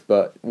works,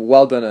 but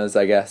well done us,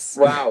 I guess.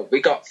 Wow,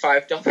 we got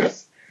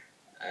 $5.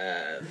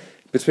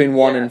 Between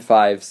 1 and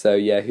 5, so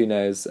yeah, who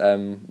knows?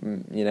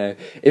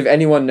 If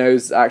anyone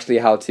knows actually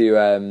how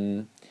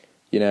to,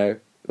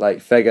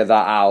 figure that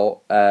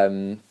out,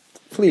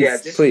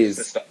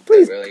 please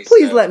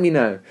let me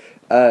know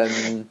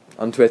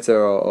on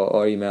Twitter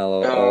or email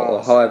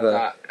or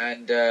however.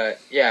 And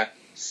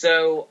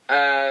so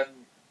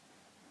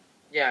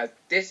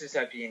this has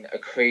been a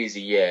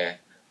crazy year.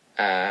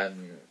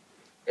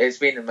 It's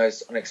been the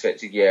most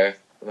unexpected year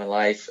of my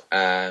life,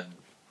 and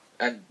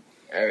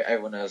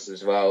everyone else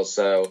as well.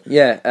 So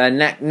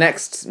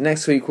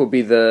next week will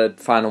be the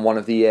final one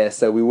of the year.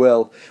 So we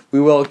will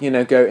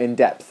go in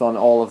depth on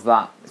all of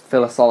that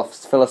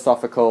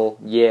philosophical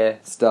year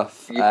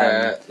stuff.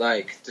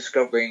 Like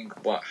discovering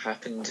what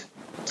happened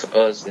to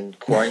us in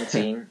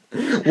quarantine.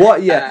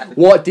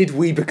 What did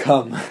we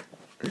become?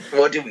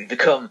 What did we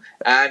become?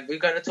 And we're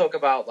going to talk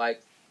about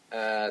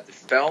the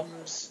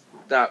films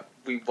that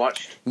we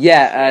watched.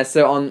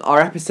 So on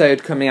our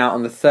episode coming out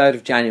on the 3rd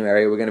of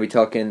January, we're going to be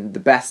talking the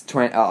best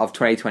of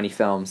 2020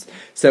 films.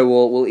 So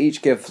we'll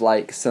each give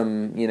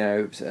some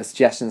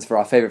suggestions for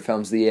our favourite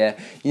films of the year.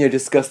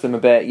 Discuss them a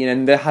bit.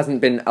 There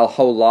hasn't been a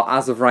whole lot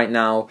as of right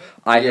now.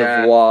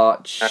 I've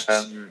watched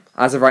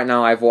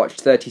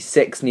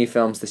 36 new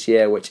films this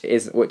year, which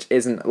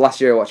isn't.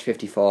 Last year I watched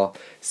 54,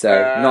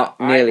 so not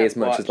nearly as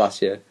much as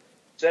last year.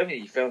 So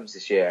many films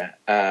this year.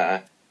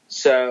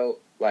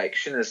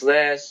 Schindler's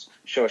List,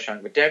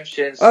 Shawshank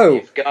Redemption, City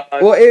of God.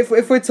 Well,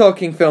 if we're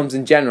talking films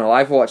in general,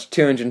 I've watched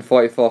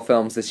 244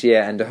 films this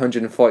year, and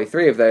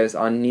 143 of those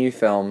are new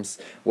films,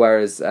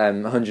 whereas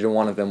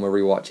 101 of them were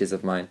rewatches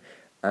of mine.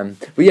 But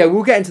yeah,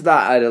 we'll get into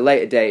that at a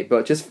later date.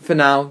 But just for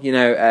now,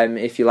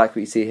 if you like what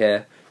you see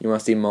here, you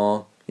want to see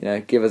more,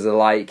 give us a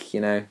like,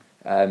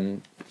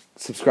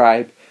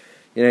 subscribe.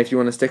 If you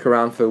want to stick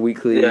around for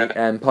weekly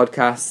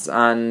podcasts,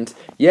 and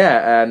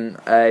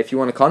if you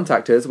want to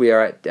contact us, we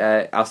are at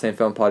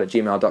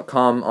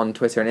ourstimefilmpod@gmail.com. On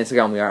Twitter and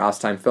Instagram, we are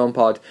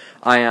ourstimefilmpod.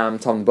 I am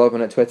Tom the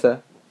Bugman at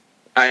Twitter.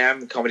 I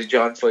am Comedy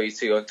John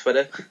 42 on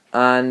Twitter.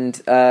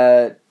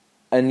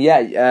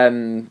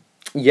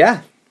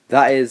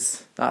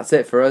 That's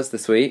it for us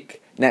this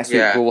week. Next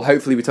week we'll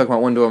hopefully be talking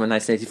about Wonder Woman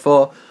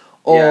 1984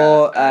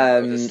 or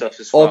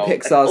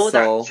Pixar's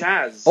Soul.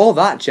 All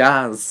that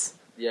jazz.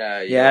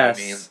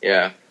 Yes.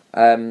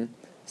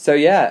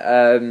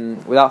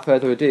 Without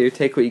further ado,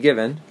 take what you're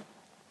given.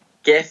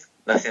 Give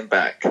nothing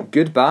back.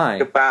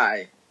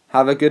 Goodbye.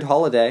 Have a good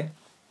holiday.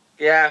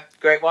 Yeah,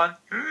 great one.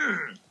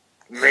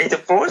 May the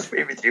force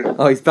be with you.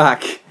 Oh, he's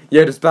back.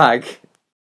 Yoda's back.